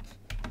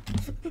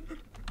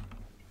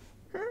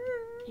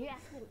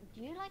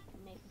 Do you like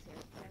maple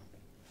syrup?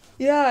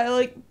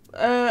 Yeah,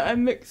 I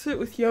mix it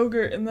with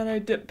yogurt and then I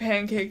dip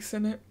pancakes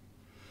in it.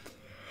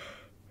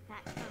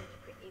 That sounds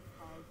pretty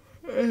cold.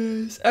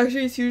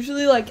 Actually, it's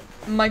usually like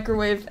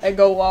microwave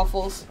Eggo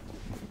waffles.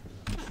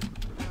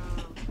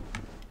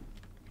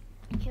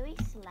 Can we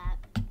slap?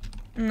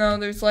 No,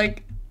 there's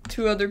like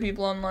 2 other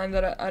people online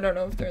that I don't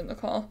know if they're in the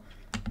call.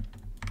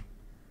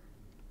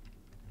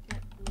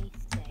 Let me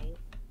say.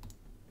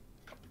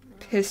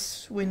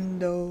 Piss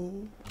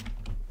window.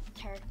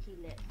 Turkey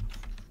lips.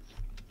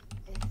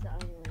 It's the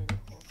only way to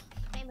call.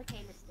 Hey,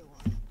 Michaela's still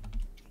on.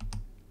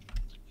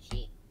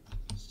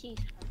 She's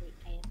probably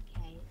AFK.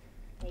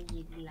 They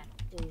usually like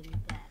doing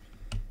that.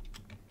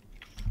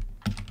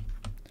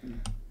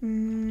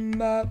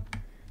 Bop.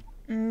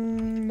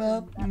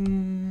 Bop.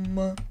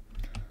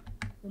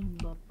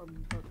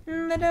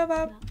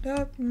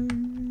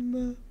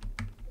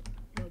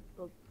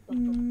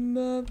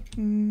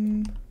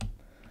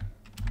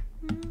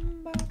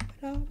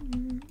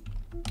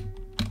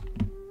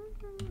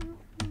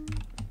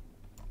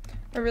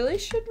 I really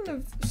shouldn't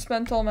have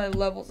spent all my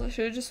levels. I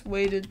should have just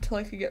waited till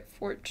I could get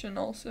fortune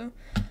also.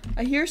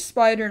 I hear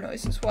spider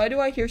noises. Why do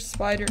I hear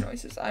spider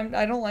noises?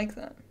 I don't like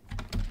that.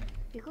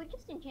 You could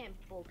just enchant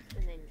books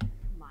and then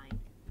mine.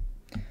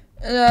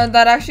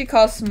 That actually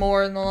costs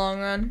more in the long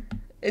run.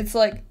 It's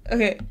like,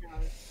 okay,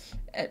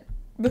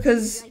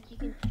 because, Like you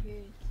can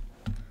choose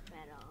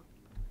better.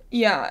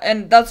 yeah,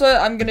 and that's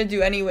what I'm gonna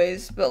do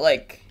anyways, but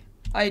like,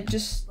 I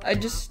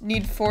just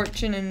need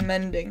fortune and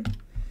mending.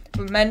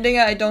 But mending,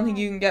 I don't think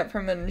you can get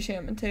from an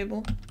enchantment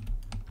table.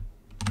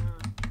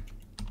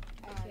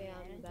 Okay,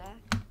 I'm back.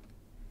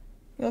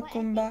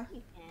 Welcome Well, I back.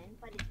 think you can,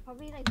 but it's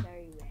probably like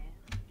very rare.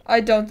 I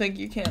don't think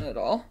you can at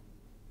all.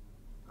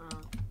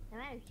 They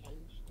might have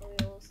changed. Are we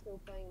all still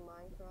playing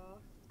Minecraft?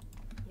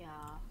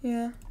 Yeah.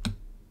 Yeah.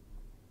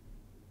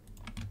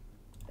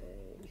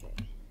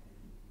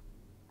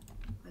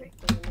 Okay.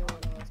 I don't know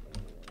what I was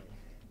gonna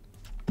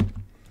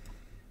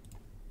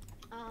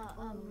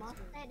Moss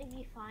said if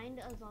you find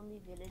a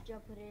zombie villager,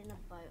 put it in a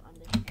boat on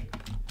the shade.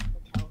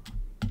 Hotel.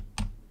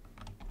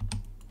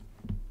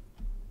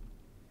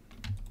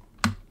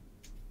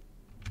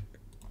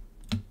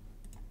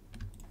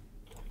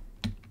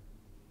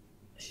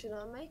 Should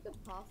I make a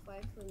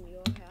pathway from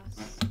your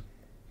house,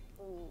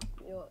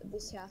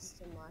 this house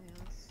to my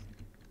house?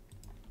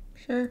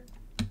 Sure.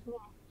 Yeah,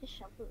 just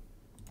shove it.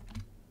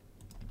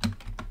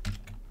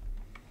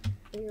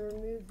 Can you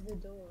remove the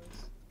doors?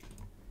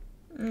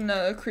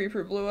 No, a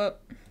creeper blew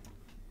up.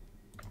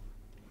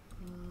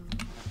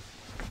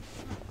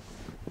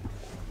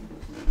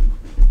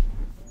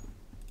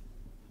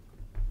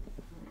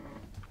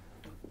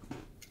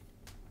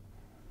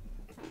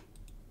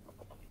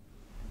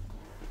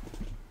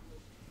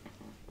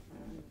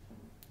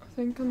 I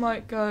think I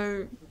might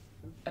go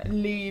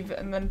leave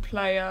and then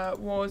play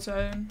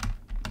Warzone.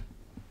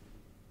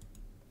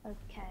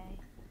 Okay.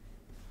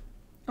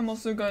 I'm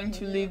also going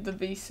to leave the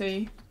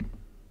VC.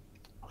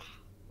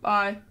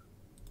 Bye.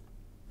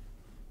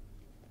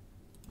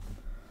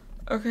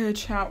 Okay,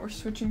 chat, we're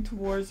switching to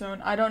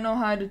Warzone. I don't know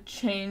how to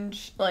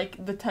change,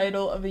 like, the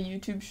title of a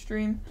YouTube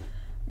stream,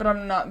 but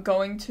I'm not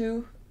going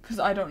to, because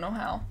I don't know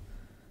how.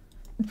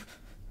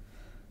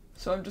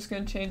 So I'm just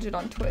going to change it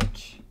on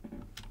Twitch.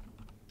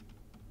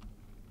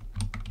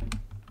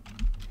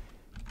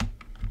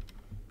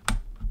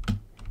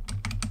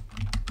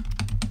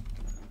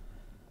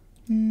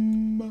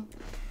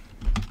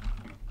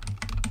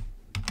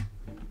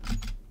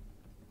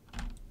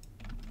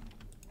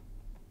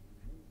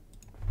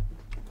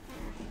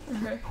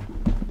 Okay.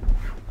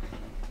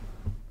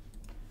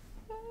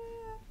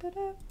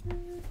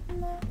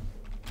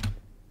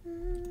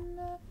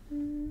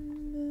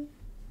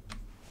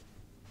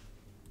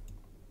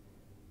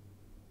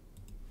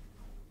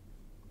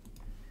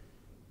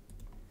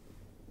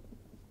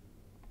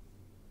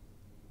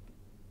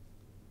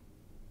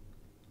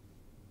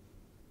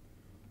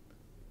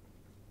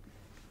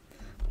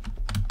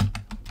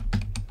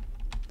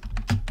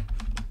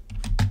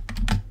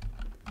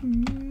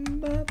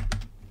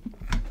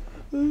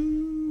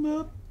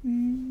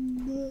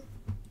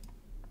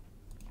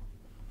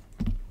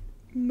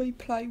 Me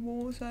play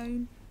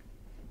Warzone.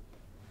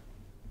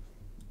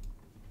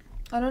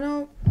 I don't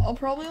know. I'll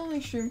probably only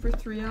stream for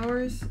 3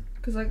 hours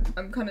because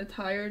I'm kind of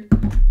tired.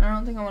 I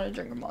don't think I want to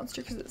drink a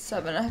monster because it's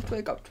 7. I have to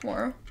wake up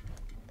tomorrow.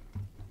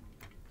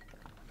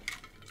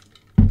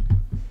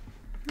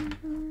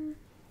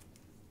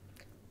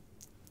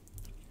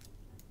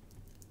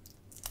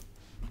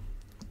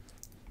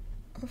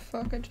 Oh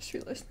fuck, I just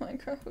realized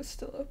Minecraft was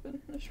still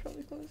open. I should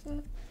probably close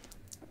that.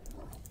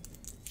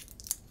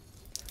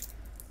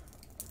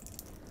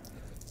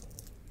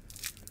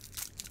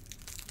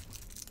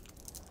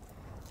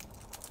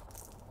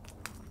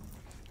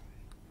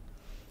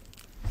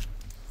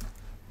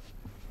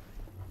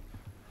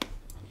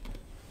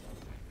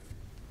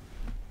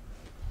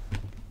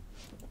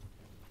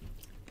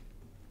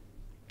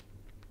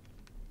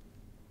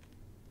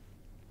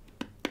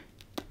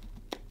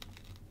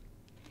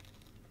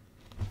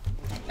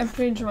 I've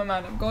changed my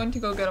mind. I'm going to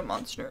go get a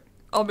monster.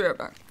 I'll be right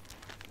back.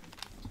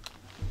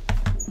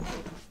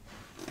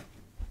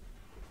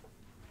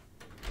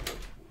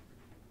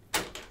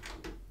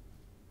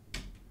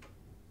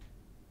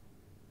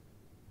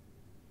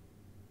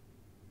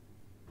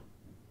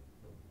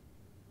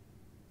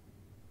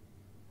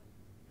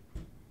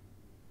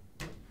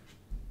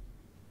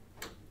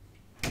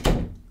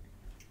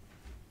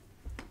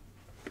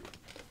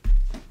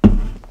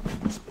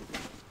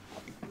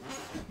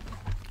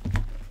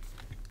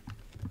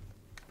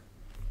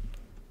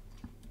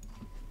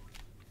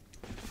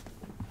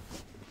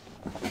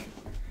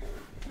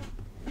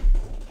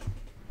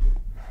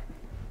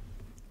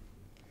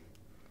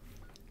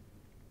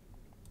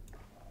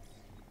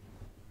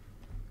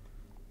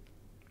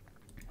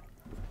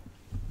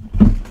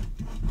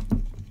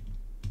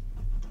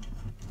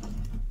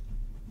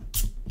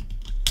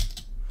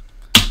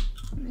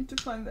 To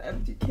find the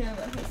empty can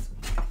that has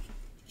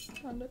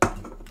found it. I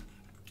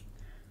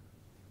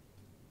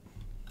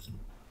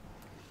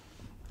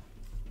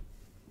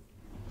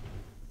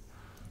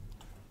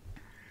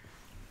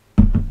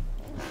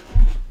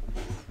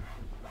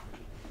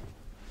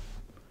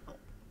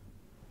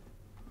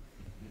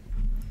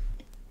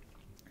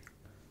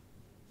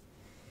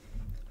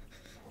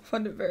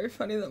find it very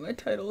funny that my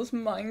title is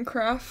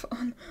minecraf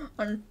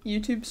on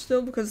YouTube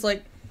still because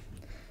like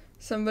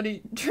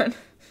somebody tried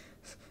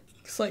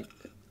it's like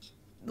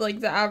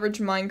the average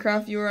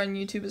Minecraft viewer on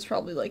YouTube is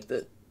probably like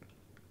the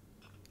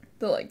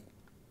like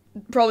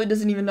probably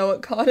doesn't even know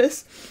what COD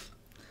is.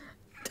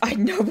 I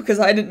know because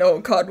I didn't know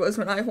what COD was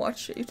when I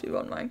watched YouTube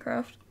on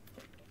Minecraft.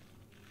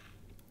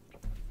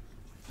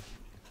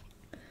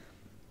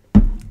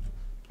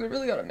 We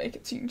really gotta make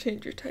it so you can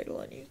change your title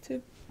on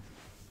YouTube.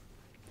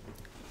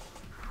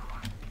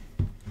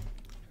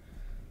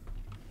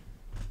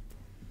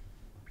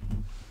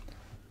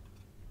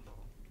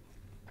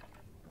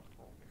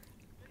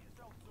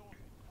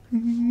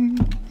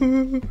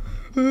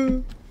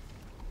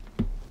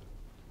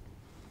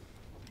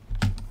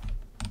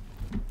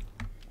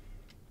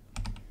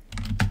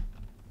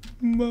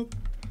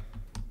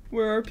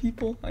 Where are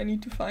people? I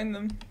need to find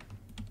them.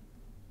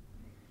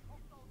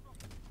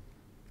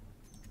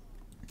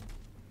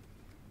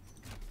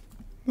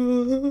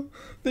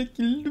 They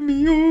killed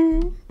me.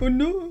 Oh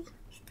no.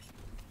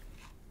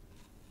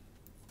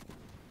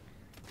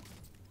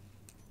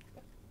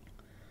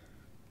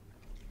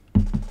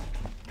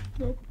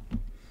 No.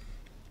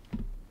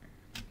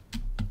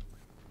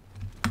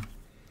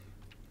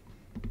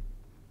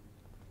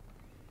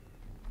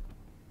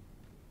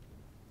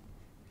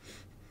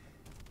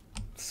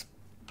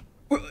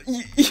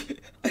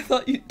 I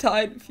thought you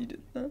died if you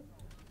did that.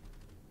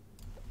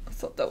 I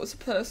thought that was a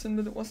person,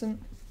 but it wasn't.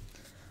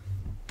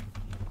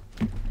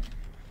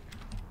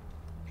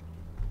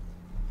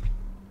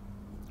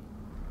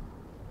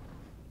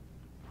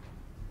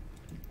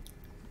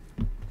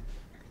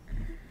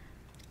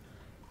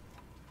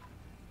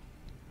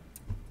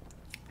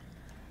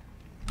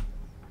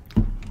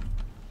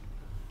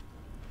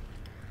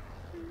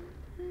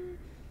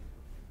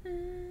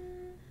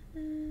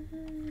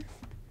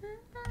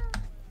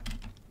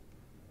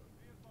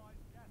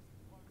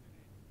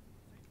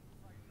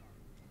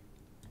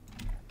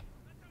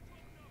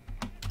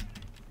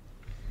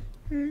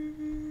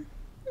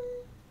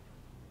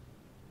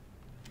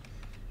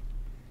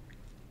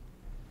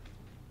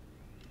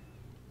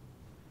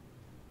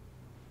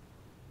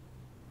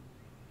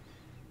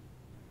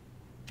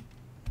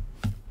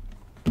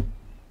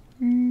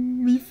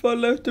 Me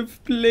fall out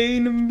of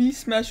plane and me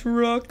smash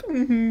rock.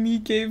 Me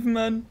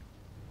caveman.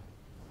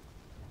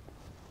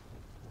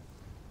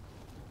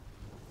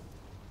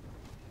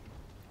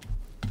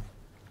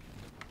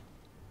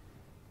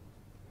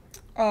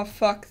 Oh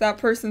fuck, that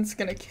person's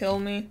gonna kill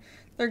me.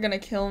 They're gonna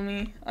kill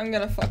me. I'm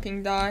gonna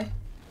fucking die.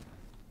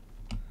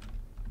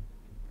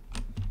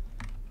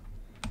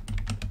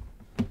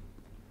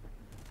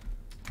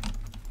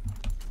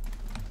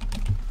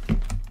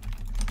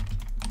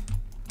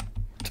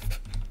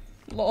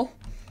 Lol.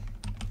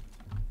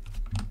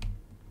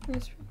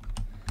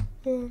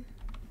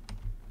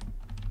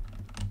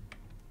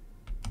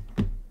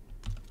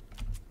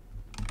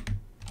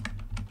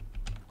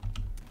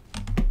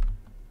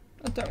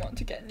 I don't want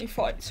to get any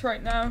fights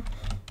right now.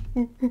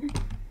 I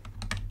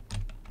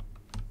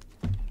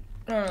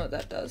don't know what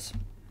that does.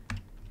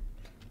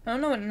 I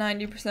don't know what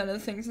 90% of the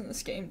things in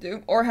this game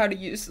do, or how to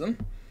use them.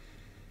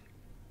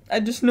 I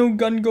just know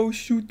gun go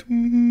shoot.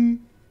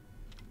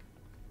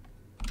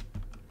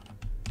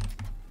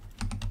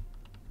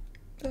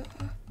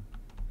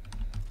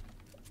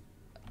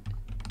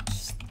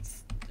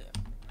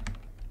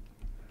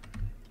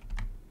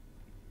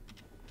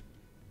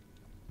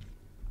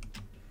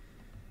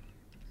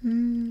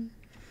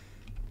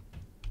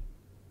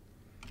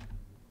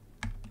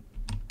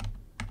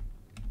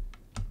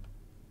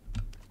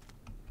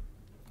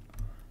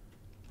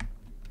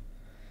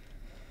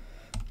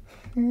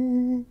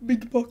 Ooh,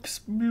 big box,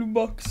 blue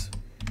box.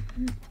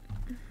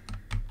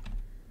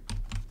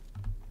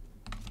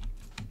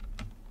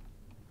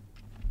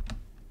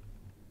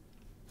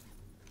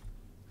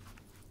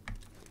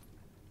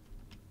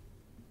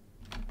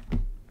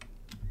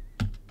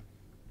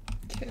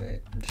 Okay,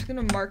 wait, I'm just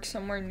gonna mark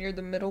somewhere near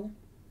the middle.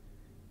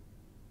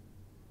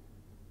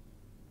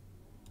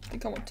 I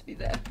think I want to be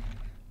there.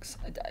 'Cause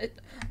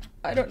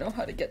I don't know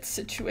how to get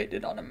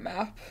situated on a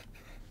map.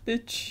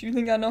 Bitch, you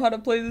think I know how to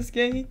play this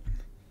game?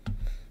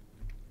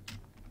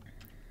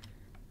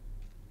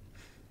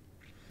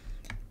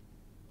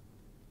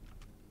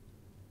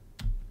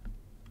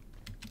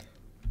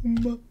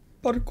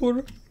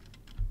 Parkour.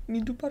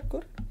 Need to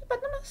parkour. Me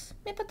patanas.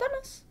 Me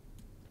patanas.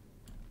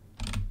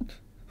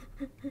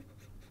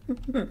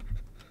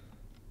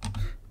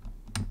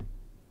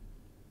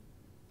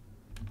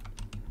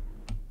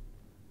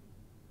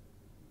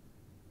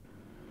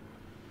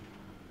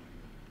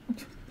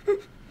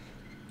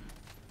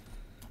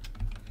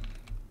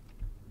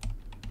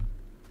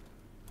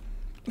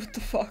 What the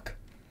fuck?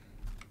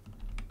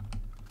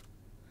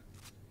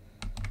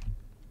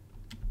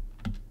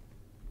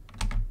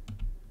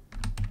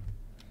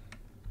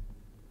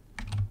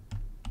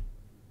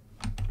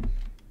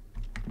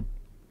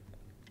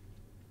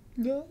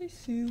 Yeah, I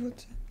see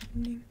what's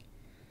happening.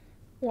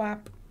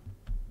 Whap.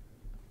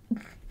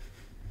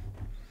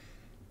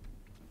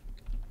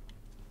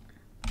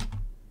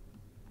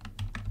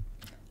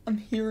 I'm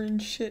hearing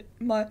shit.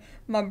 My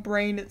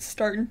brain is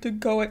starting to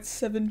go at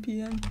 7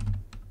 p.m.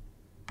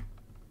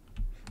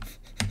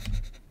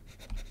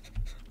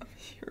 I'm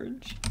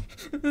hearing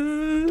shit.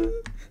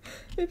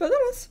 Me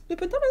patanas, me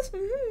patanas.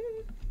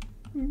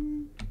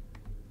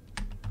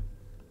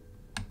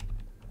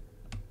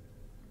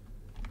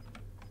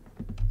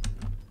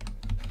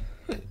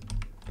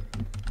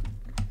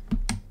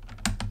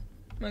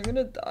 Am I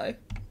gonna die?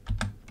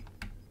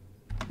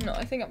 No,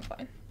 I think I'm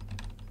fine.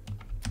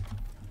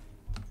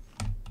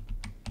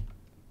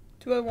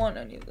 Do I want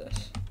any of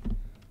this?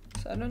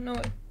 'Cause I don't know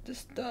what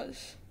this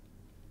does.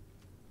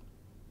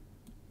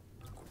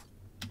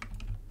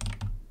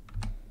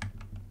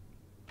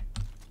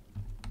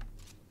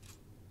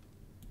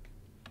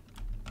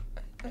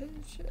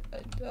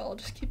 I'll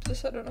just keep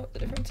this. I don't know what the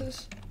difference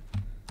is.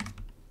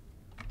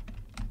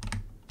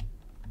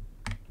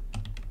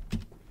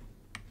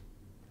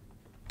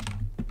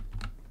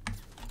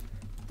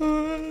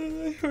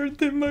 I heard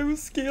them. I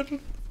was scared.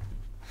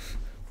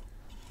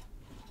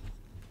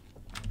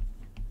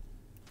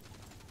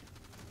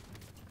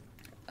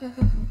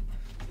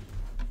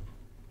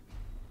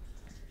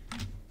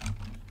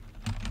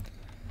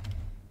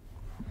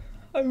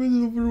 I was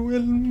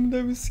overwhelmed.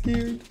 I was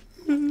scared.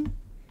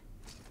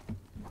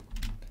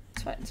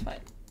 It's fine. It's fine.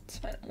 It's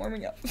fine. I'm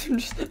warming up.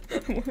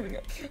 I'm warming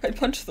up. I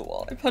punched the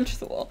wall. I punched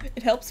the wall.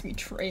 It helps me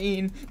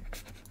train.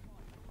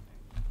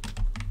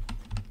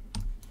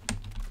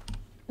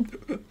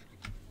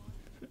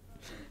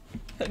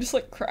 I just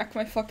like crack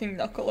my fucking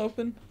knuckle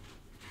open.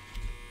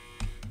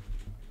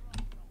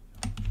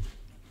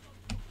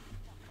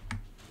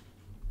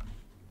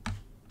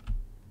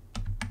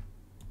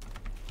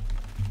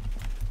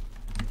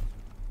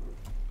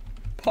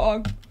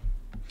 Pog.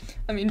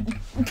 I mean,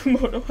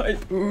 Komodo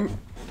hype.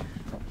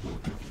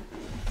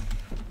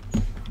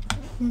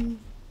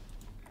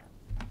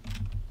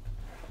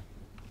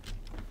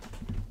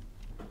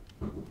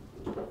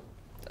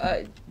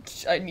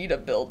 I need a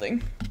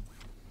building.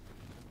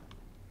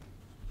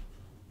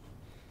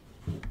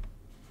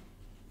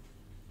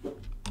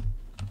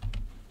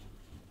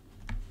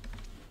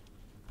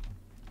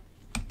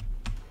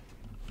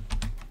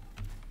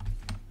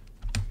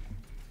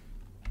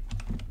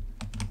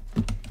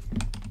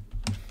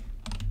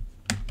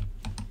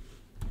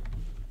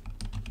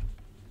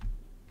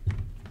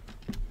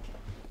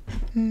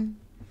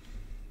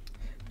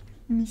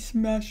 Me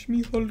smash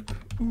me Hulk.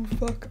 Ooh,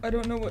 fuck. I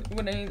don't know what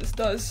any of this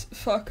does.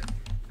 Fuck.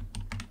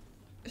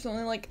 There's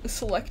only like a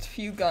select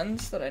few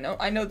guns that I know.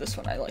 I know this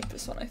one. I like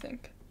this one, I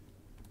think.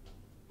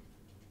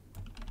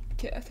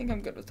 Okay, I think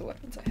I'm good with the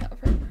weapons I have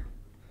right now.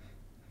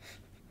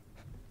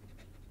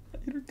 I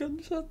hear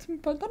gunshots. Mi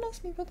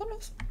perdonas, mi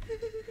perdonas.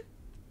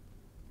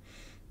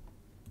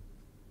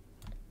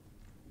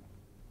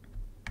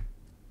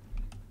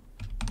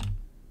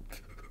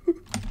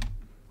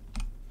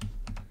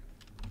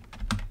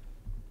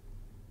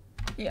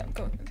 Yeah, I'm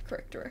going in the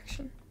correct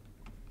direction.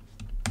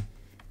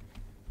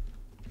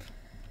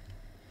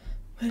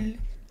 Well,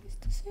 it's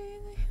to say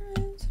the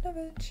humans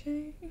never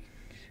change.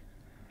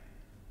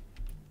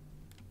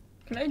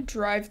 Can I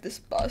drive this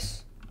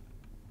bus?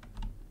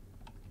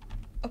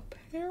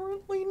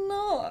 Apparently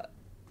not.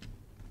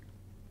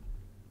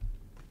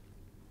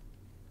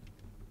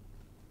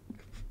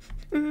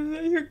 I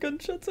hear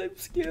gunshots, I'm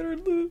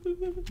scared.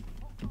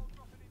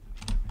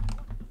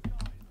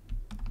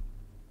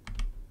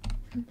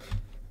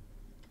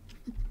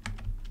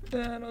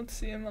 I don't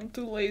see him, I'm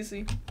too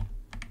lazy.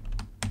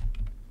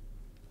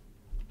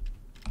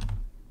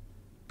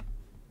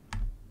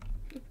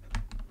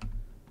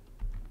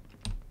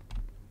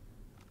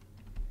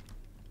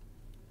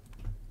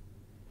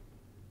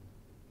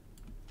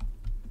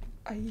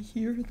 I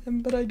hear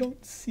them, but I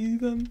don't see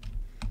them.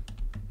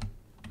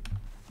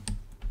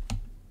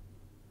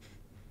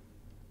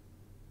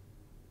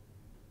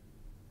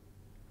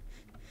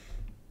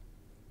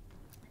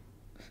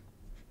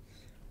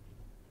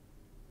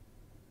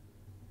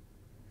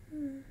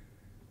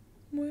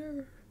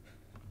 Where?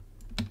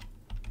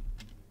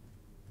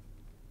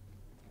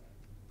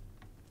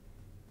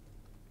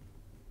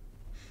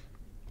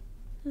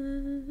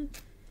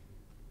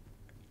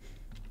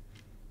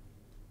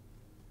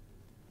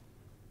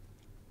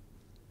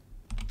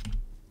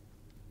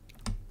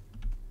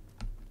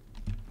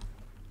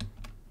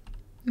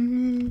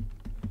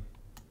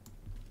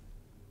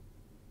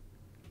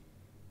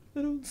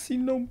 I don't see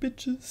no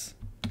bitches.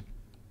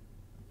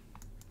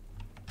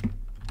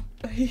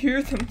 I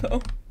hear them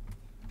though.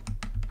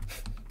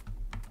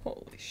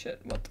 Holy shit,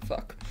 what the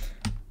fuck?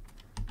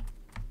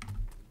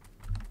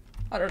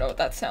 I don't know what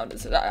that sound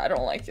is. I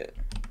don't like it.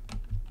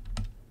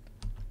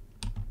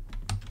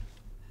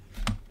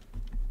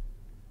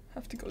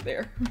 Have to go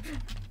there.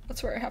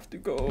 That's where I have to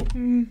go.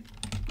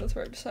 That's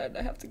where I decided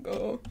I have to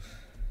go.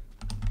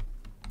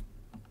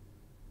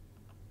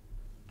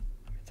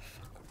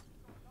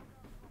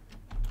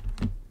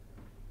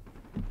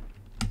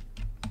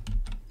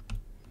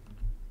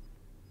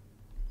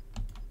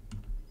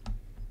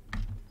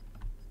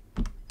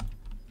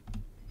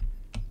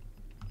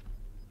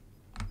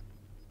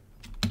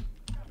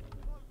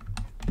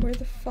 Where the fuck? Where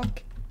the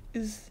fuck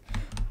is...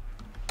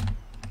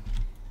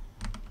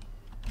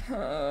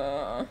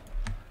 I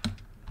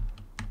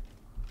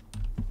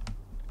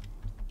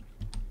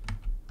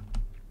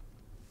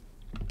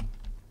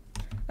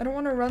don't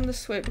want to run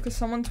this way because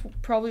someone's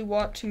probably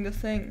watching the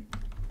thing.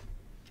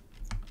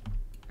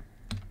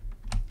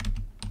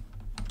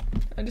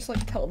 I just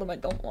like tell them I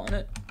don't want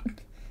it.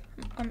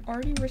 I'm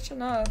already rich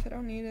enough, I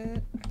don't need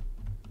it.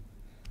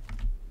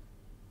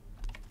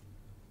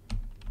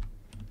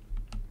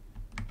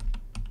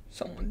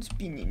 Someone's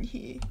been in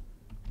here.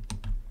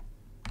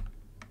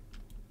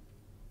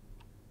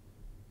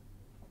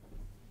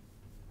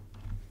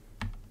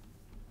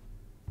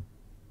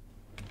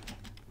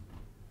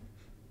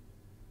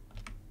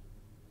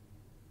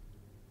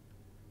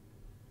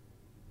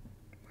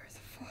 Where the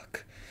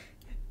fuck?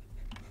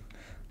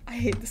 I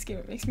hate this game,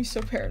 it makes me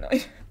so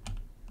paranoid.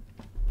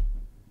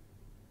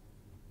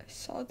 I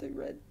saw the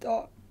red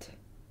dot.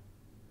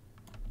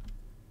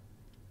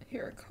 I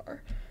hear a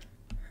car.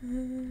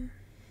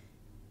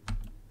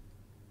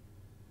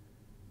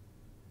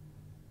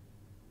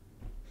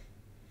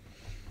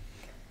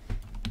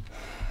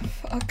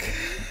 Fuck.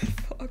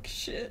 Fuck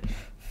shit.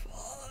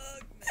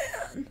 Fuck,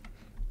 man.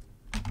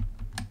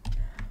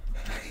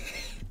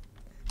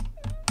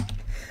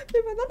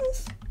 Dude, my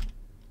goodness.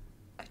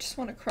 I just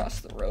want to cross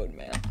the road,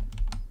 man.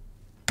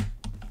 Am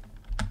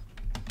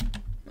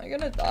I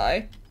gonna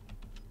die?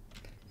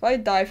 If I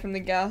die from the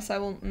gas, I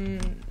will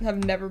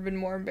have never been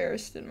more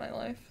embarrassed in my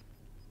life.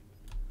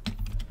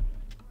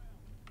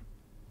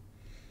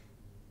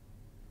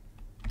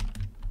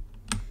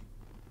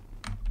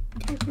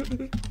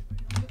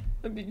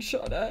 I'm being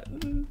shot at.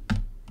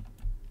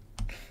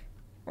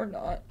 Or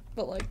not,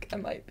 but like, I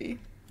might be.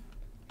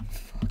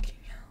 Fucking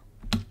hell.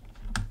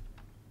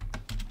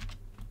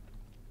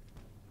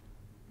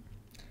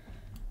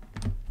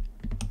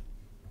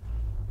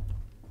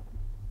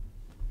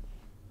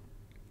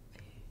 I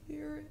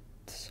hear it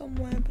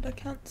somewhere, but I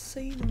can't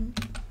see them.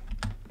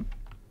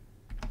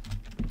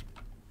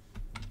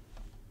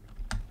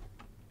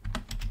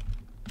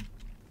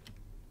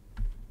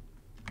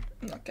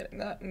 I'm not getting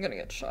that. I'm gonna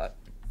get shot.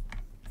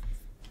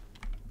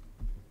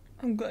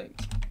 I'm going.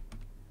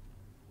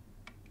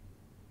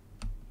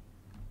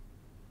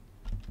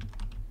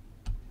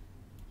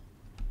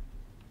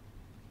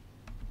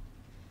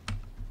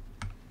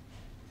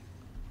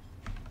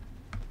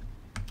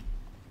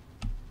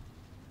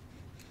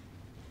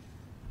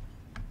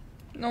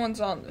 No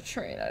one's on the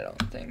train, I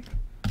don't think.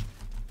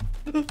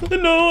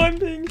 No, I'm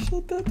being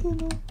shot at. Oh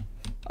no.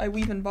 I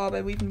weave and bob,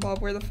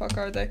 where the fuck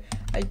are they?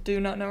 I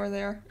do not know where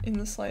they are in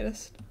the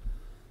slightest.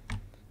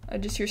 I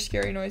just hear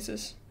scary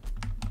noises.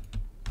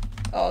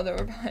 Oh, they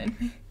were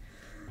behind me.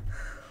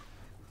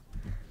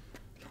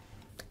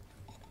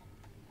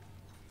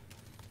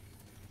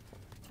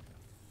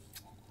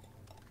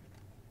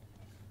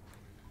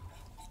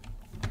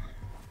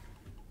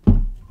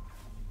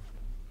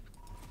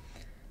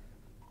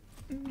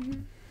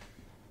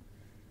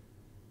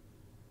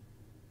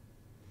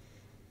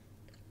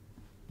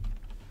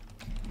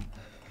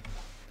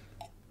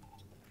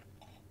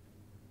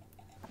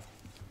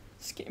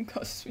 This game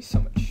causes me so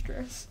much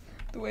stress.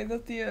 The way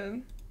that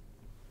the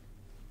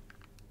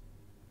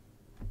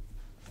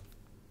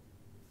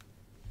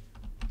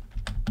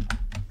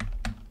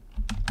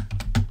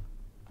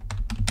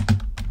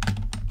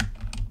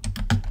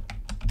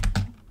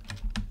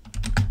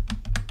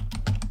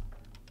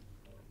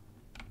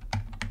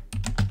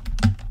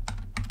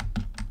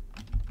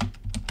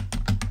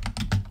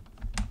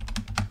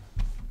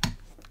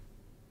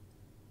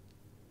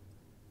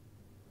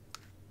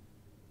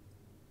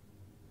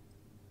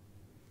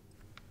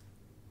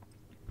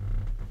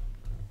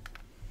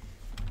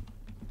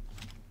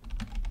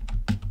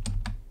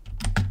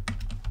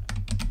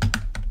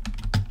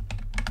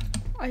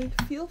I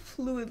feel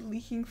fluid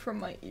leaking from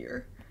my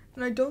ear,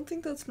 and I don't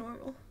think that's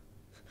normal.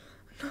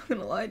 I'm not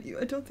gonna lie to you,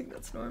 I don't think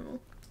that's normal.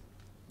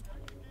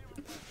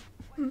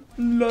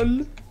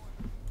 Lol.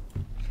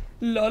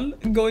 Lol.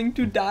 Going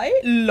to die?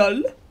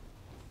 Lol.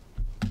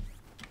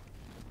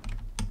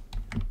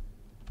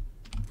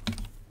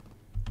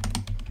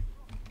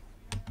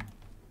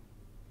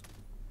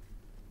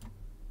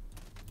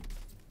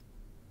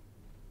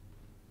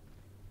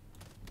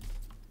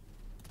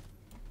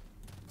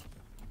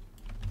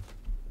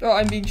 Oh,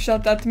 I'm being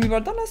shot at. Mi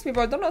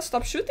Vardanas,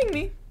 stop shooting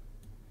me.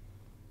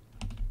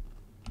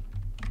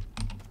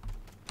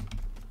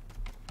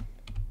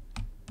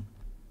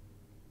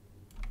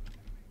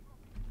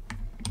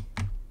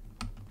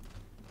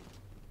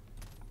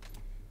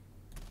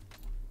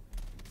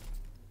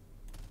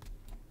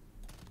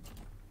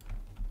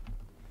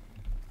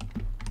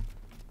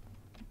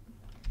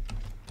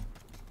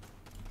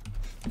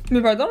 Mi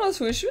Vardanas,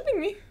 who is shooting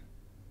me?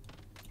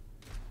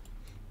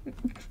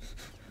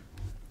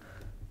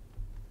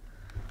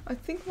 I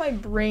think my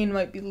brain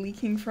might be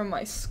leaking from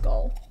my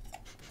skull.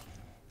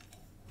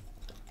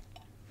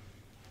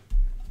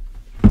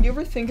 Do you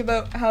ever think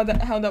about how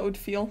that would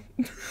feel?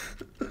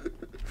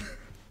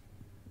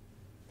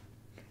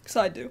 Cause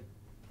I do.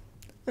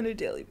 On a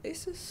daily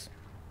basis.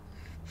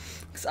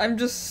 Cause I'm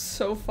just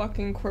so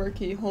fucking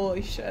quirky,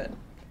 holy shit.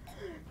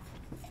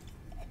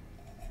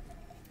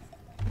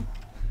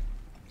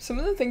 Some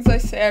of the things I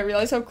say, I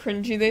realize how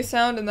cringy they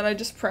sound, and then I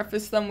just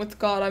preface them with,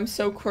 God, I'm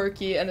so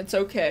quirky, and it's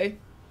okay.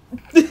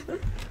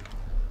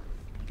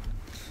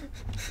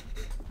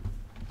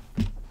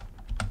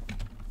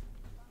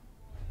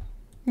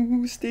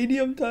 Ooh,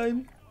 stadium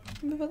time.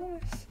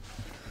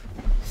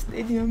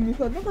 Stadium,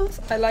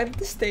 I like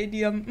the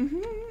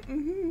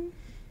stadium.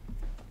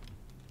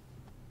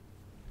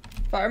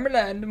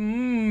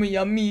 Farmerland,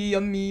 yummy,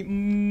 yummy.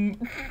 You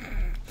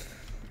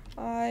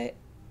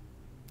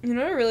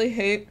know what I really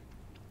hate?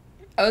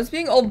 I was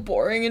being all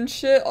boring and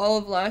shit all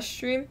of last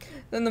stream.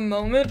 Then the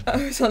moment I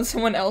was on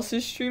someone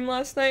else's stream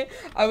last night,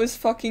 I was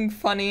fucking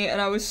funny and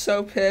I was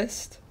so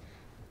pissed.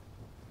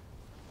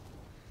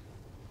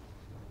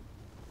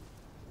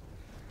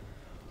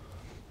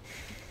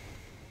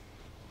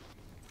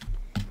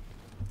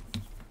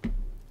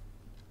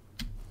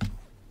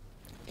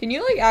 Can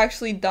you like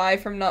actually die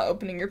from not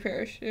opening your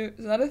parachute?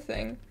 Is that a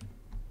thing?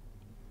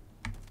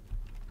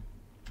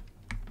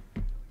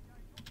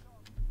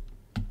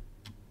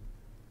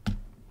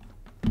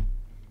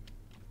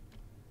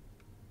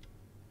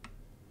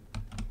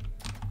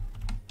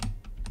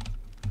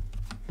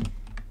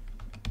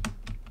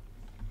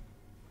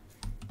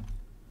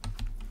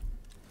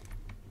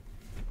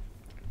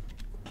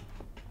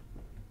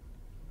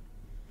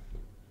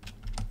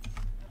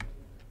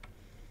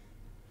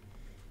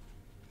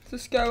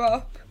 Just go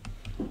up.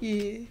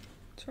 Yeah.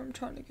 That's where I'm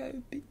trying to go,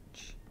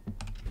 bitch.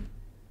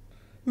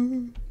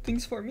 Ooh,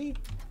 things for me.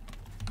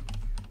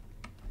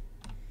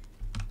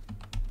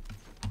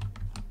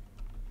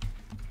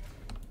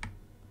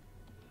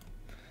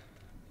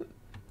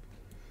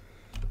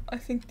 I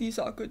think these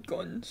are good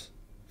guns.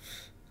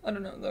 I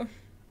don't know though.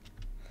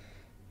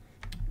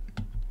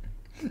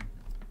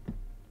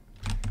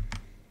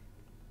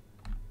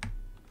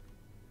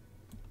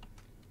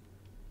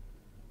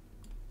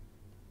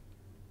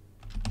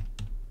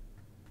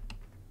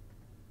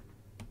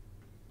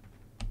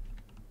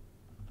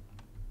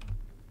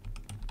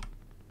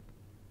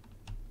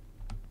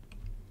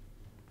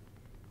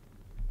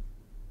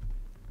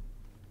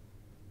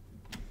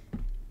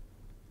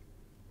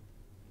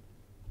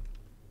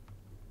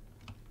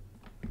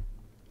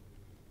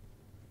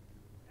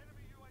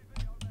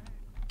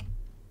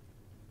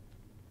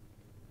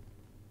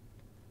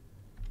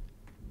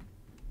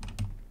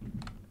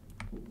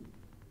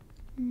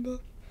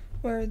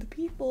 Where are the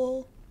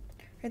people?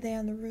 Are they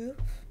on the roof?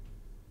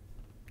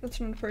 That's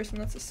not a person,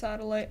 that's a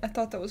satellite. I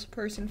thought that was a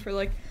person for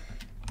like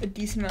a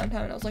decent amount of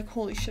time and I was like,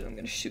 holy shit, I'm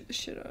gonna shoot the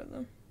shit out of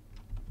them.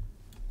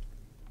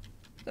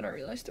 Then I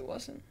realized it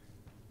wasn't.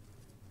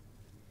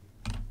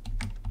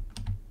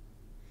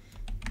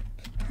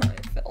 I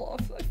fell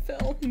off, I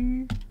fell.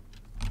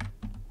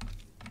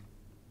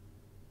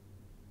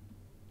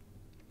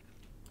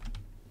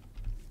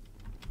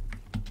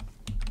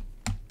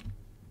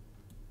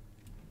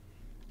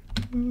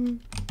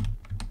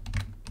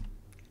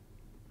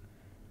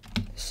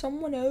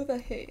 Someone over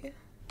here.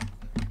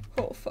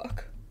 Oh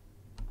fuck.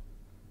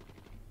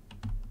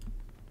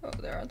 Oh,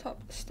 they're on top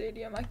of the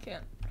stadium. I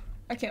can't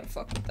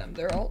fuck with them.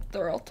 They're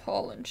all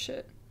tall and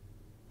shit.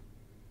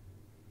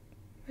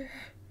 Why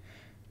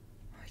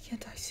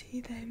can't I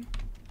see them?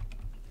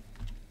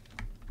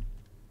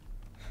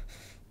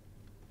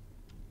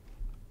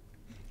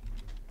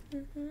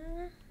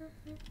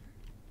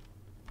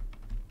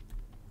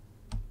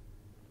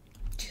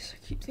 Jeez, I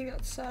keep thinking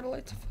that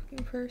satellite's a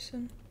fucking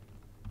person.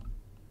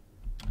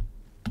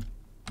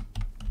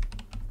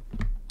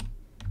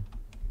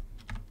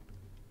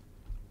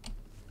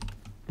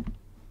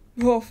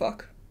 Oh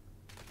fuck.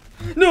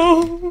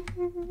 No!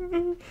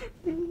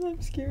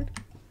 I'm scared.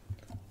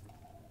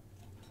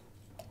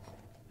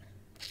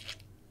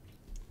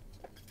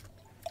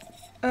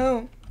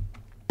 Oh.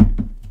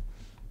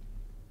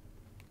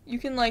 You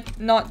can like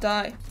not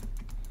die.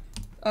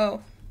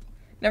 Oh.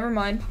 Never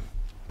mind.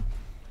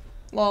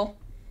 Lol.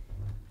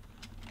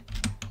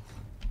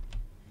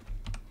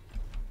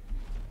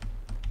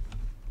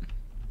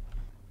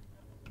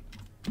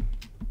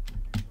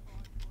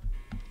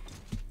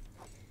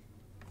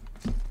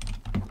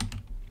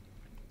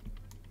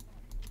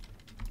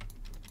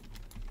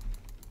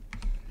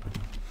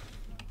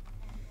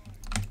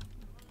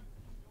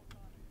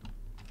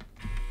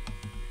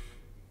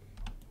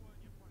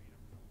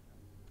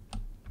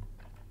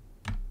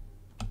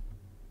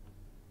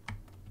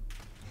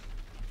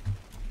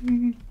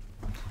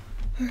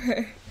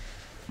 Okay.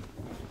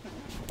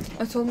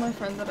 I told my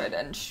friend that I'd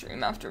end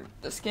stream after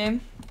this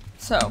game,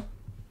 so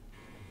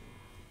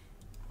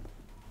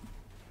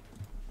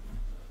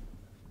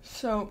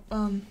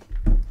I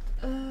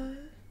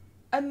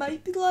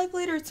might be live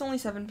later. It's only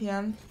 7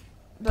 p.m.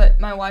 but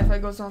my Wi-Fi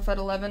goes off at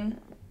 11,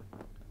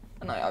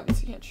 and I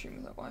obviously can't stream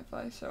without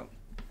Wi-Fi, so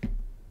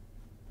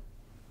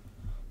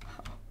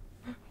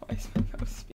why is my mouse